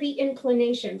nor the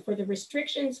inclination for the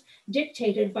restrictions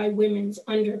dictated by women's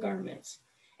undergarments,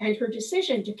 and her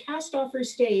decision to cast off her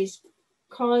stays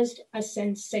caused a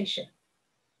sensation.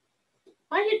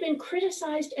 "I had been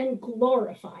criticized and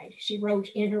glorified," she wrote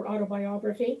in her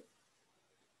autobiography.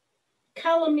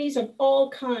 "Calumnies of all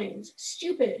kinds,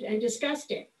 stupid and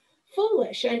disgusting,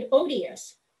 foolish and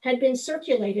odious, had been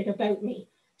circulated about me,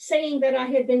 saying that I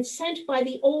had been sent by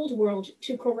the old world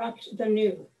to corrupt the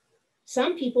new.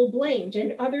 Some people blamed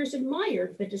and others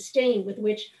admired the disdain with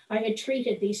which I had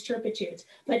treated these turpitudes,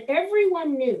 but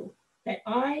everyone knew that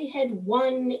I had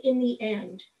won in the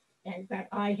end and that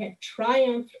I had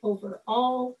triumphed over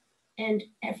all and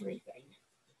everything."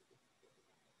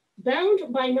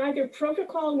 Bound by neither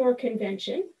protocol nor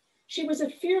convention, she was a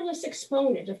fearless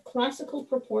exponent of classical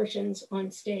proportions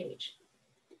on stage.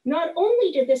 Not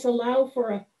only did this allow for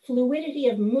a fluidity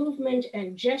of movement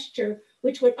and gesture,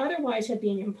 which would otherwise have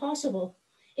been impossible,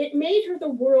 it made her the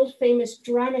world-famous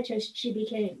dramatist she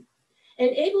became,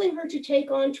 enabling her to take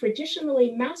on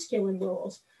traditionally masculine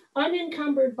roles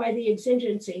unencumbered by the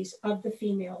exigencies of the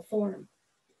female form.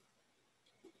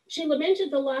 She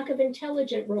lamented the lack of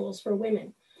intelligent roles for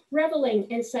women, reveling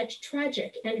in such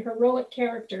tragic and heroic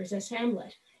characters as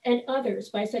Hamlet, and others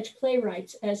by such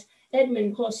playwrights as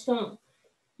Edmond Rostand,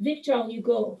 Victor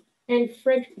Hugo, and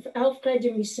Alfred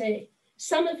de Musset,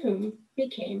 some of whom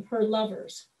became her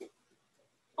lovers.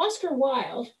 Oscar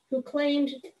Wilde, who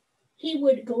claimed he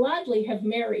would gladly have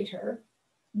married her,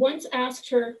 once asked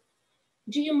her,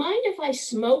 "Do you mind if I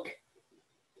smoke?"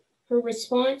 Her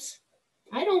response,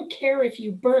 "I don't care if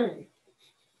you burn."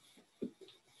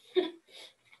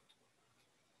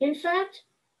 In fact,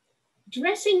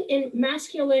 dressing in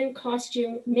masculine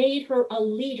costume made her a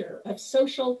leader of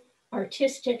social,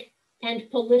 artistic, and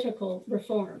political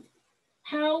reform.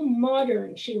 How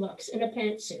modern she looks in a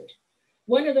pantsuit.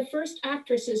 One of the first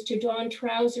actresses to don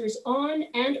trousers on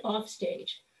and off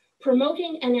stage,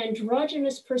 promoting an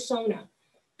androgynous persona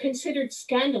considered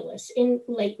scandalous in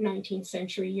late 19th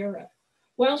century Europe,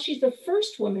 while she's the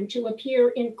first woman to appear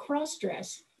in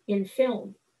cross-dress in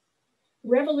film.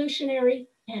 Revolutionary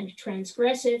and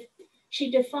transgressive, she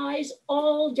defies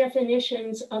all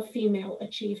definitions of female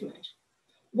achievement.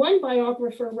 One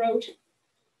biographer wrote,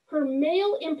 "Her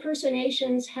male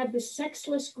impersonations had the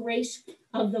sexless grace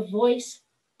of the voice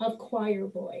of choir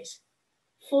boys,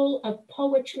 full of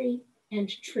poetry and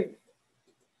truth."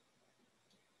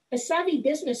 A savvy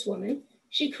businesswoman,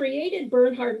 she created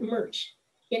Bernhardt merch,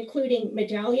 including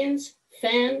medallions,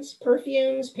 fans,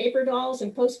 perfumes, paper dolls,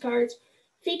 and postcards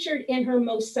featured in her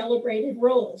most celebrated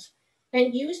roles,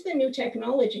 and used the new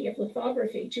technology of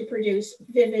lithography to produce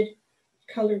vivid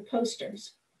colored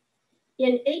posters.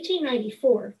 In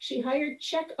 1894, she hired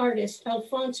Czech artist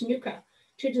Alphonse Mucha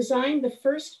to design the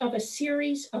first of a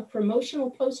series of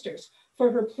promotional posters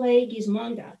for her play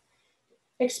Gismonda,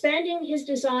 expanding his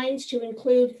designs to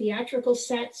include theatrical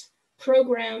sets,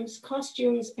 programs,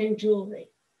 costumes, and jewelry.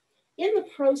 In the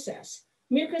process,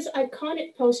 Mucha's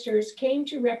iconic posters came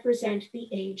to represent the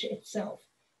age itself,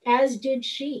 as did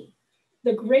she,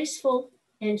 the graceful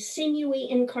and sinewy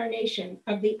incarnation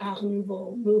of the Art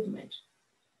Nouveau movement.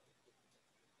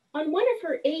 On one of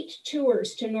her 8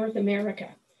 tours to North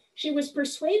America, she was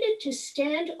persuaded to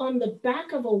stand on the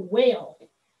back of a whale,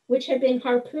 which had been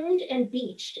harpooned and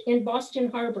beached in Boston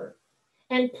Harbor,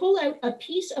 and pull out a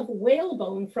piece of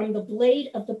whalebone from the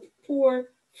blade of the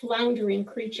poor floundering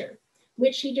creature,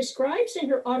 which she describes in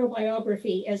her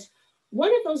autobiography as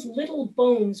one of those little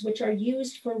bones which are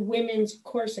used for women's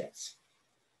corsets.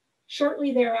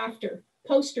 Shortly thereafter,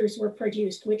 posters were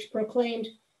produced which proclaimed,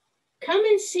 "Come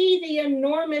and see the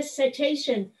enormous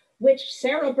cetacean which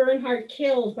Sarah Bernhardt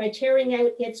killed by tearing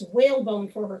out its whalebone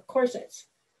for her corsets."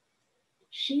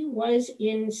 She was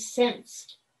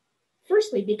incensed.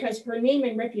 Firstly, because her name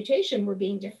and reputation were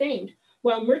being defamed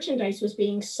while merchandise was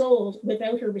being sold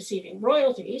without her receiving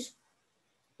royalties.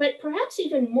 But perhaps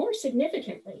even more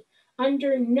significantly,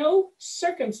 under no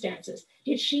circumstances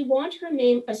did she want her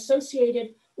name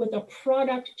associated with a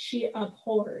product she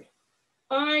abhorred.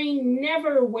 "I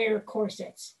never wear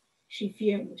corsets," she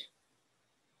fumed.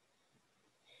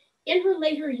 In her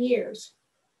later years,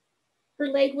 her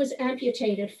leg was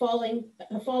amputated following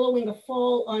a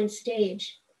fall on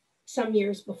stage some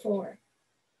years before,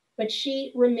 but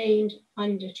she remained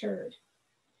undeterred.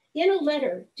 In a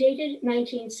letter dated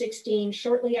 1916,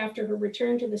 shortly after her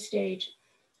return to the stage,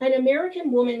 an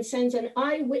American woman sends an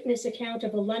eyewitness account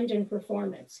of a London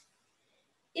performance.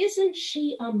 "Isn't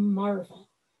she a marvel?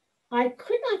 I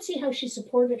could not see how she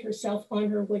supported herself on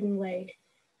her wooden leg.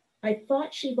 I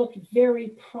thought she looked very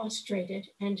prostrated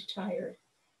and tired,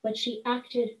 but she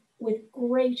acted with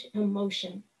great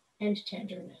emotion and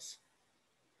tenderness."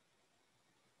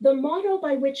 The motto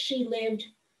by which she lived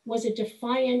was a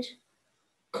defiant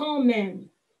quand même,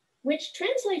 which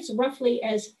translates roughly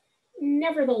as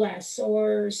nevertheless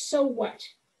or so what,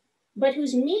 but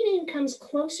whose meaning comes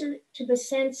closer to the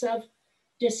sense of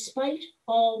despite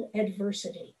all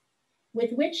adversity,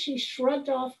 with which she shrugged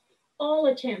off all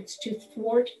attempts to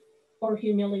thwart or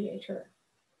humiliate her.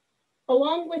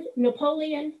 Along with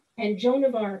Napoleon and Joan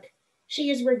of Arc, she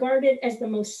is regarded as the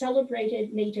most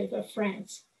celebrated native of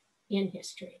France in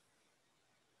history.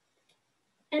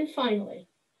 And finally,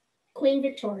 Queen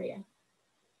Victoria,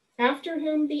 after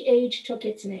whom the age took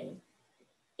its name,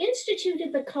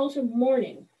 instituted the cult of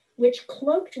mourning, which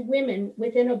cloaked women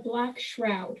within a black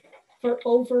shroud for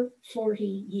over 40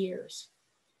 years.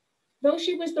 Though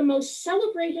she was the most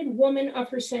celebrated woman of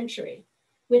her century,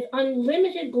 with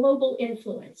unlimited global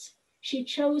influence, she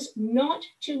chose not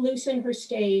to loosen her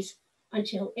stays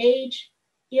until age,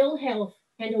 ill health,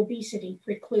 and obesity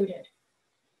precluded.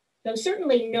 Though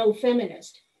certainly no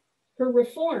feminist, Her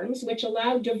reforms, which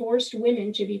allowed divorced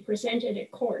women to be presented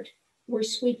at court, were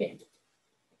sweeping.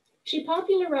 She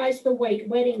popularized the white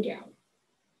wedding gown.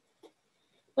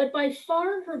 But by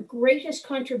far her greatest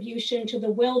contribution to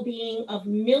the well-being of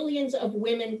millions of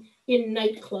women in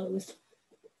night clothes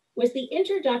was the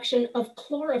introduction of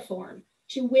chloroform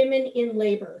to women in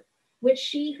labor, which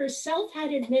she herself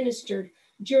had administered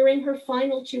during her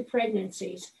final 2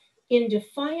 pregnancies in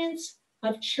defiance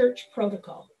of church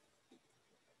protocol.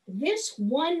 This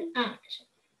one act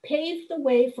paved the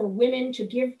way for women to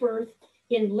give birth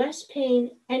in less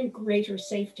pain and greater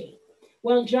safety,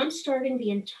 while jump-starting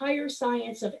the entire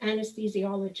science of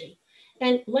anesthesiology.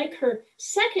 And like her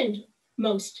second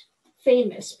most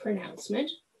famous pronouncement,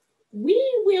 "We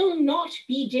will not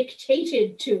be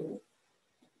dictated to,"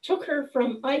 took her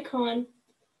from icon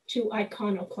to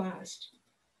iconoclast.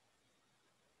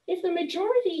 If the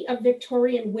majority of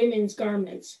Victorian women's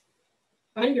garments,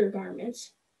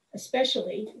 undergarments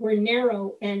especially, were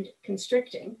narrow and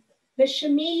constricting, the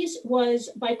chemise was,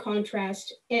 by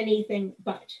contrast, anything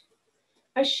but.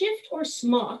 A shift or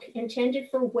smock intended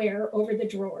for wear over the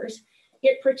drawers,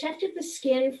 it protected the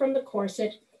skin from the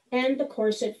corset and the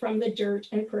corset from the dirt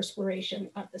and perspiration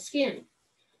of the skin.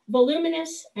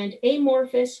 Voluminous and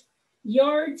amorphous,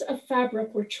 yards of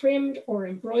fabric were trimmed or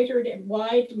embroidered in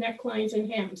wide necklines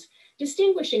and hems,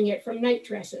 distinguishing it from night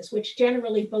dresses, which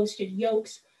generally boasted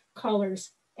yokes,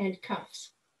 collars, and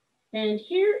cuffs. And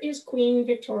here is Queen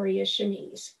Victoria's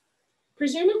chemise,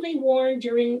 presumably worn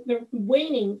during the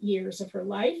waning years of her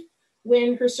life,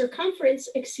 when her circumference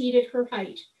exceeded her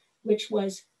height, which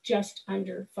was just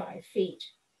under 5 feet.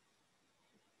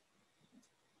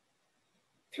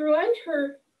 Throughout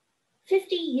her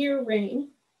 50-year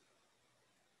reign,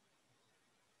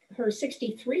 her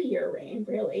 63-year reign,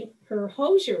 really, her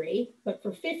hosiery, but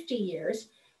for 50 years,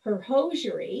 her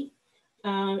hosiery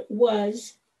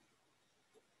was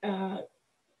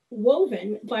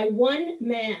woven by one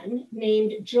man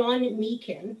named John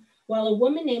Meakin, while a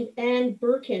woman named Anne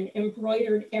Birkin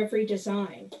embroidered every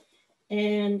design.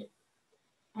 And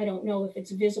I don't know if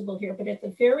it's visible here, but at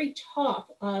the very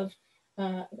top of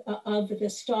the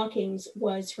stockings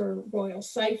was her royal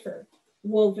cipher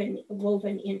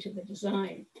woven into the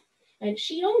design. And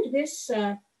she owned this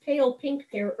pale pink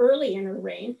pair early in her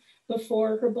reign,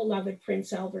 before her beloved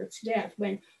Prince Albert's death,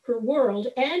 when her world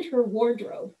and her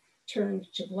wardrobe turned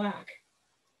to black.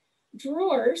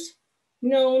 Drawers,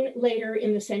 known later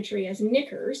in the century as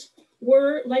knickers,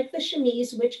 were, like the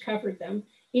chemise which covered them,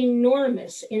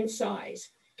 enormous in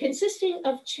size, consisting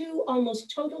of 2 almost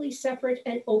totally separate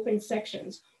and open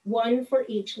sections, one for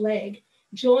each leg,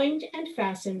 joined and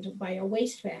fastened by a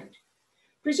waistband.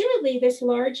 Presumably, this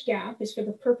large gap is for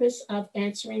the purpose of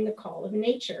answering the call of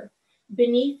nature,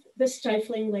 beneath the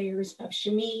stifling layers of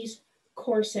chemise,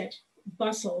 corset,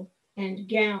 bustle, and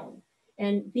gown.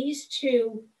 And these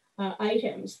 2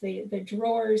 items, the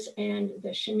drawers and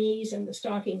the chemise and the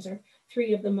stockings, are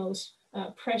 3 of the most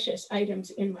precious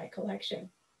items in my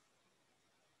collection.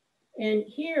 And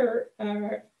here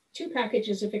are 2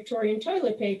 packages of Victorian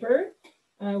toilet paper,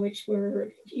 which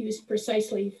were used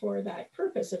precisely for that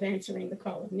purpose of answering the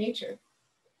call of nature.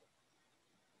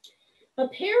 A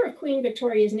pair of Queen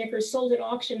Victoria's knickers sold at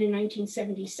auction in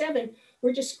 1977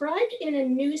 were described in a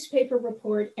newspaper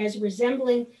report as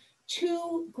resembling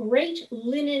 2 great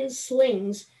linen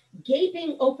slings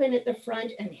gaping open at the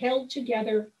front and held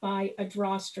together by a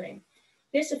drawstring.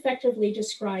 This effectively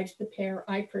describes the pair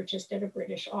I purchased at a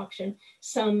British auction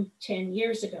some 10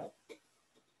 years ago.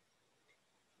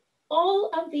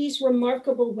 All of these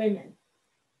remarkable women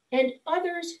and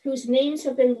others whose names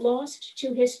have been lost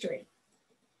to history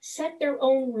set their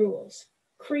own rules,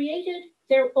 created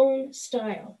their own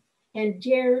style, and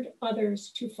dared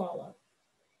others to follow.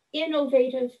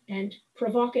 Innovative and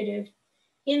provocative,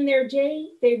 in their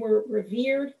day, they were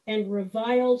revered and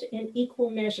reviled in equal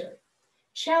measure,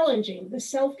 challenging the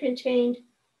self-contained,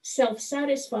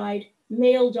 self-satisfied,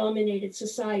 male-dominated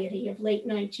society of late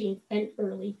 19th and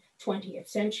early 20th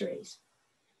centuries.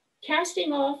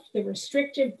 Casting off the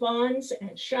restrictive bonds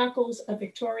and shackles of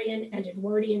Victorian and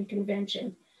Edwardian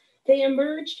convention, they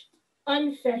emerged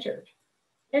unfettered,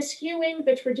 eschewing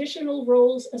the traditional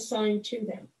roles assigned to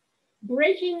them,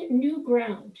 breaking new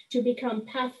ground to become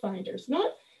pathfinders,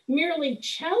 not merely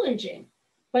challenging,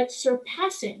 but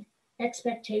surpassing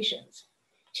expectations,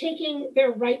 taking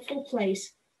their rightful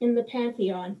place in the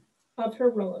pantheon of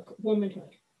heroic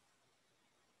womanhood.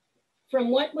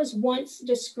 From what was once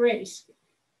disgrace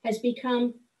has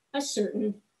become a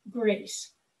certain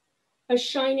grace, a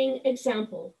shining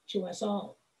example to us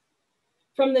all.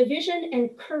 From the vision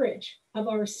and courage of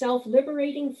our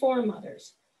self-liberating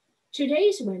foremothers,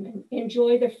 Today's women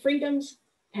enjoy the freedoms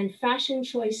and fashion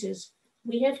choices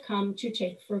we have come to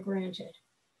take for granted.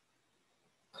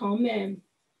 Quand même,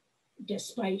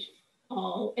 despite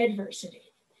all adversity.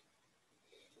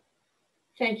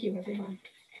 Thank you, everyone.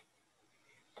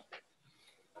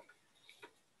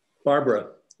 Barbara,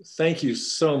 thank you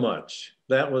so much.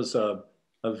 That was a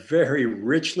very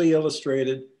richly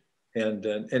illustrated and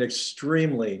an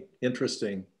extremely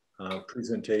interesting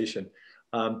presentation.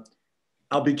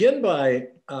 I'll begin by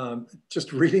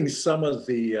just reading some of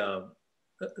the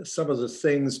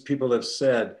things people have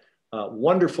said.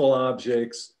 Wonderful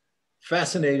objects,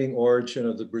 fascinating origin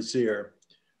of the brassiere.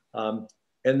 And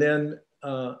then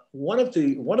one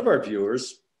of our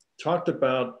viewers talked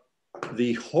about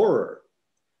the horror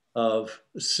of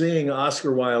seeing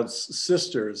Oscar Wilde's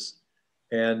sisters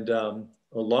and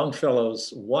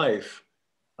Longfellow's wife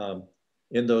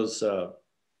in those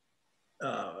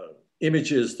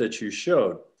images that you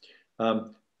showed,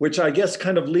 which I guess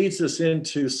kind of leads us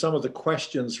into some of the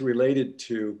questions related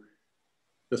to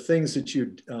the things that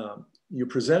you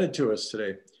presented to us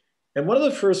today. And one of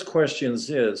the first questions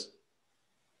is,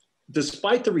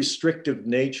 despite the restrictive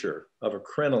nature of a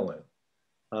crinoline,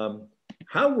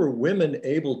 how were women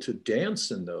able to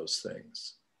dance in those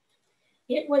things?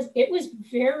 It was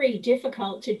very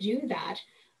difficult to do that.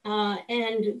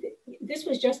 And this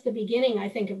was just the beginning, I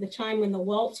think, of the time when the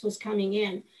waltz was coming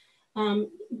in.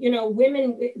 You know,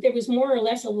 women, there was more or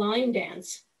less a line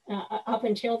dance up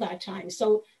until that time.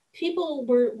 So people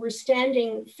were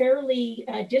standing fairly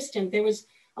distant. There was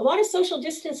a lot of social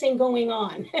distancing going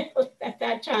on at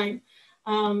that time.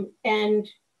 And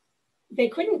they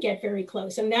couldn't get very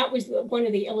close. And that was one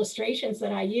of the illustrations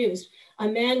that I used. A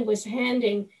man was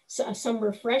handing some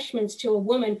refreshments to a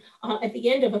woman at the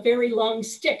end of a very long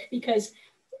stick, because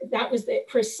that was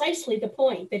precisely the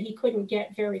point, that he couldn't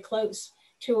get very close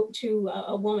to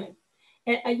a woman.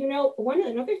 And you know,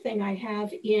 another thing I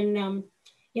have in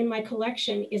my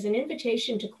collection is an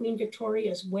invitation to Queen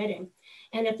Victoria's wedding.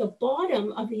 And at the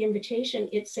bottom of the invitation,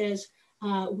 it says,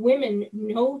 women,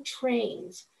 no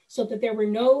trains, so that there were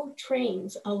no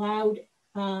trains allowed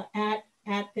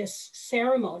at this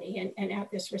ceremony and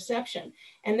at this reception.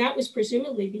 And that was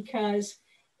presumably because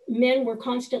men were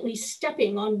constantly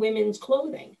stepping on women's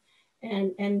clothing.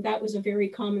 And that was a very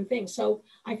common thing. So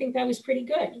I think that was pretty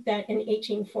good that in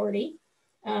 1840,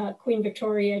 Queen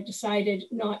Victoria decided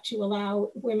not to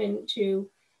allow women to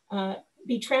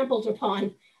be trampled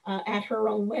upon at her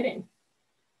own wedding.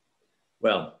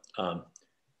 Well,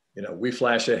 you know, we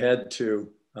flash ahead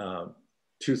to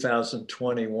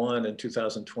 2021 and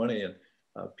 2020, and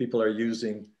people are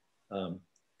using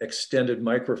extended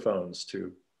microphones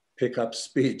to pick up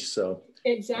speech. So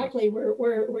exactly,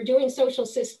 we're doing social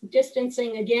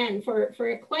distancing again for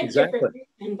a quite different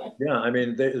reason. But yeah, I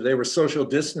mean, they were social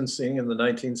distancing in the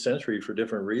 19th century for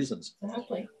different reasons.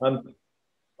 Exactly.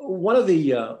 One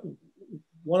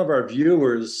of our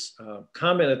viewers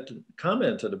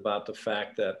commented about the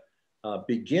fact that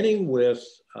beginning with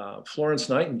Florence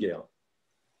Nightingale,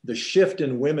 the shift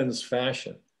in women's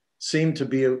fashion seemed to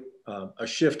be a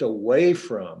shift away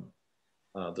from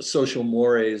the social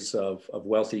mores of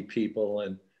wealthy people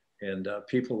and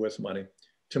people with money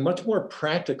to much more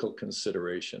practical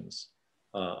considerations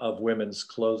of women's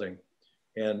clothing.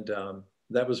 And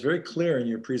that was very clear in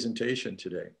your presentation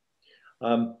today.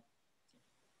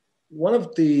 One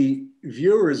of the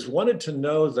viewers wanted to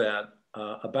know that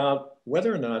about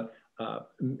whether or not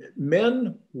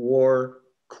men wore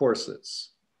corsets.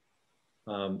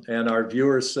 And our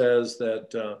viewer says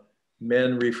that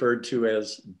men referred to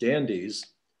as dandies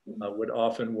would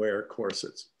often wear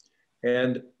corsets.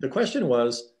 And the question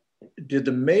was, did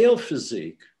the male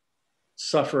physique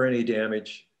suffer any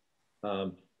damage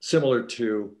similar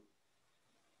to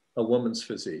a woman's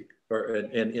physique or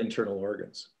and internal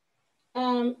organs?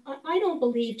 I don't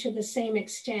believe to the same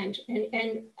extent.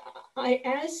 And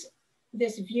as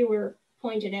this viewer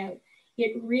pointed out,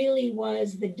 it really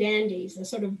was the dandies, the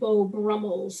sort of Beau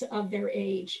Brummels of their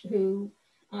age who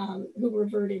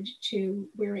reverted to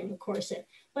wearing a corset.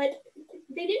 But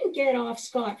they didn't get off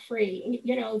scot-free.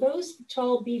 You know, those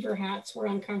tall beaver hats were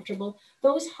uncomfortable.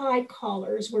 Those high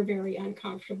collars were very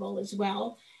uncomfortable as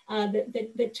well.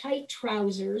 The tight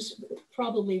trousers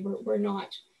probably were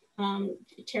not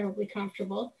terribly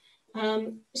comfortable.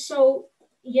 So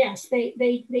yes,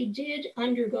 they did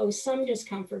undergo some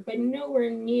discomfort, but nowhere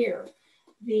near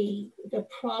the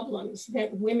problems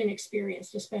that women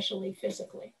experienced, especially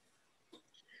physically.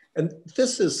 And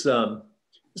this is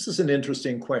an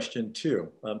interesting question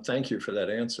too. Thank you for that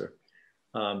answer.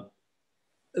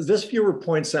 This viewer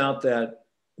points out that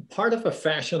part of a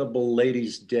fashionable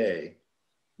lady's day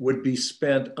would be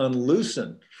spent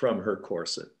unloosened from her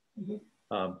corset.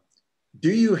 Mm-hmm.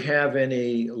 Do you have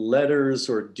any letters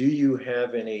or do you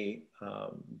have any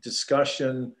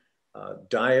discussion,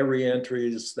 diary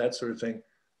entries, that sort of thing,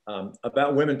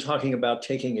 about women talking about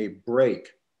taking a break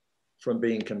from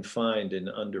being confined in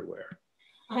underwear?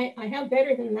 I have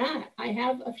better than that. I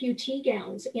have a few tea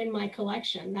gowns in my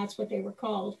collection. That's what they were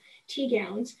called, tea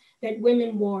gowns that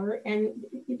women wore, and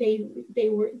they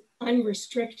were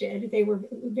unrestricted. They were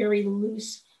very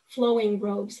loose, flowing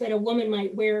robes that a woman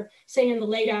might wear, say in the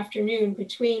late afternoon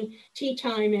between tea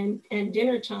time and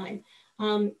dinner time.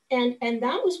 And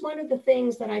that was one of the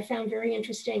things that I found very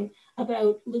interesting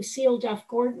about Lucille Duff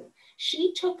Gordon.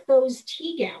 She took those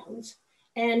tea gowns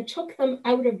and took them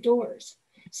out of doors,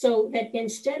 so that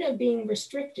instead of being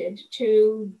restricted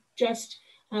to just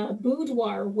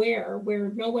boudoir wear, where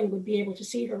no one would be able to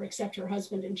see her except her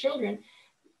husband and children,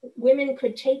 women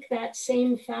could take that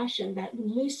same fashion, that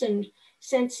loosened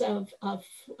sense of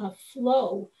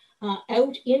flow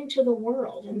out into the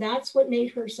world. And that's what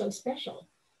made her so special.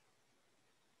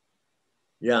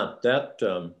 Yeah, that,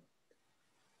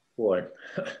 boy,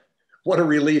 what a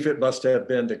relief it must have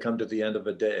been to come to the end of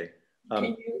a day.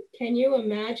 Can you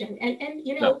imagine? And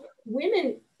you know,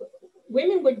 no.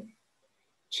 women would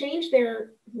change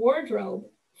their wardrobe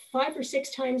 5 or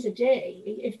 6 times a day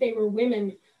if they were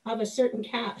women of a certain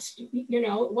caste. You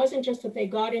know, it wasn't just that they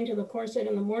got into the corset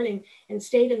in the morning and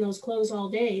stayed in those clothes all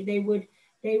day. They would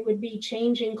be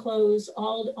changing clothes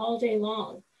all day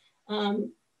long.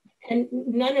 And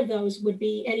none of those would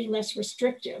be any less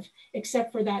restrictive,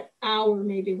 except for that hour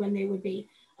maybe when they would be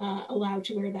allowed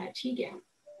to wear that tea gown.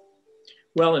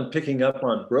 Well, and picking up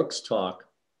on Brooke's talk,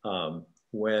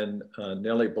 when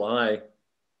Nellie Bly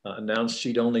announced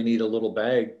she'd only need a little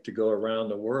bag to go around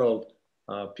the world,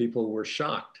 people were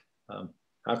shocked.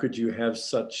 How could you have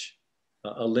such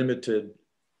a limited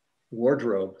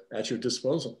wardrobe at your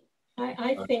disposal?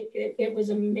 I think it was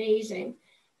amazing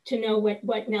to know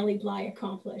what Nellie Bly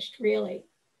accomplished, really.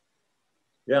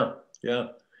 Yeah, yeah.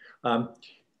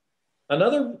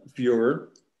 Another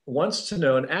viewer wants to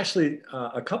know, and actually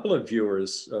a couple of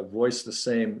viewers voiced the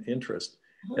same interest,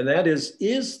 and that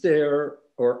is there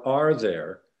or are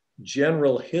there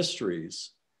general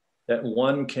histories that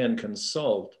one can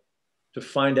consult to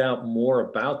find out more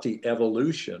about the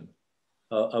evolution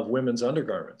of women's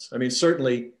undergarments? I mean,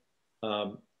 certainly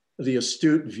the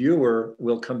astute viewer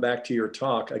will come back to your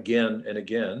talk again and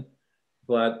again,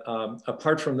 but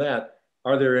apart from that,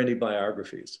 are there any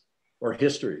biographies or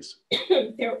histories?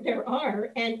 There are,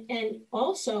 and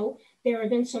also there have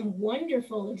been some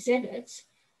wonderful exhibits.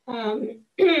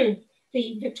 The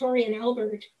Victorian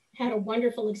Albert had a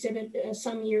wonderful exhibit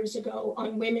some years ago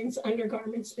on women's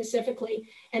undergarments specifically,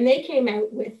 and they came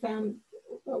out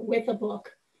with a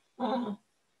book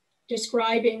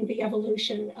describing the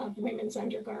evolution of women's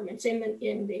undergarments in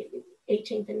the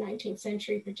 18th and 19th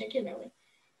century particularly.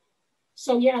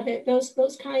 So yeah,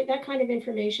 that kind of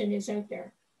information is out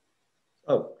there.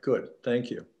 Oh, good,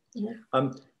 thank you. Yeah.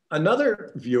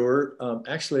 Another viewer,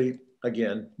 actually,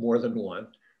 again, more than one,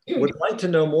 would like to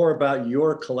know more about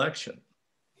your collection.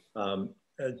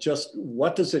 Just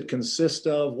what does it consist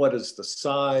of? What is the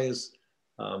size?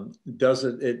 Does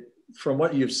it from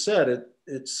what you've said,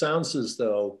 it sounds as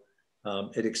though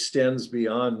it extends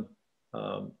beyond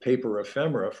paper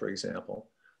ephemera, for example.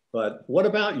 But what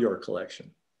about your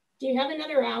collection? Do you have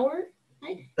another hour?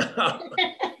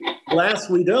 Alas,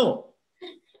 we don't.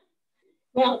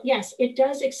 Well, yes, it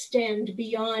does extend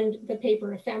beyond the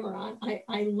paper ephemera.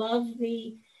 I love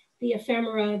the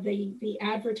ephemera, the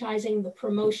advertising, the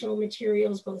promotional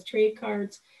materials, both trade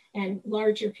cards and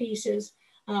larger pieces.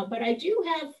 But I do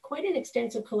have quite an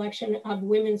extensive collection of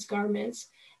women's garments.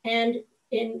 And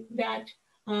in that,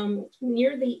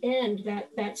 near the end,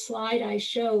 that slide I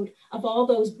showed of all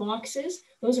those boxes,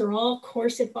 those are all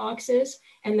corset boxes,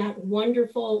 and that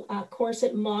wonderful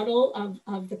corset model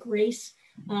of the Grace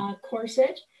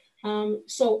corset.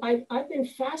 So I've been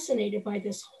fascinated by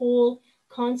this whole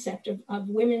concept of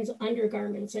women's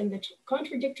undergarments and the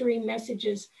contradictory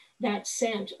messages that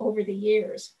sent over the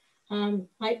years.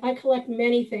 I collect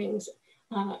many things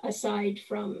aside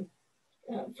from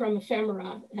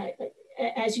ephemera.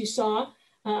 As you saw,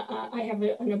 I have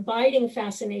an abiding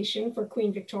fascination for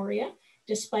Queen Victoria,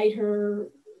 despite her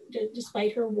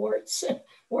warts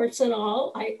and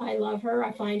all. I love her.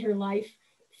 I find her life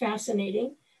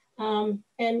fascinating, and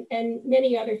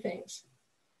many other things.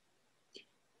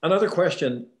 Another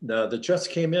question that just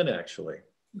came in, actually,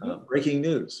 breaking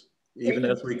news, even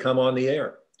as we come on the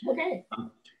air. Okay.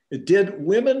 Did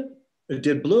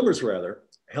bloomers rather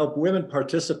help women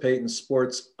participate in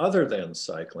sports other than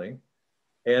cycling?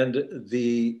 And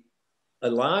the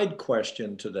allied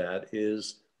question to that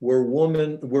is, were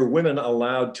women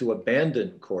allowed to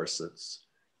abandon corsets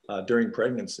during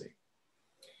pregnancy?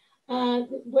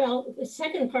 Well, the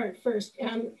second part first.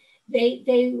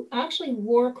 They actually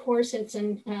wore corsets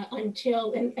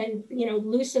until you know,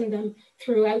 loosened them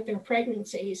throughout their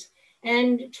pregnancies.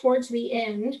 And towards the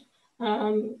end,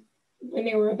 when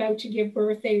they were about to give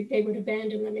birth, they would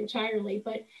abandon them entirely.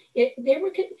 But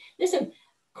listen,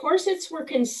 corsets were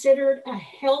considered a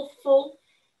healthful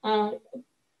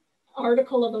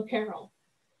article of apparel.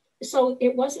 So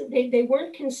it wasn't, they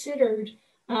weren't considered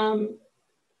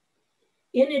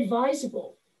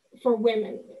inadvisable for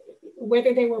women,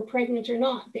 whether they were pregnant or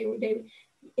not.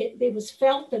 It was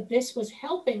felt that this was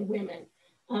helping women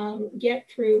get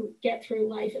through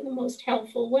life in the most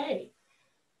helpful way.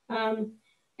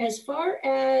 As far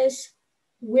as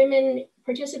women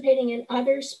participating in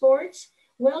other sports,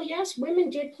 well, yes, women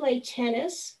did play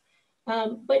tennis,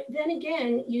 but then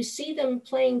again, you see them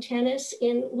playing tennis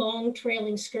in long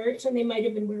trailing skirts, and they might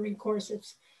have been wearing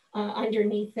corsets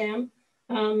underneath them.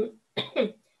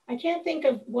 I can't think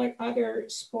of what other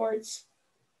sports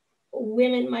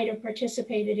women might have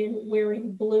participated in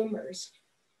wearing bloomers.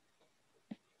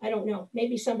 I don't know.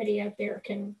 Maybe somebody out there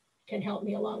can help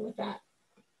me along with that.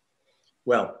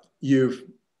 Well, you've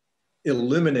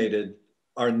illuminated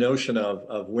our notion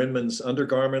of women's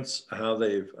undergarments, how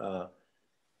they've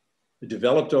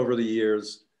developed over the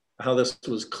years, how this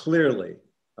was clearly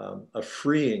a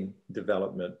freeing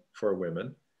development for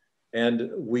women.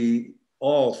 And we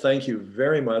all thank you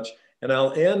very much. And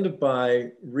I'll end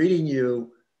by reading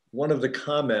you one of the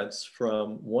comments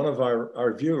from one of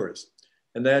our viewers.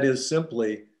 And that is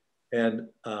simply, and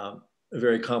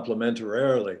very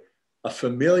complimentarily, a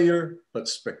familiar but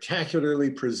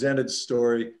spectacularly presented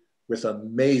story with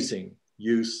amazing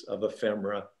use of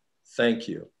ephemera. Thank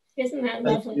you. Isn't that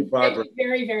lovely? Thank you, Barbara. Thank you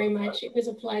very, very much. It was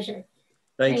a pleasure.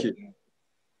 Thank you.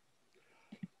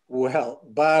 Well,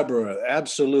 Barbara,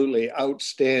 absolutely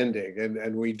outstanding.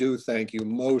 And we do thank you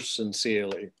most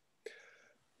sincerely.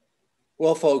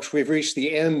 Well, folks, we've reached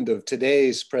the end of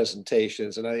today's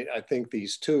presentations, and I think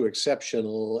these two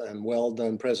exceptional and well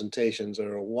done presentations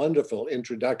are a wonderful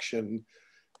introduction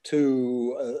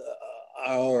to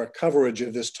our coverage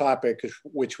of this topic,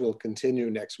 which will continue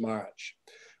next March.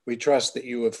 We trust that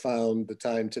you have found the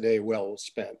time today well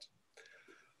spent.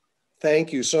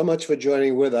 Thank you so much for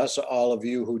joining with us, all of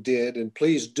you who did, and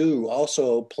please do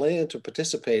also plan to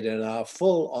participate in our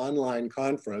full online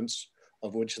conference,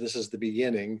 of which this is the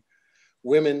beginning,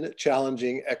 Women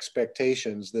Challenging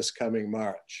Expectations, this coming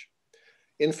March.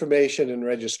 Information and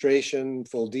registration,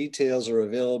 full details are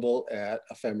available at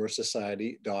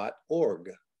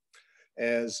ephemerasociety.org.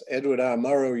 As Edward R.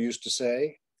 Murrow used to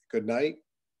say, good night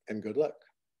and good luck.